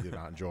things that he did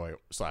not enjoy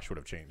 / would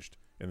have changed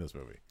in this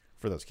movie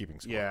for those keeping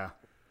score. Yeah.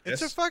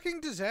 it's a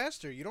fucking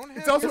disaster. You don't have.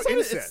 It's also It's not-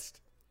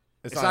 incest.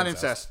 It's not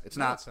incest. It's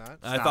No, not. it's not.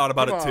 I thought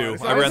about Come it on, too.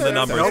 it's I not read the incest.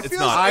 numbers. Nope. It's It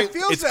not.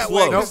 feels It's that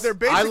way close. because they're I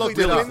basically looked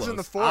it twins up. in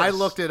the Force. I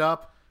looked it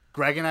up.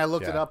 Greg and I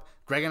looked it Yeah. up.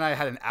 Greg and I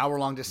had an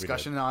hour-long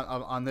discussion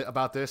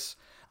about this.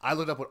 I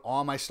looked up with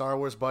all my Star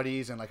Wars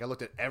buddies, and like I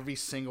looked at every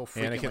single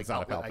freaking Anakin's not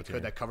a outlet I Palpatine.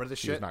 could that covered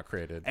this He shit. was not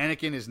created.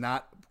 Anakin is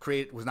not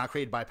created. Was not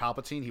created by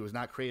Palpatine. He was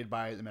not created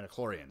by the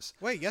Midichlorians.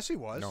 Wait, yes, he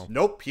was. No.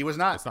 Nope, he was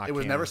not. It's not it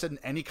was canon. never said in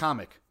any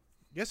comic.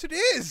 Yes, it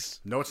is.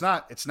 No, it's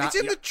not. It's not. It's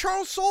in the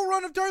Charles Soule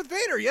run of Darth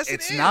Vader. Yes,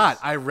 it is. It's not.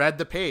 I read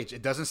the page.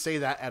 It doesn't say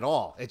that at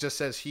all. It just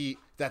says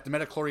that the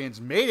Midichlorians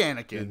made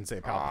Anakin Didn't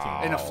say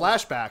Palpatine. in a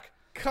flashback,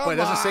 Come but it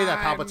doesn't say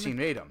that on. Palpatine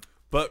made him.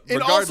 But And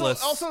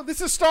regardless, also,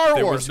 this is Star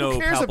there Wars. was no Who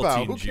cares about?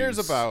 Palpatine Who cares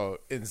Jews.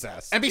 about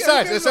incest? And Yeah,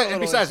 besides, who cares about little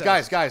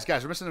guys,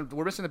 incest?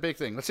 we're missing a big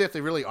thing. Let's say if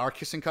they really are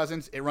kissing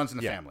cousins, it runs in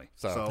the Yeah. family.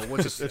 So- So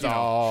we'll just it's you know,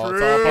 all True.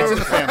 part it's of in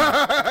the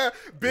family.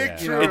 Big Yeah.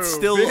 true. it's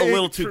still a Big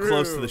little too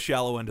close to true. the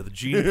shallow end of the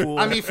gene pool.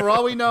 I mean, for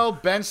all we know,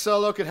 Ben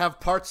Solo could have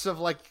parts of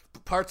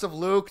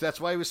Luke.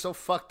 That's why he was so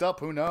fucked up.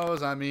 Who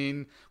knows? I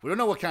mean, we don't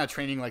know what kind of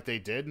training like they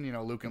did.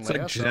 Luke and It's Leia.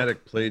 like so-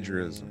 genetic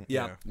plagiarism.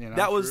 yeah, You know,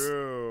 that was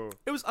True.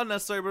 it was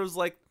unnecessary, but it was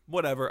like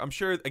whatever. I'm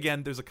sure.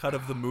 Again, there's a cut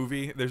of the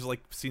movie. There's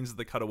like scenes of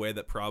the cutaway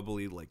that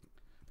probably like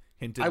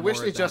hinted. I wish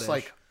more they at just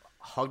that-ish. like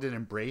hugged and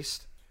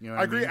embraced. You know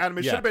what I agree, mean? Adam.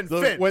 It Yeah. should have been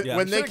The- Finn. when- Yeah.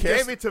 when they Should've gave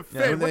kissed- it to Yeah.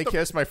 Finn. when What they the-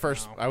 kissed, my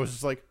first, I was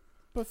just like,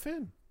 but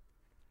Finn,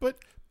 but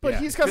Yeah.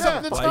 he's got Yeah.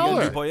 something that's Why you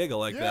gonna taller. do Boyega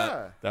like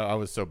that? Yeah. I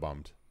was so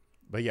bummed,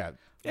 but yeah,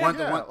 One-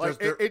 Yeah, one- like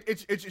there- it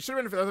should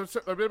have been.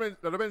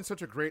 That would have been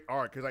such a great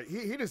arc because like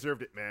he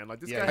deserved it, man. Like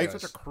this Yeah, guy he had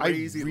does. such a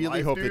crazy. I really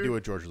life, hope they dude. do a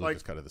George Lucas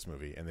Like, cut of this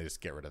movie and they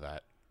just get rid of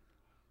that.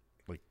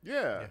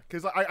 Yeah,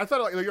 because I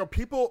thought like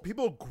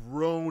people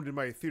groaned in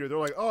my theater. They're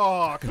like,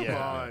 oh come Yeah.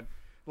 on.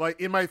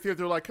 Like in my theater,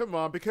 they're like, come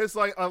on, because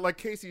like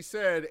Casey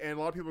said, and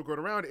a lot of people going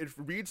around. It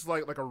reads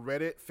like a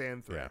Reddit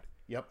fan thread.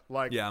 Yep.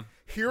 Like, Yeah.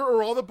 here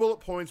are all the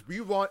bullet points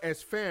we want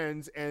as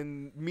fans,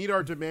 and meet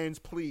our demands,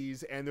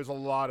 please. And there's a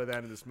lot of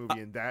that in this movie,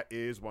 and that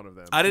is one of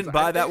them. I didn't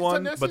Because buy that it's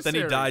one, but then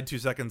he unnecessary. died 2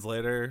 seconds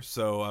later,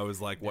 so I was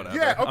like, whatever.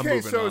 Yeah, I'm okay,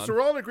 moving so on. we're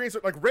all in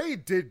agreement. Like Ray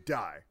did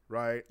die,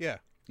 right? Yeah.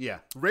 Yeah.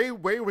 Ray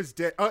was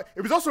dead.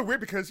 It was also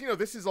weird because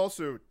this is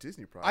also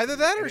Disney property. Either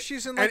that or And it-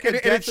 she's in like and a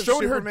it death of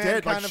showed her Superman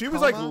dead. Like kind of she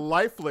was like coma.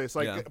 lifeless.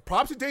 Like Yeah.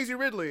 props to Daisy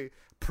Ridley.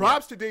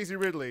 Props to Daisy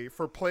Ridley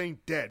for playing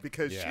dead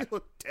because Yeah. she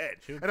looked dead.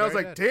 looked And I was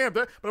very like, dead. damn.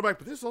 But I'm like,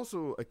 but this is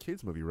also a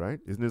kids movie, right?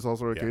 Isn't this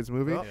also a kids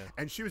movie? Yeah.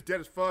 And she was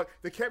dead as fuck.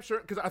 They kept showing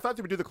because I thought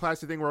they would do the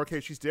classic thing where okay,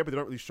 she's dead, but they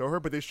don't really show her,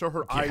 but they show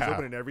her eyes Yeah.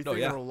 open and everything, Oh,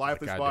 yeah. and her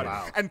lifeless God, body, dude.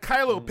 Wow. and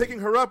Kylo picking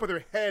her up with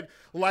her head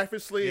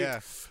lifelessly Yeah.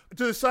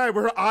 to the side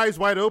with her eyes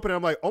wide open. And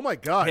I'm like, oh my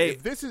god, Hey,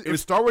 if this is it was-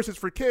 if Star Wars is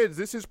for kids,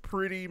 this is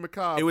pretty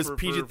macabre. It was for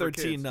PG-13,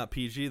 kids. not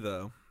PG,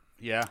 though.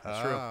 Yeah,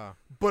 that's true.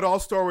 But all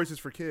Star Wars is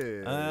for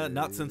kids.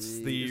 Not since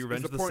the Is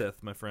Revenge of the point-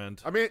 Sith, my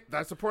friend. I mean,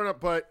 that's the point.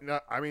 But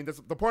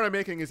the point I'm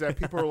making is that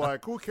people are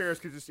like, "Who cares?"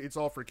 Because it's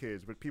all for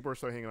kids. But people are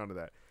still hanging on to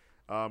that.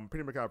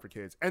 Pretty much out for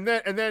kids. And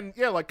then,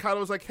 yeah, like Kylo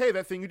was like, "Hey,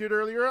 that thing you did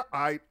earlier,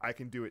 I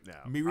can do it now."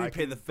 Let me I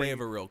repay can the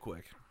favor real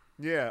quick.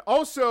 Yeah.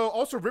 Also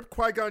rip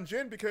Qui-Gon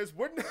Jinn because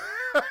wouldn't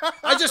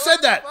I just said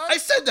that. I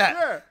said that.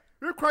 Yeah.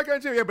 Rip Qui-Gon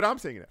Jinn. Yeah, but I'm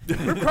saying it.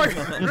 Rip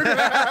Qui-Gon.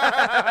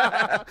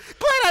 Glad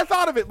I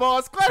thought of it,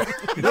 boss.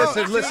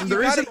 Listen. The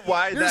reason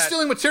why You're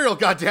stealing material,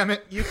 goddammit.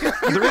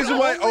 the reason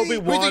why only- Who do you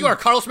think you Obi-Wan are,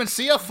 Carlos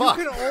Mencia? Fuck.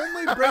 You can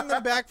only bring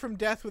them back from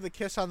death with a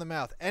kiss on the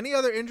mouth. Any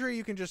other injury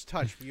you can just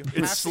touch. You have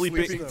to It's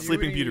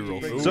sleeping beauty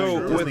rules.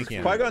 So Disney with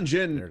canon. Qui-Gon There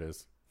Jinn, it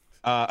is.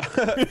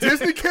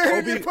 Disney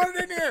canon. They put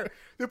it in here.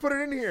 They put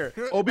it in here.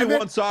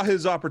 Obi-Wan saw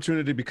his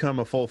opportunity to become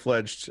a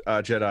full-fledged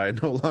Jedi,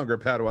 no longer a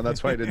Padawan.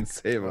 That's why he didn't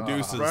save him.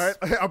 Deuces. Right?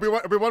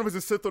 Obi-Wan was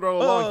a Sith Lord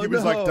all along. Oh, He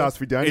was no. like, "Das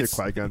Vidania, It's-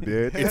 Qui-Gon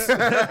did." It's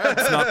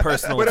not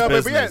personal. It's But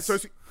business.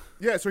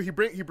 so he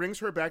brings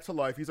her back to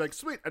life. He's like,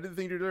 "Sweet, I did the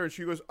thing you did," and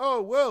she goes,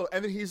 "Oh, whoa!"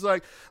 And then he's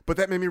like, "But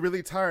that made me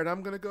really tired.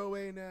 I'm gonna go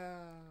away now."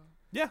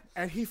 yeah.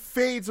 And he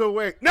fades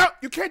away. No,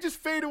 you can't just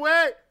fade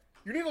away.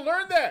 You need to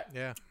learn that.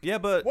 Yeah. Yeah,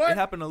 but What? it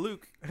happened to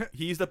Luke.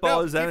 He used up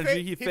all his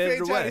energy. He faded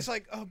fades away. Out. He's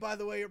like, "Oh, by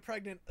the way, you're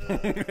pregnant."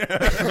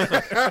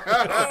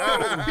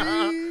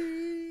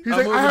 He's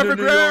like, moving "I have to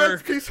New regrets.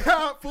 York." Peace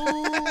out,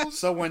 fools."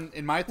 So when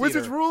in my theater,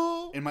 Wizards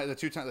rule. in my the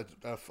two times,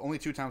 only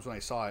 2 times when I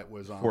saw it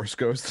was Force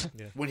Ghost.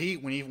 when he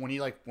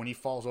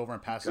falls over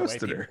and passes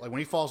Ghosted away. Oh, her. People, like when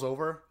he falls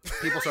over,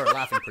 people started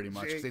laughing pretty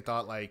much because they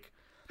thought like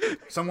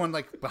someone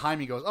like behind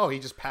me goes, "Oh, he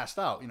just passed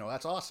out." You know,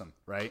 that's awesome,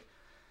 right?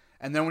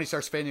 And then when he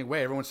starts fading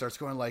away, everyone starts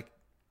going like,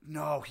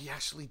 "No, he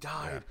actually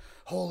died!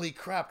 Holy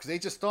crap!" Because they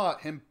just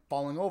thought him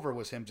falling over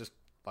was him just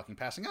fucking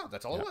passing out.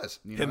 That's all it was.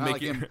 You know, Him not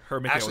making like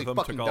her making out actually with him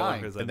fucking took all of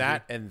dying. his And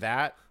energy.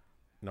 that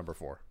number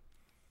 4.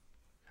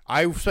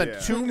 I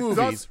spent 2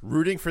 movies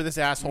rooting for this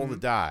asshole to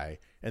die,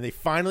 and they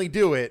finally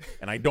do it,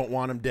 and I don't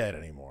want him dead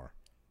anymore.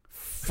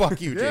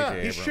 Fuck you, Yeah.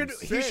 J.J.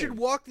 He Abrams. should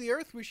walk the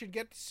earth. We should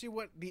get to see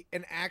what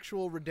an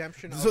actual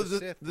redemption of So the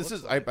Sith this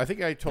looks is. like. I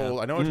think I told.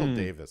 I know I told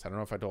Dave this. I don't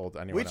know if I told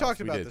anyone. We else.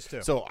 talked about did. this,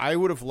 too. So I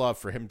would have loved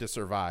for him to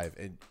survive,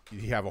 and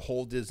you have a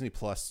whole Disney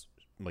Plus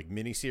like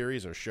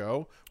miniseries or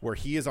show where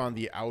he is on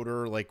the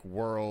outer like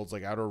worlds,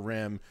 like outer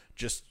rim,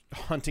 just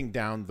hunting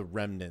down the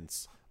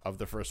remnants of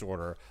the First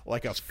Order,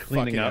 like a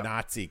cleaning fucking up.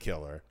 Nazi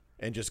killer,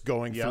 and just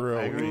going Yep, through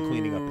I agree. and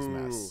cleaning up his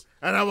mess.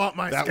 And I want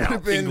my That would scalp.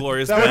 have been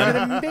Inglorious that would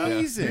Ben. have been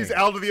amazing. He's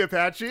Aldo the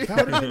Apache.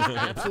 That would have been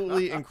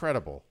absolutely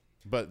incredible.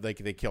 But like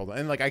they killed him,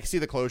 and like I see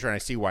the closure and I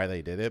see why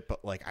they did it.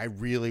 But like I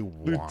really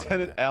wanted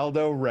Lieutenant it.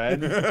 Aldo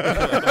Red.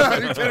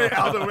 Lieutenant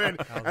Aldo Win.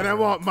 And I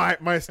want my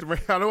I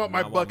don't want my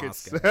I want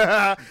buckets. Moscow.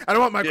 I don't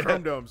want my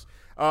chrome domes.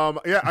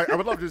 Yeah, I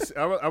would love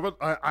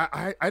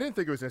to. I didn't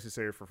think it was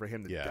necessary for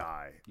him to Yeah.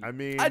 die. I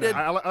mean, I did.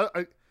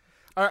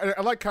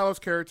 I like Kylo's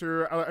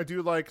character. I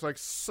do like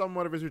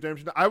somewhat of his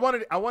redemption. I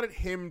wanted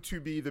him to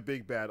be the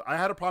big bad. I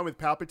had a problem with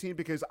Palpatine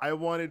because I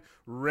wanted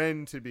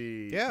Ren to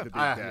be the big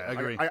I bad.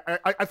 agree.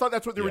 I thought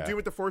that's what they were Yeah. doing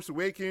with the Force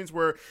Awakens,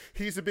 where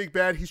he's a big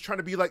bad. He's trying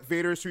to be like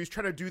Vader, so he's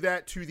trying to do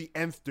that to the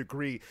nth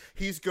degree.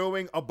 He's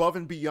going above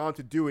and beyond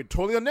to do it.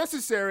 Totally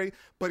unnecessary,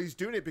 but he's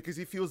doing it because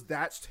he feels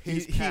that's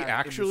his. He path in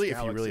actually, this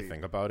if you really galaxy.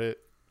 think about it,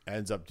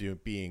 ends up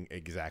being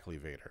exactly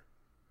Vader.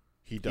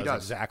 He does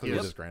does. exactly He what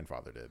does. his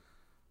grandfather did.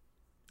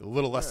 A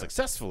little less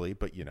successfully,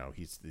 but you know,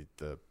 he's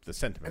the and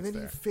sentiments then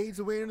there. he fades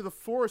away into the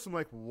Force. I'm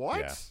like,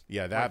 what?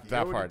 Yeah, Like that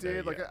Yoda part did.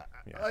 there, Like,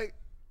 yeah.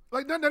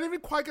 like not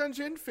even Qui-Gon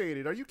Jinn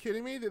faded. Are you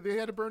kidding me? That they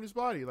had to burn his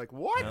body? Like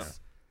what? Yeah.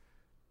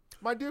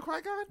 My dear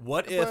Qui-Gon.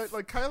 What But, if-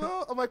 like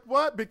Kylo? I'm like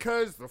what?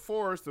 Because the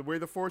Force, the way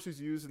the Force is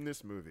used in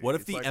this movie. What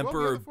if It's the like, well,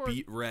 Emperor yeah, the Force-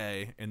 beat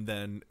Rey, and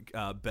then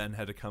Ben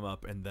had to come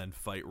up and then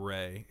fight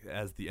Rey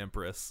as the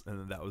Empress, and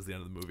then that was the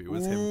end of the movie? It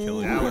was him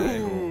killing Rey.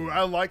 Ooh,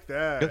 I like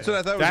that. That's what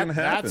I thought was going to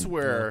happen. That's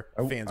where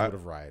Yeah. fans would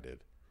have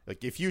rioted.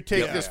 Like if you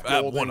take Yeah. this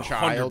Yeah. golden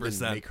child and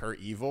 100%. make her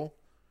evil,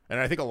 and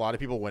I think a lot of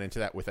people went into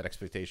that with that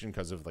expectation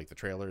because of like the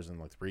trailers and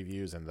like the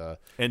previews and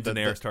And the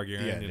Daenerys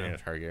Targaryen, yeah, you know.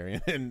 Daenerys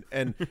Targaryen,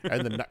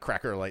 and the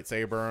Nutcracker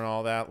lightsaber and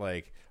all that.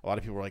 Like a lot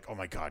of people were like, "Oh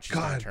my god, she's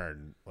gonna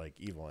turn like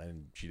evil,"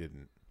 and she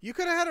didn't. You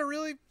could have had a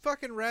really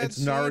fucking rad It's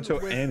scene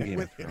Naruto with, and Game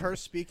with of Thrones. her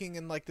speaking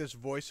in like this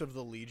voice of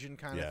the Legion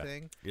kind Yeah. of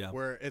thing. Yeah.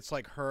 Where it's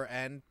like her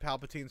and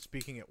Palpatine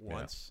speaking at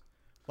once.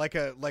 Like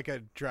a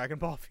Dragon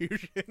Ball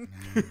fusion.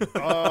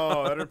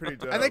 Oh, that'd be pretty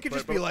dope. And they could But-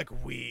 just be like,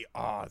 "We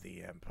are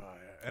the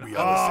Empire." And Oh,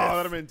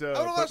 that'd have been dope. I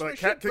would've lost But, my like,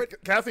 shit,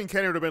 but- Kathleen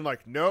Kennedy would have been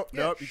like, nope, Yeah,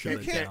 nope, you shut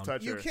can't, it you can't down.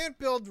 touch You her. can't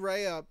build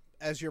Rey up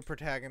as your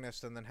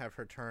protagonist and then have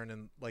her turn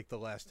in like the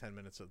last 10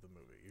 minutes of the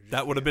movie. You just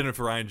That would have can't. been if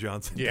Ryan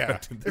Johnson. Yeah.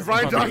 directed If this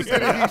Ryan movie. Johnson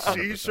did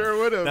it, he sure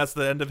would have. That's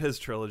the end of his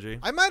trilogy.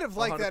 I might have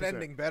liked that 100%.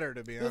 ending better,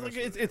 to be It's, honest. like,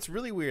 with it's, you. it's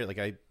really weird.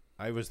 Like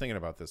I was thinking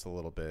about this a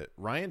little bit.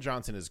 Ryan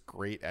Johnson is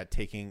great at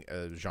taking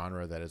a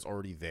genre that is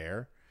already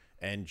there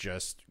and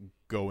just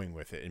going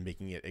with it and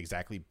making it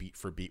exactly beat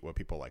for beat what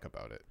people like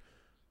about it.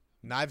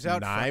 Knives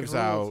Out. Knives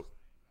fucking ruled. Out, I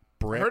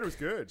Brick, heard it was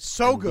good.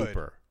 So and good.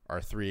 Looper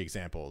are 3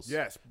 examples.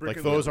 Yes, Brick like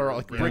and those Looper. are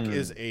like Brick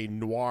is a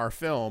noir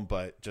film,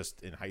 but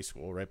just in high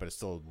school, right? But it's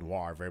still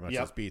noir, very much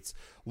Yep. those beats.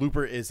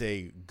 Looper is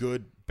a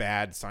good,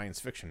 bad science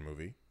fiction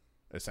movie,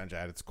 essentially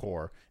at its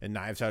core, and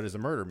Knives Out is a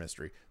murder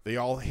mystery. They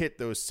all hit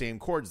those same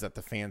chords that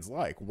the fans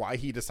like. Why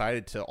he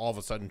decided to all of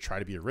a sudden try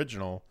to be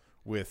original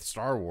with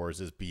Star Wars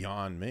is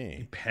beyond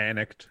me.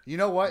 Panicked. You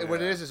know what?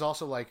 What it is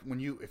also like when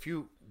if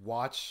you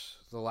watch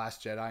The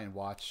Last Jedi and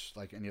watch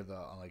like any of the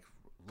like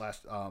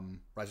last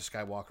Rise of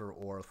Skywalker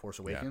or The Force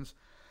Awakens,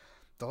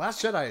 The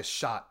Last Jedi is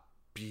shot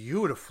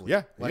beautifully.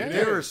 Yeah, like yeah, it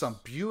there are is. some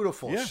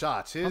beautiful Yeah,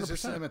 shots. His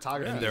 100%.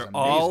 cinematography And is they're amazing.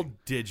 all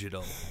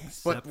digital.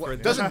 But except for it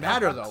the- doesn't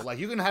matter though. Like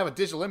you can have a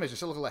digital image and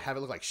still have it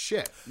look like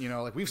shit. You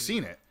know, like we've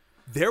seen it.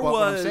 There But was.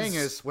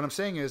 what I'm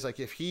saying is like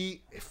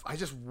if I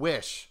just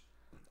wish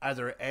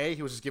either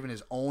he was just given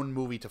his own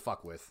movie to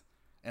fuck with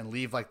and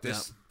leave like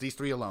these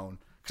 3 alone,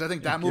 because I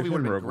think that movie give would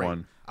him have been Rogue great.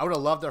 One. I would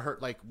have loved to hear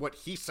like what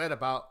he said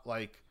about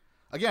like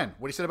again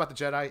what he said about the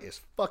Jedi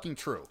is fucking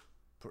true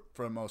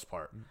for the most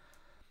part.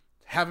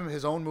 Have him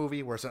his own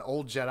movie where it's an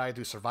old Jedi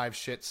who survived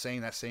shit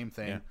saying that same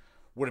thing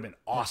would have been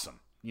awesome.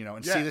 You know,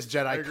 and see this I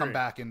Jedi agree. come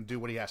back and do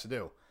what he has to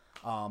do.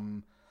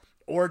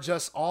 Or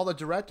just all the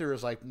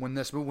directors like when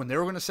they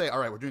were going to say, all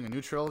right, we're doing a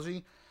new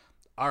trilogy.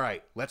 All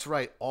right, let's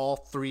write all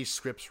 3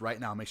 scripts right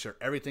now. Make sure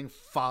everything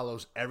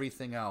follows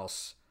everything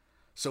else,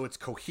 so it's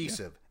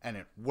cohesive and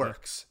it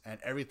works and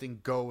everything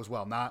goes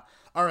well. Not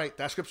all right,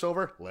 that script's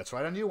over. Let's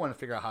write a new one and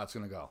figure out how it's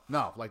going to go.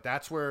 No, like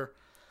that's where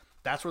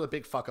the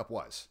big fuck up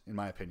was, in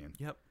my opinion.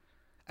 Yep.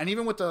 And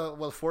even with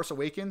the Force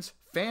Awakens,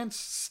 fans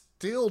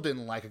still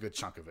didn't like a good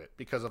chunk of it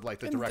because of like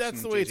the And direction.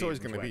 that's the way it's J.J. always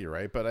going to Abrams be,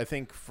 went. right? But I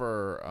think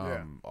for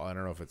I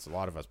don't know if it's a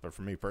lot of us, but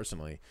for me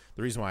personally,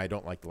 the reason why I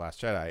don't like The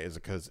Last Jedi is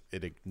because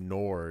it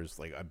ignores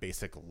like a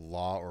basic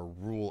law or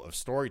rule of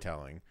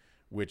storytelling,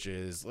 which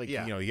is like you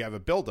have a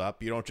build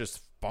up, you don't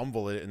just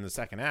fumble it in the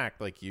second act,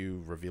 like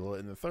you reveal it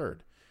in the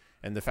third.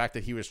 And the fact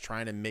that he was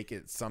trying to make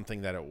it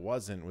something that it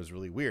wasn't was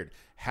really weird.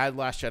 Had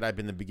Last Jedi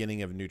been the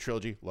beginning of a new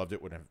trilogy, loved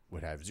it,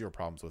 would have 0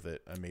 problems with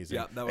it. Amazing.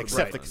 Yeah, that would've except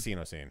been the fun.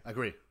 casino scene.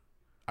 Agree.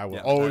 I will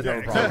Yeah, always that-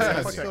 have a problem with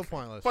It's that. still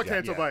pointless. Fuck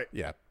cancel bite.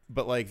 Yeah,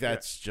 but like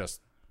that's just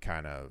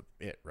kind of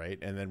it, right?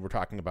 And then we're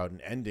talking about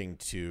an ending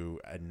to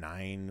a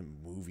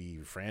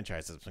 9-movie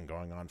franchise that's been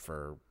going on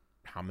for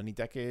how many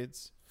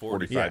decades?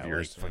 45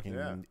 years. like fucking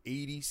Yeah.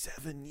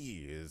 87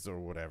 years or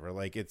whatever.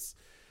 Like it's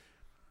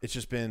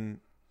just been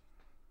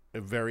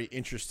a very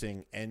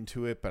interesting end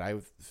to it, but I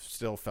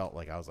still felt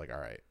like I was like, all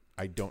right,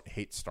 I don't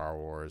hate Star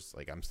Wars.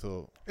 Like I'm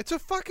still It's a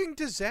fucking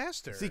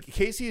disaster. see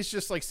Casey is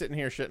just like sitting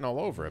here shitting all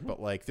over it,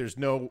 but like there's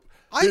no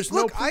I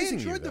pleasing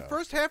you, enjoyed the though.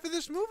 first half of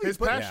this movie. His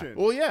but passion.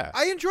 Well, yeah.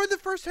 I enjoyed the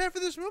first half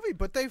of this movie,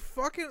 but they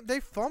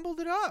fumbled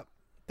it up.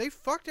 They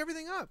fucked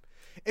everything up.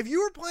 If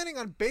you were planning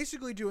on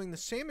basically doing the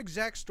same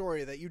exact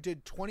story that you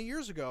did 20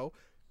 years ago,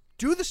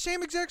 do the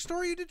same exact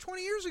story you did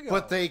 20 years ago.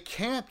 But they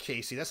can't,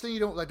 Casey. That's the thing you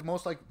don't like.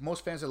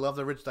 Most fans that love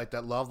the original,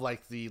 that love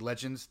like the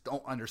legends,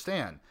 don't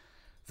understand.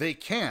 They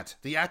can't.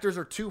 The actors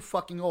are too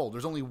fucking old.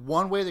 There's only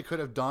one way they could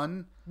have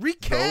done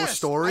recast. those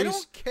stories. I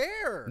don't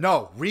care.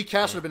 No,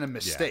 recast would have been a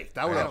mistake.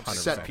 That would have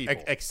upset 100%.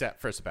 people. Except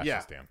for Sebastian Yeah.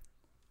 Stan.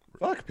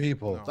 Fuck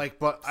people.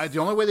 The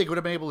only way they could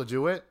have been able to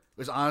do it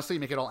was honestly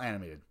make it all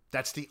animated.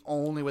 That's the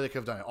only way they could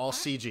have done it. All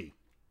CG.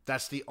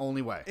 That's the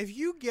only way. If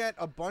you get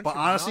a bunch But of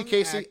honestly, young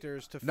Casey,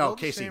 actors to fill no, the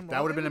Casey, same that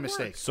role, would have been it a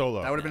mistake. work.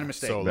 Solo. That would have been a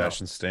mistake. Solo.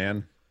 Sebastian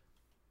Stan.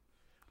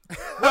 You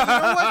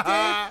know what,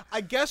 Dave?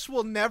 I guess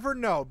we'll never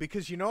know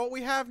because you know what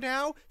we have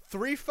now?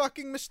 3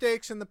 fucking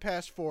mistakes in the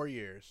past 4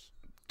 years.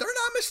 They're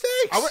not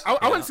mistakes.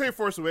 I wouldn't say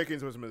Force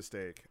Awakens was a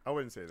mistake. I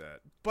wouldn't say that.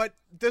 But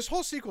this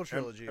whole sequel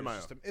trilogy am I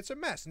is just it's a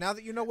mess. Now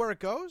that you know where it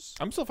goes,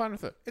 I'm still fine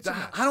with it. it's a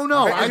mess. I don't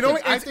know. I know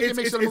I think it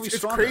makes the movie it's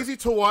stronger. crazy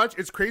to watch.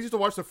 It's crazy to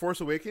watch The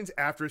Force Awakens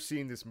after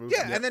seeing this movie.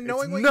 Yeah, and then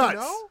knowing It's what nuts. you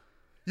know.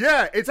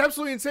 Yeah, it's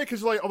absolutely insane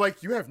because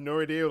like you have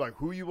no idea like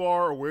who you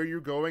are or where you're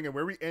going, and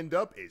where we end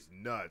up is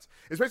nuts.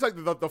 Especially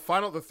like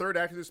the third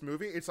act of this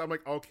movie. I'm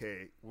like,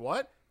 okay,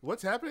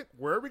 what's happening?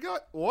 Where are we going?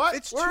 What?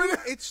 It's Where are too.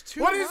 we- It's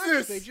too What is much.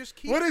 this? They just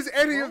keep. What is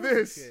any of throwing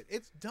this? shit.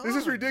 It's dumb. This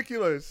is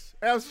ridiculous.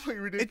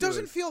 Absolutely ridiculous. It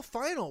doesn't feel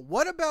final.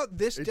 What about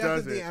this It death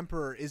of the doesn't.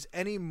 Emperor is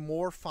any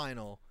more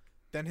final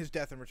than his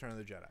death in Return of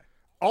the Jedi?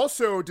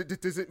 Also,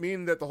 does it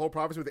mean that the whole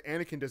prophecy with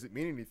Anakin doesn't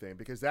mean anything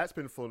because that's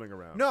been floating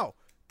around? No,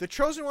 the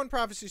Chosen One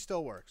prophecy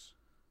still works.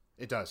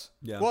 It does.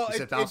 Yeah. Well, He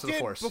said it balance of the did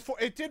Force. before.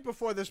 It did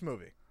before this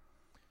movie.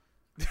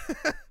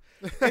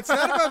 It's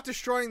not about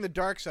destroying the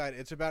dark side.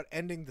 It's about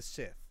ending the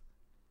Sith.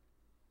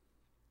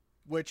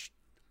 Which,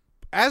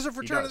 as of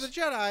Return of the does.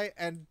 Jedi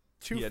and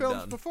 2 He had films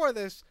done. before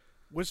this,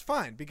 was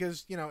fine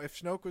because if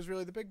Snoke was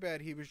really the big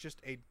bad, he was just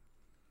a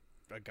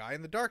guy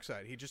in the dark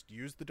side. He just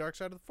used the dark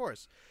side of the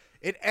Force.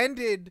 It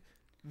ended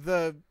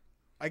the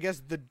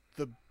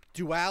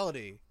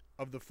duality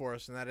of the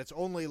Force in that it's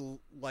only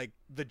like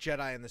the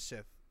Jedi and the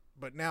Sith,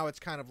 but now it's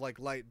kind of like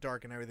light,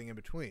 dark, and everything in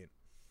between.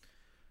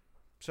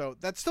 So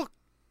that still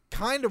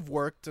kind of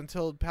worked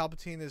until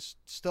Palpatine is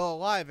still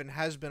alive and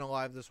has been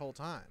alive this whole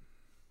time.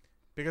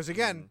 Because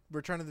again,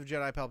 Return of the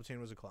Jedi Palpatine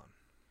was a clone.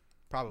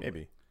 Probably.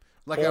 Maybe.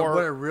 Like Or-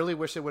 what I really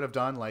wish they would have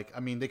done. Like I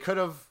mean, they could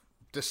have,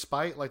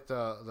 despite like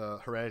the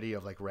heredity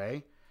of like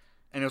Rey,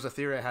 and it was a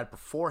theory I had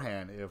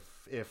beforehand.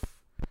 If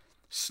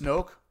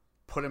Snoke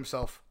put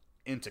himself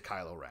into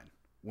Kylo Ren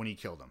when he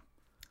killed him.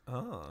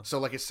 Oh. So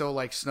like it's so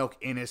like Snoke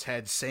in his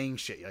head saying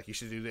shit like you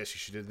should do this, you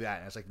should do that,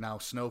 and it's like now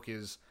Snoke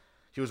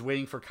he was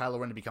waiting for Kylo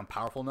Ren to become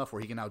powerful enough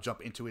where he can now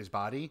jump into his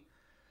body,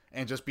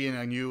 and just being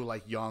a new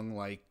like young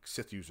like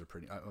Sith user,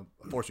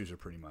 Force user,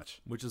 pretty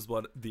much. Which is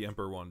what the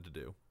Emperor wanted to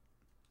do.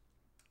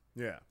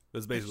 Yeah.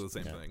 It's basically the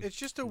same thing. It's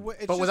just a way.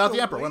 But without the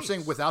Emperor, what I'm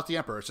saying without the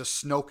Emperor, it's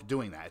just Snoke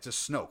doing that. It's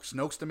just Snoke.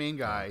 Snoke's the main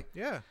guy.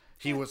 Yeah.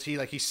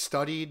 He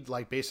studied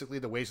like basically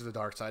the ways of the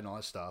dark side and all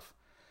that stuff.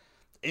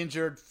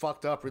 Injured,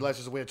 fucked up, realized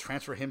there's a way to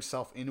transfer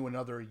himself into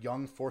another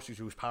young Force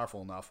user who's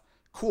powerful enough.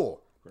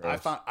 Cool. I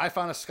found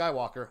a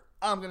Skywalker.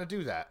 I'm gonna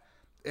do that.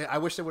 I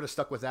wish they would have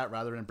stuck with that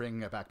rather than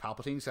bringing it back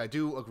Palpatine. So I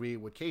do agree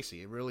with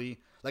Casey. It really,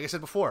 like I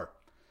said before,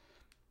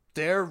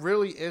 there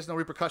really is no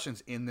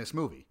repercussions in this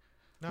movie.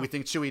 No. We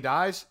think Chewie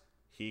dies,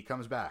 he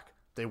comes back.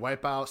 They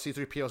wipe out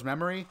C-3PO's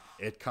memory,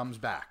 it comes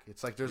back.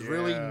 It's like there's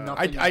really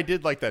nothing. I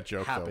did like that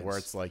joke happens. though, where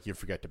it's like you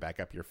forget to back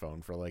up your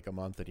phone for like a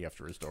month and you have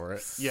to restore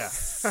it. Yeah.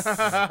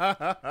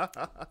 Yeah,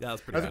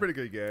 that's That's a pretty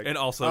good gag. And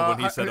also when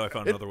he said, "I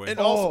found another way." And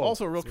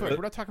also, real quick,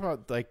 we're not talking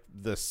about like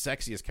the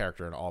sexiest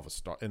character in all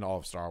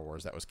of Star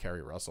Wars. That was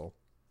Carrie Russell.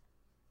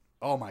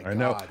 Oh my god. I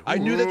know. I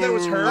knew that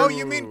was her. Oh,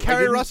 you mean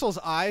Carrie Russell's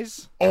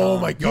eyes? Oh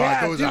my god,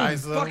 Yeah, those dude,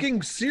 eyes though.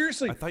 fucking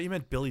seriously. I thought you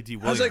meant Billy D.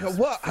 I was Williams. like,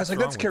 what? I was like,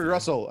 What's that's wrong Carrie with you?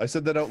 Russell. I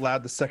said that out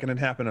loud the second it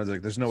happened. I was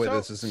like, there's no way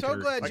this isn't So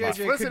Carrie. glad Like, JJ could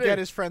publicity. get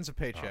his friends a Oh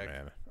paycheck.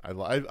 man,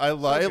 I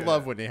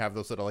love when they have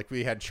those little like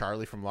we had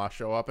Charlie from Lost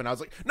show up and I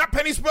was like, not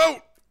Penny's boat.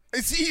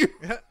 I see you.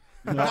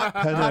 Not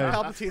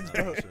Palpatine's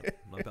boat.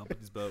 Not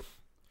Palpatine's boat.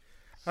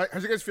 How do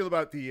you guys feel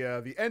about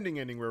the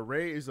ending where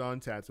Rey is on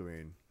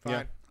Tatooine?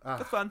 Fine.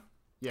 That's fun.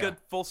 Yeah. Good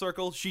full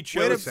circle. She Wait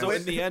chose. a So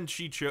minute. in the end,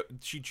 she chose.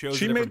 She She a made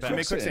different Make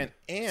path. quick stand.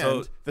 And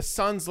So- the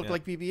suns look yeah.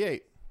 like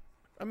BB-8.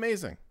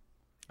 Amazing.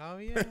 Oh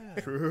yeah.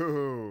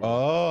 True.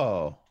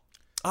 Oh.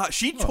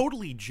 She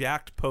totally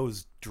jacked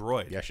Poe's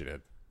droid. Yeah, she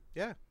did.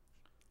 Yeah.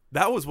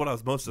 That was what I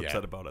was most Yeah.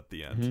 upset about at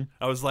the end.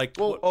 I was like,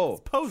 Well, "Oh,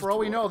 Poe's For all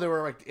we droid." know, they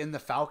were like in the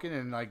Falcon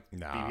and like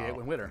No, BB-8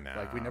 went with her. no.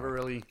 Like we never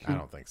really, I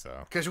don't think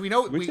so. because we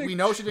know We think- we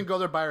know she didn't go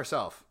there by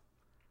herself.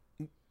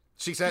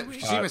 She said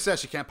she even said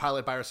she can't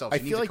pilot by herself. I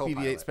She feel needs like a BB-8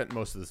 co-pilot. spent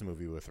most of this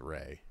movie with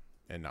Rey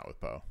and not with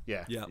Poe.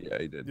 Yeah. Yeah, Yeah,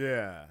 he did.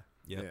 Yeah.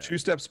 yeah. Two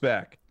steps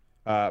back.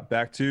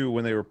 Back to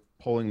when they were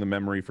pulling the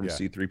memory from Yeah. Go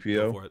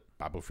C-3PO. for it.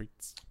 Babu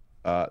Fritz.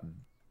 Babu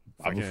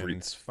Fucking-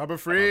 Fritz. Baba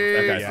Free.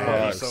 That guy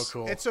Oh, he's fucks. so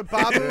cool. It's a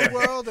Babu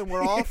world, and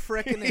we're all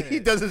frickin' in it. He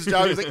does his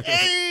job. He's like,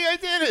 hey, I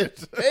did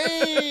it.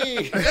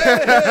 Hey!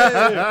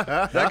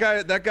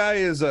 That guy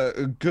is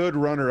a good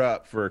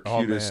runner-up for Oh,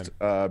 cutest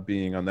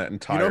being on that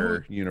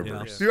entire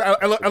universe. Dude,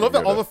 I love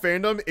that all the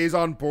fandom is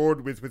on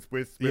board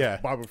with Yeah.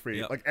 Baba Free.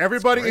 Yep. Like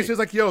everybody It's is just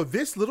like, yo,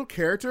 this little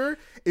character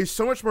is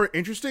so much more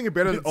interesting and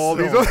better than It's all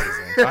so these other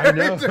amazing. I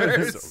know.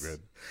 characters. So good.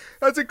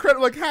 That's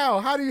incredible. Like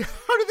how do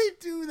they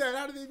do that?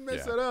 How do they mess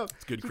Yeah. that up?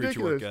 It's good It's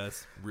creature work,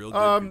 ridiculous. guys. Real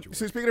good creature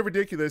So work. speaking of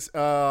ridiculous,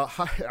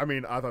 I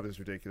mean, I thought this was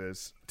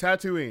ridiculous.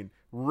 Tatooine,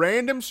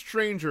 random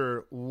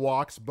stranger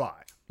walks by.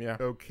 Yeah.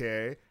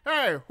 Okay.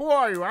 Hey, who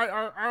are you?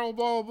 I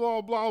blah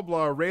blah blah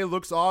blah. Rey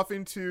looks off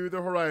into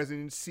the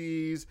horizon,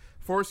 sees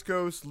Force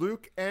Ghost,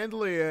 Luke, and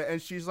Leia,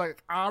 and she's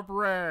like, "I'm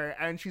Rey,"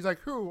 and she's like,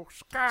 "Who?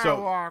 So,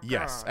 Skywalker."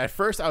 yes. At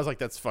first, I was like,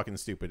 that's fucking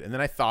stupid. And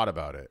then I thought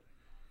about it.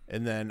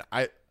 And then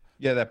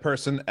Yeah, that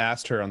person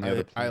asked her on the other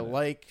I planet.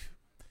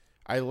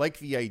 like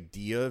the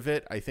idea of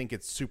it. I think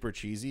it's super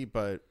cheesy,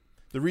 but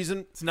the reason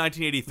It's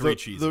 1983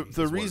 cheesy. the is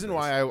what reason it is.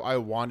 why I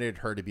wanted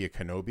her to be a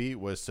Kenobi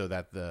was so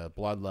that the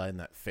bloodline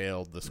that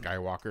failed the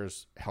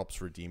Skywalkers helps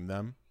redeem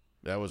them.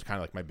 That was kind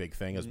of like my big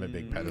thing as my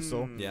big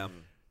pedestal. Yeah.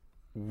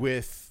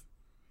 With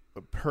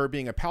her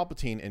being a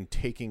Palpatine and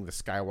taking the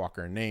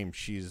Skywalker name,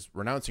 she's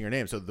renouncing her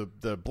name. So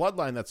the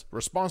bloodline that's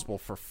responsible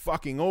for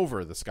fucking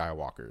over the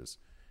Skywalkers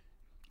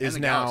is the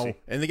now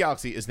galaxy. and the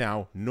galaxy is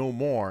now no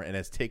more and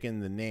has taken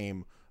the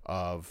name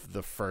of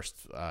the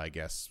first I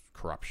guess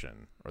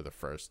corruption or the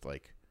first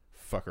like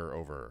fucker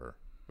over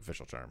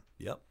official term.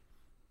 Yep.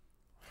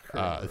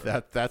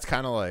 That's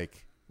kind of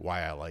like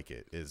why I like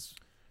it is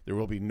there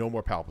will be no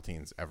more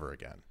Palpatines ever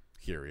again.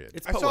 Period.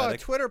 It's I saw a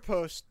poetic. Twitter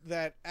post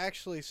that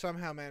actually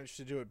somehow managed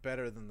to do it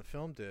better than the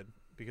film did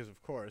because,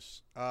 of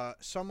course,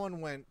 someone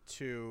went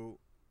to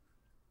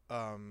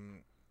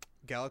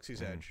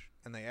Galaxy's Edge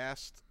and they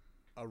asked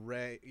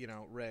Rey,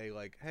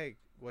 like, "Hey,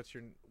 what's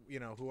your,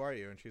 who are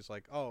you?" And she's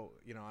like, "Oh,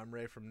 I'm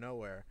Rey from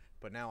nowhere,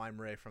 but now I'm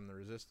Rey from the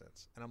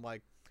Resistance." And I'm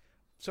like,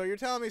 "So you're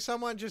telling me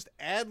someone just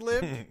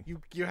ad-libbed?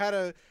 you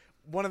had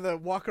one of the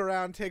walk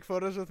around, take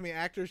photos with me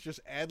actors just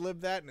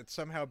ad-libbed that, and it's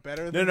somehow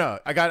better than No.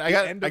 I got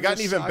end an of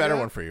this even better saga?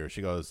 one for you.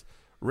 She goes,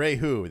 Ray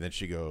who? And then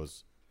she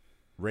goes,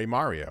 Ray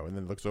Mario. And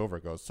then looks over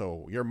and goes,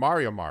 so you're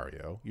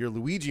Mario. You're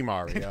Luigi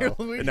Mario. You're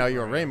Luigi and now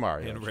you're Mario. Ray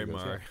Mario. And She Ray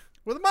goes, Mar.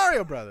 We're the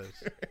Mario Brothers."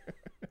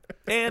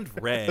 And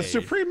Ray. The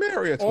Supreme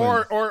Area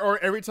twins. Or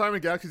every time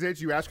in Galaxy's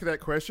Edge you ask her that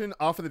question,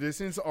 off in the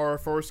distance are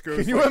Force Ghost.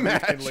 Can you Luke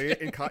imagine? and Leia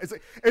in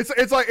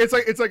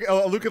it's like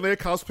a Luke and Leia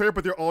cosplayer,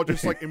 but they're all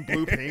just like in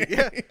blue paint.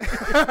 Yeah.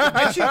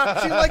 And she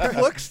like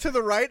looks to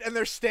the right, and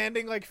they're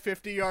standing like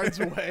 50 yards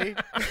away.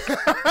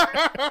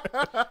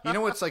 You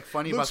know what's like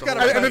funny Luke's about the got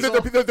whole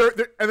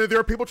a And then there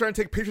are people trying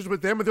to take pictures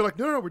with them, and they're like,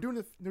 no, we're doing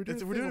it. We're doing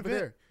it over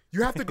there.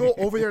 You have to go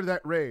over there to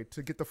that ray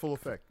to get the full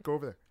effect. Go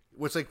over there.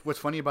 what's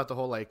funny about the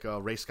whole like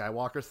Rey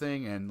Skywalker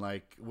thing, and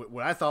like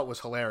what I thought was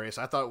hilarious,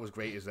 I thought it was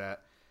great, is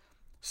that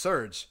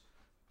Serge,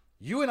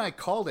 you and I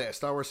called it at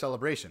Star Wars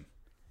Celebration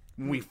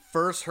when we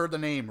first heard the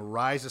name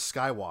Rise of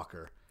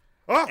Skywalker.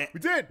 Oh, we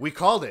did. We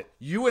called it.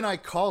 You and I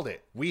called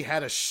it. We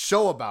had a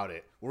show about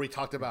it where we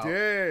talked about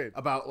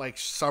like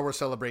Star Wars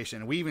Celebration.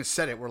 And we even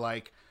said it. We're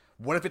like,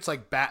 what if it's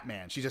like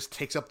Batman? She just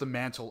takes up the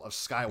mantle of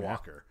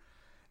Skywalker.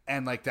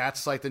 And like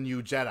that's like the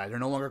new Jedi. They're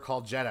no longer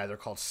called Jedi. They're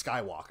called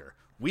Skywalker.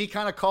 We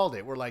kind of called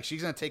it. We're like,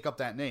 she's going to take up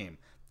that name.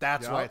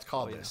 That's why it's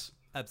called this.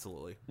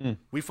 Absolutely.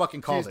 We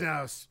fucking called She's it.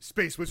 now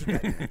Space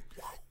Wizard Batman.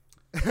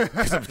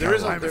 There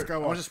is Line of I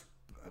Skywalker. want to just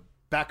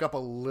back up a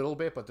little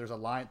bit, but there's a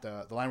line,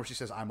 the line where she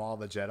says, "I'm all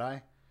the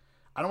Jedi."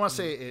 I don't want to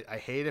say I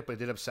hate it, but it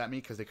did upset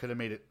me because they could have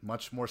made it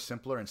much more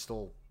simpler and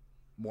still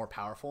more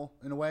powerful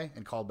in a way,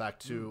 and called back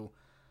to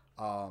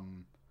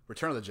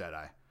Return of the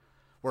Jedi,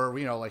 where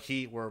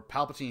where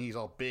Palpatine, he's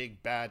all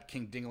big bad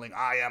King Dingling,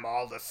 I am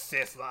all the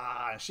Sith,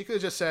 and she could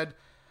have just said,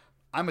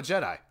 "I'm a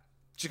Jedi."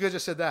 She could have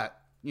just said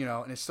that,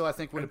 and it still I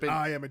think would have been.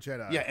 I am a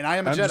Jedi. Yeah, and I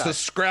am a I'm Jedi. just a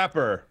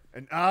scrapper.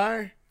 And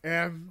I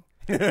am.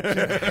 But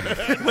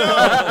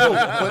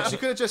she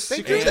could have just.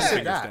 She could have just said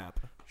Finger that. snap.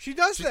 She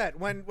does that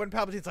when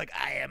Palpatine's like,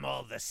 I am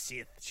all the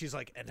Sith. She's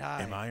like, and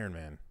I I'm Iron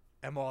Man.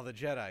 am all the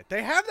Jedi.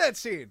 They have that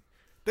scene.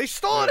 They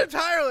stole it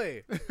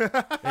entirely.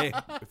 Hey,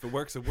 if it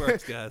works,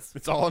 guys.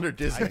 It's all under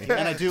Disney.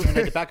 And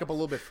to back up a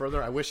little bit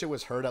further, I wish it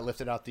was her that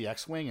lifted out the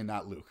X-wing and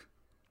not Luke.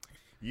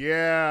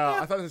 Yeah,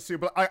 I thought this too,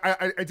 but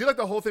I did like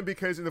the whole thing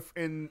because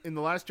in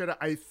the Last Jedi,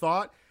 I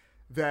thought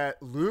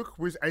that Luke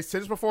was. I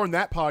said this before in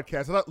that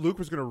podcast. I thought Luke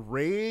was going to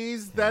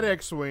raise that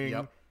X-wing.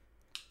 Yep.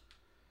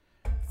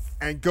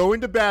 And go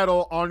into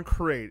battle on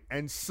Crate.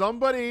 And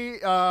somebody,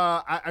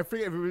 I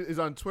forget if it was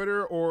on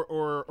Twitter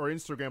or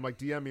Instagram, like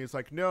DM me. It's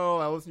like, no,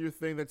 I listen to your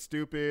thing. That's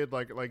stupid.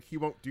 Like he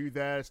won't do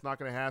that. It's not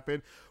going to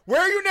happen.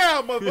 Where are you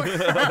now,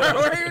 motherfucker?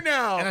 Where are you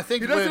now? And I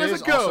think he does what it it as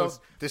is it goes.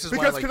 also- this is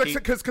why,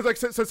 like,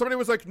 so somebody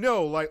was like,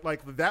 no, like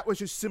that was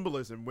just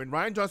symbolism. When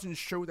Ryan Johnson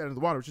showed that in the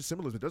water, it was just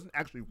symbolism. It doesn't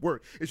actually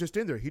work. It's just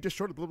in there. He just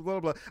showed it. Blah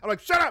blah blah blah. I'm like,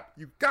 shut up,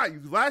 you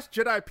Last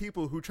Jedi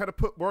people who try to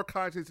put more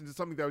context into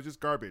something that was just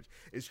garbage.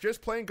 It's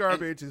just plain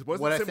garbage. It what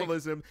wasn't I think-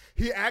 symbolism.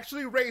 He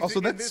actually raised Also,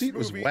 it that in this seat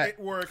was movie. wet. It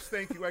works.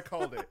 Thank you. I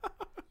called it.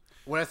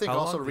 What I think How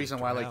also long the did reason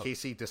it why turn like out?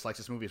 Casey dislikes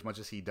this movie as much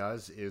as he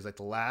does is like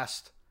the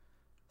last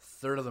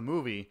third of the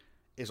movie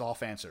is all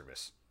fan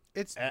service.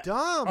 It's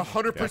dumb.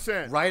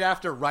 100%. Right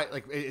after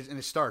and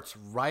it starts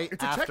right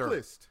It's a after.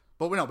 checklist.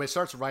 But it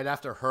starts right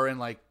after her and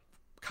like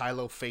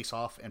Kylo face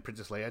off and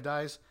Princess Leia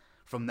dies.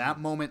 From that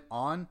moment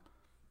on,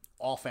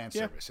 all fan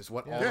service is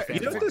what all Yeah, the fan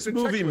You know what It's this a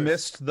movie checklist.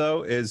 missed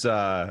though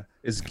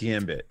is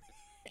Gambit.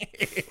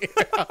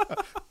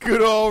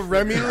 Good old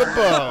Remy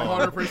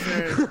LeBeau.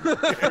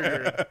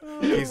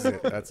 100%. He's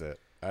it. That's it.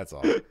 That's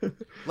all.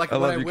 Like I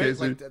what love I you, wish,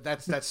 Casey. like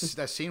that's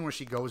that scene where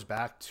she goes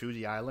back to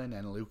the island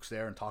and Luke's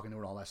there and talking to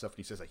her and all that stuff, and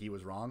he says that he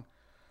was wrong.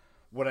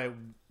 What I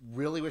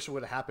really wish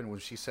would have happened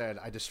was she said,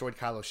 "I destroyed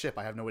Kylo's ship.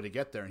 I have no way to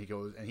get there."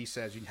 And he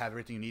says, "You can have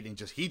everything you need." And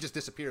he just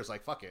disappears.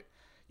 Like, fuck it,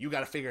 you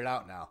got to figure it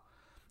out now.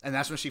 And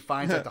that's when she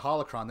finds like the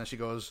holocron. Then she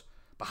goes,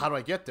 "But how do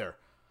I get there?"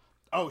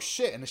 Oh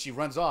shit! And then she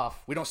runs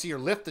off. We don't see her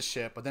lift the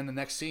ship, but then the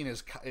next scene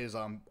is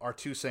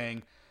R2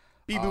 saying,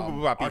 Beep, boop,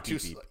 boop, boop, beep, R2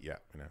 beep, beep. Yeah,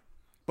 I know.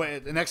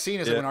 But the next scene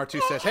is when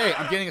R2 says, "Hey,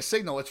 I'm getting a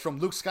signal. It's from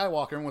Luke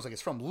Skywalker." Everyone's like,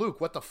 "It's from Luke.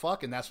 What the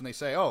fuck?" And that's when they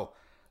say, "Oh,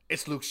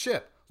 it's Luke's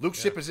ship. Luke's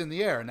ship is in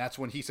the air." And that's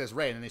when he says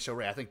Rey, and then they show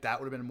Rey. I think that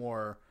would have been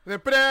more. I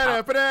think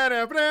that would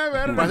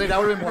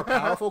have been more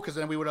powerful because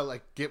then we would have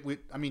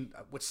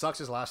what sucks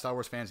is a lot of Star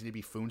Wars fans need to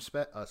be spoon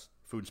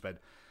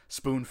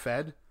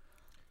fed.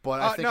 But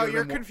I think No, it would've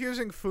you're been more-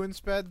 confusing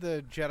Foonsped,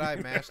 the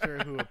Jedi Master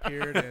who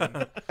appeared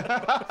in.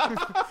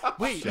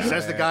 Wait,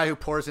 says the guy who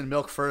pours in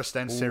milk first,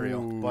 then cereal.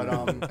 But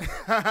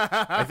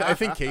I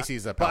think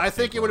Casey's a. But I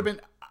think Palpatine it would have clone.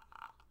 been.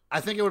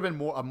 I think it would have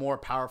been a more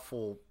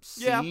powerful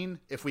scene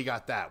if we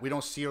got that. We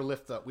don't see her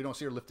lift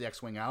the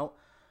X-wing out,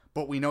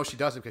 but we know she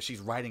does it because she's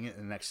riding it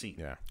in the next scene.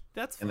 Yeah.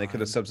 That's fine. And they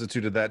could have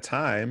substituted that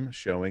time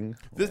showing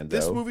This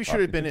Lando movie should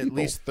have talking been to at people.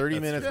 least 30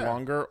 minutes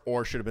longer,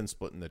 or should have been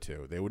split into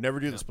two. They would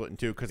never do the split in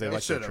two because they like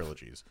their should've.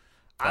 trilogies.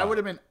 I would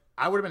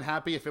have been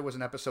happy if it was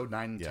an episode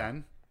 9 and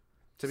 10.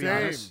 To be Same.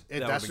 honest, That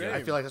that's would've been I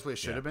good. feel like that's what it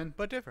should have been.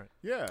 But different.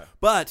 Yeah.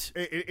 But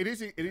It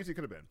easy could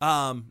have been.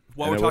 while And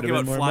we're it talking would've about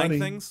been more flying money.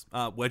 things,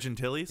 Wedge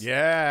Antilles.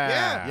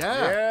 Yeah.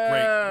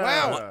 Yeah.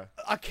 Wow.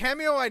 A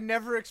cameo I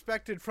never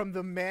expected from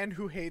the man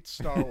who hates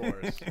Star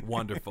Wars.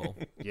 Wonderful.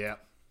 Yeah.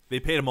 They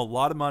paid him a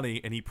lot of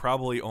money, and he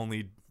probably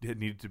only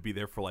needed to be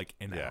there for like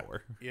an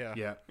hour. Yeah.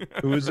 Yeah.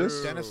 Who is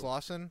this? Dennis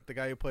Lawson, the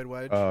guy who played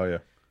Wedge. Oh yeah.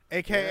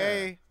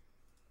 AKA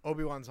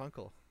Obi-Wan's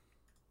uncle.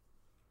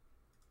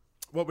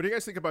 Well, what do you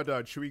guys think about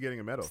Chewie getting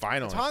a medal?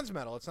 Finally. It's Han's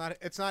medal. It's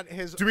not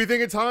his. Do we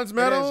think it's Han's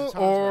medal It's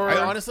Han's or?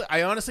 medal.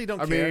 I honestly don't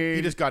care. He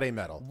mean- just got a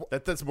medal.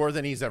 That's more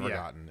than he's ever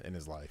gotten in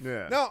his life.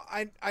 Yeah. No,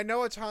 I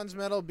know it's Han's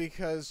medal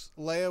because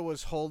Leia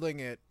was holding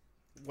it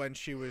when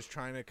she was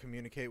trying to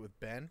communicate with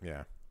Ben,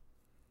 Yeah.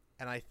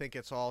 and I think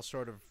it's all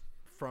sort of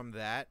from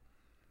that.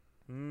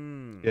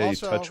 Yeah,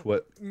 Also, you touch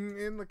what?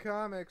 in the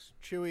comics,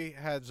 Chewie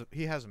has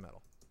a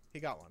medal. He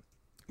got one.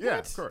 Yeah,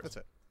 of course. That's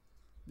it.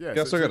 Yeah. He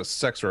also got a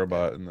sex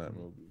robot in that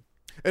movie.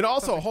 And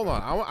also, hold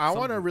on. I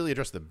want to really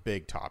address the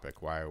big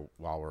topic while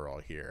we're all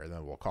here, and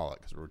then we'll call it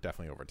because we're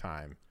definitely over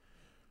time.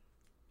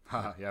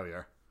 Yeah, we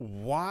are.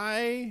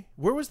 Why?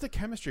 Where was the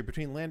chemistry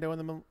between Lando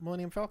and the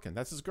Millennium Falcon?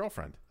 That's his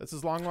girlfriend. That's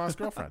his long lost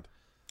girlfriend.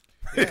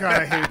 God,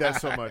 I hated that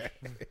so much.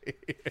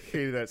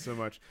 Hated that so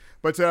much.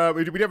 But we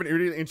have a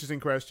really interesting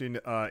question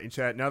in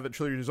chat. Now that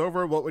trilogy is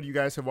over, what would you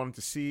guys have wanted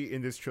to see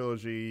in this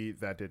trilogy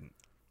that didn't?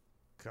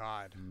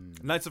 God,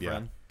 Knights of Yeah.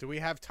 Ren. do we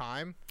have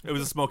time? It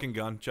was a smoking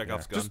gun.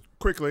 Chekhov's gun. Just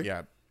quickly.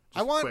 Yeah.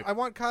 I want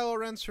quick. Kylo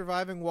Ren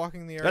surviving,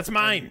 walking the earth. That's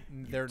mine,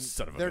 and you They're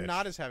son of a they're bitch.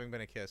 not as having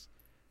been a kiss.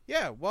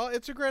 Yeah, well,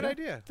 it's a great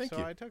idea. thank so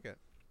you. I took it.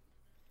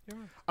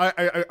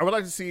 I would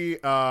like to see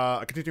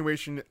a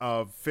continuation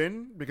of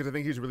Finn because I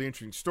think he's a really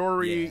interesting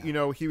story. Yeah. You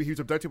know, he was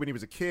abducted when he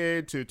was a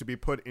kid to be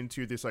put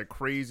into this like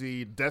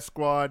crazy death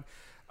squad.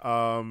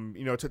 You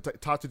know,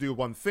 taught to do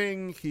one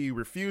thing. He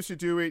refused to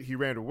do it. He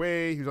ran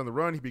away. He was on the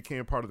run. He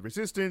became part of the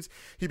resistance.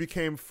 He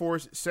became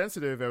force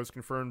sensitive. That was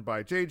confirmed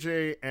by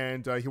JJ,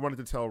 and he wanted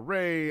to tell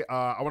Rey.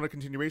 I want a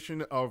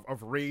continuation of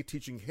Rey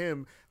teaching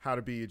him how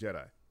to be a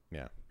Jedi.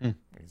 Yeah. Mm.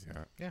 He's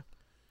got-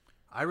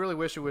 I really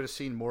wish we would have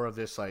seen more of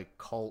this like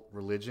cult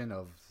religion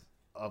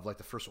of like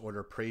the First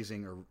Order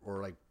praising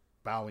or like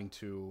bowing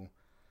to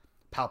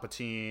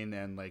Palpatine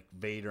and like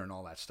Vader and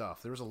all that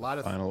stuff. There was a lot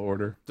of Final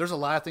Order. there's a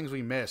lot of things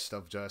we missed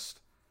of just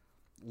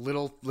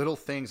little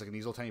things like in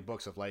these little tiny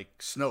books of like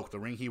Snoke, the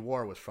ring he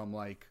wore was from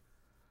like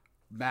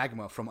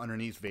magma from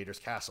underneath Vader's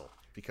castle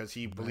because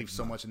he believed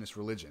so much in this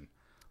religion.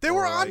 They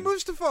were Or, on like-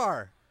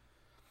 Mustafar.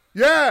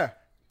 Yeah.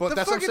 But The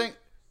that's what I'm fucking- saying.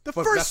 The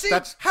But first scene.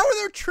 How are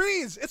there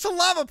trees? It's a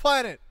lava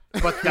planet.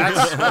 But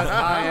that's what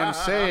I am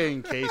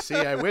saying, Casey.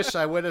 I wish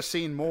I would have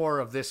seen more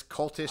of this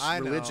cultish I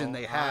know, religion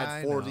they had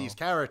I for know. these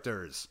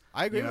characters.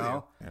 I agree you with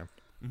know? Yeah.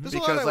 There's a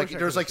lot Because I like wish I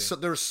there's could've like seen.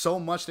 there's so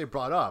much they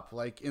brought up.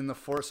 Like in the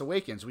Force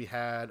Awakens, we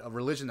had a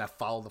religion that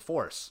followed the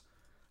Force.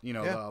 You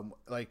know, Yeah.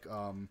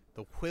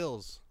 The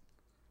Quills.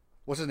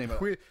 what's his name? The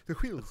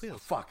wheels. Oh,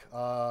 fuck.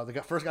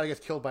 The first guy that gets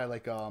killed by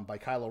by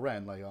Kylo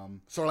Ren, like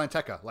Sorlan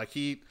Tekka. Like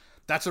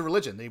that's a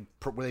religion.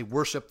 They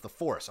worship the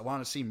Force. I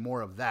want to see more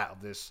of that.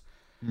 Of this.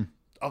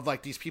 Of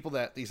like these people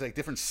these like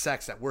different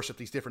sects that worship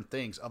these different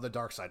things of the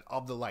dark side,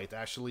 of the light,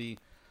 that actually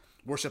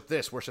worship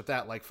this, worship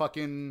that. Like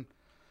fucking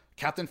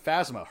Captain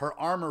Phasma, her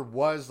armor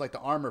was like the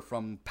armor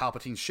from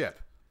Palpatine's ship.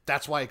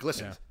 That's why it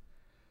glistened.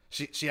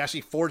 She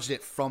actually forged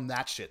it from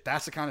that shit.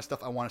 That's the kind of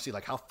stuff I want to see,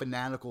 like how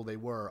fanatical they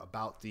were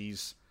about the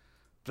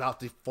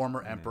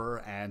former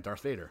Emperor and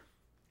Darth Vader.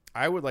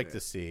 I would like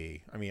to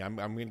see. I mean, I'm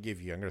going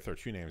to throw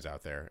two names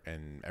out there,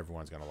 and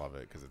everyone's going to love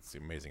it because it's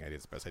an amazing idea.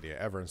 It's the best idea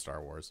ever in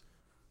Star Wars.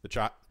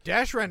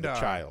 Dash The Rendar.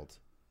 child,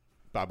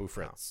 Babu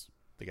Fritz.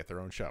 They get their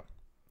own show.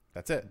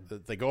 That's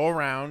it. They go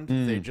around.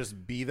 They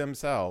just be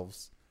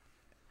themselves.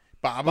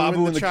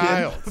 Babu and the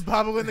child.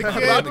 Babu and the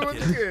kid. Babu and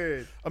the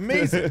kid.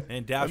 Amazing.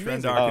 And Dash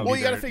Amazing. Rendar can Well, be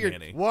you gotta their figure-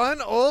 nanny.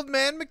 One old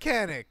man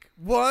mechanic.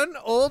 One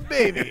old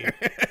baby.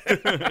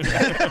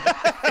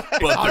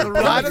 But On they're the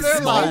ride of their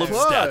small life.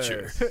 of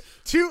stature.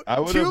 two I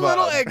would've, two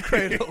little uh, egg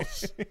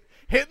cradles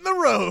hitting the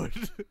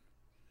road.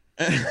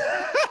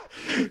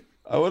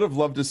 I would have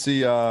loved to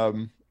see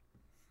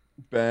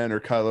Ben or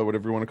Kylo,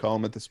 whatever you want to call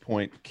him at this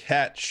point,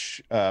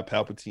 catch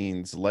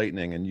Palpatine's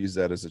lightning and use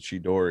that as a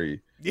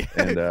Chidori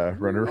and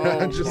run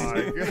around.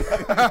 Damn it.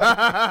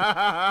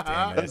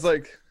 It's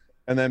like,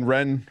 and then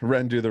Ren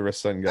do the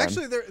stun gun.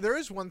 Actually, there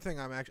is one thing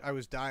I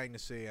was dying to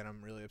see, and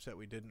I'm really upset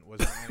we didn't.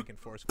 Was an Anakin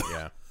Force Ghost.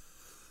 Yeah.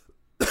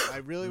 I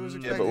really was but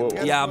expecting. what- to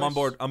get Yeah, a I'm on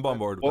voice, board. I'm on but-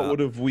 board with What that. would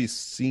have we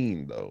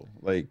seen though?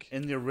 Like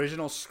In the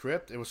original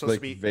script, it was supposed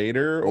to be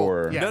Vader Well,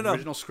 or yeah. No.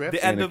 original script?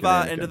 The end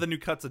Anakin. of the new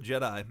cuts of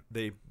Jedi,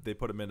 they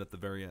put him in at the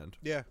very end.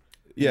 Yeah.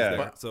 yeah. There.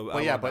 But, So well,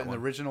 I yeah, love but that in the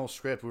one. original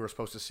script, we were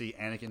supposed to see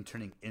Anakin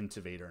turning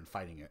into Vader and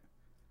fighting it,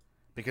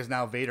 because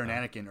now Vader and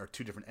Anakin are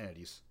two different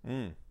entities.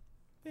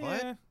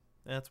 What?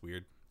 That's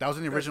weird. That was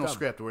in the original dumb.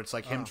 script, where it's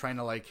like him trying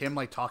to like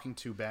talking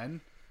to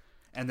Ben,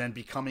 and then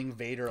becoming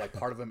Vader. Like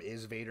part of him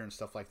is Vader and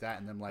stuff like that,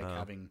 and then like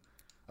having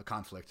a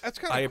conflict. That's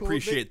kind of I cool.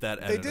 appreciate that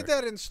They editor. did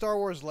that in Star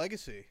Wars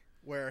Legacy,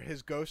 where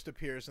his ghost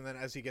appears, and then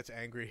as he gets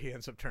angry, he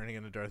ends up turning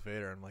into Darth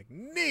Vader. I'm like,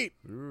 neat.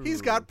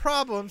 He's got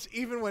problems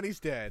even when he's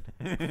dead.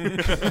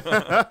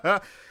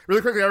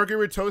 Really quickly, I agree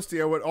with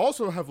Toasty. I would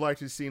also have liked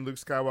to see Luke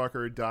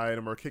Skywalker die in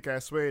a more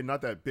kick-ass way, and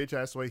not that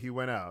bitch-ass way he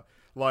went out.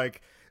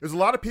 Like, there's a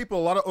lot of people,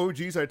 a lot of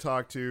OGs I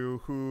talked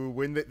to who,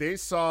 when they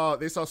saw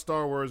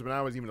Star Wars when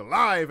I was even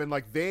alive, and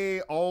like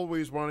they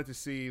always wanted to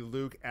see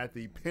Luke at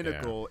the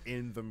pinnacle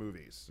in the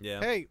movies. Yeah.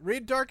 Hey,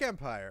 read Dark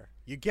Empire.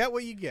 You get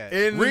what you get.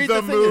 In Read the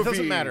the thing. movies. It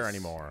doesn't matter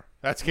anymore.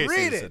 That's Casey's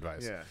Read it.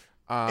 advice. Yeah.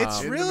 It's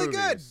In the really good.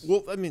 movies.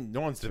 Well, I mean,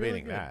 no one's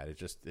really debating good.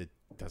 that. It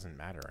doesn't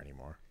matter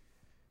anymore.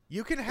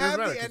 You can It have doesn't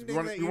matter, the 'cause ending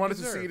that we you wanted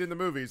deserve. to see it in the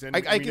movies, and I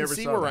we can never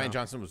see saw where it Ryan now.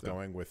 Johnson was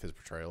going with his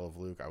portrayal of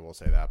Luke. I will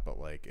say that, but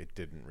like, it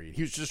didn't read.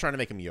 He was just trying to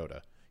make him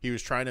Yoda. He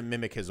was trying to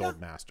mimic his old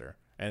master,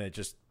 and it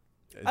just.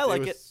 I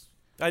like was-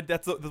 it.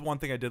 That's the one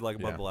thing I did like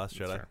about Yeah, The Last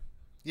that's Jedi. fair.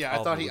 Yeah,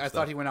 All I thought the he Luke thought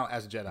stuff. he went out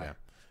as a Jedi. Yeah.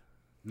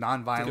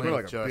 Non-violent,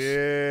 Like a just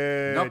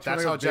bitch. nope.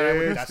 That's Like how a Jedi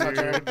would. bitch, That's how dude.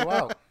 Jedi would go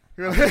out.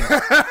 He was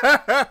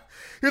like,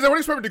 what do you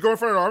expect me to go in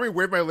front of an army,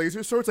 wave my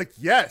laser sword? It's like,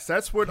 yes,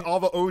 that's what all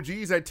the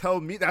OGs had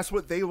tell me. That's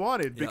what they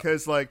wanted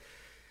because, like,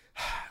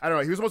 I don't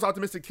know. He was the most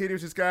optimistic kid. He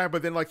was this guy,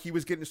 but then like he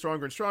was getting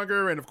stronger and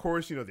stronger. And of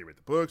course, they read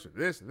the books or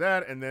this and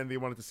that, and then they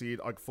wanted to see it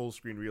like full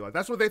screen realize.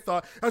 That's what they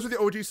thought. That's what the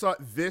OGs thought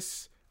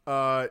this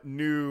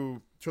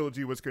new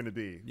trilogy was going to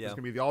be. It Yeah. was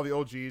going to be all the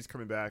OGs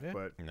coming back,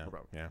 but No. no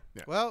problem. Yeah.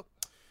 Well,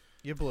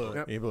 you blew it.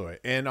 Yep. He blew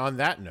it. And on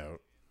that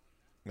note,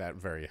 that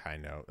very high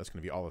note, that's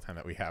going to be all the time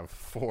that we have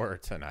for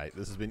tonight.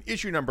 This has been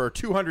issue number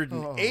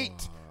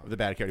 208 of the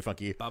Bad Carry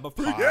Funky Baba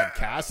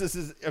podcast. This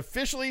is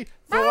officially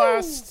the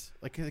last.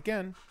 Like,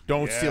 again,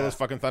 don't steal his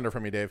fucking thunder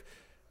from me, Dave.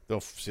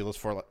 Don't steal his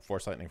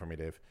force lightning from me,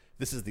 Dave.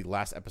 This is the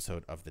last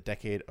episode of the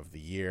decade of the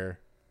year.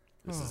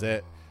 This is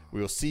it.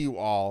 We will see you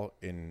all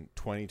in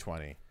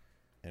 2020.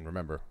 And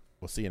remember,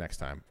 we'll see you next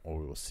time, or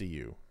we will see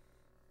you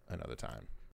another time.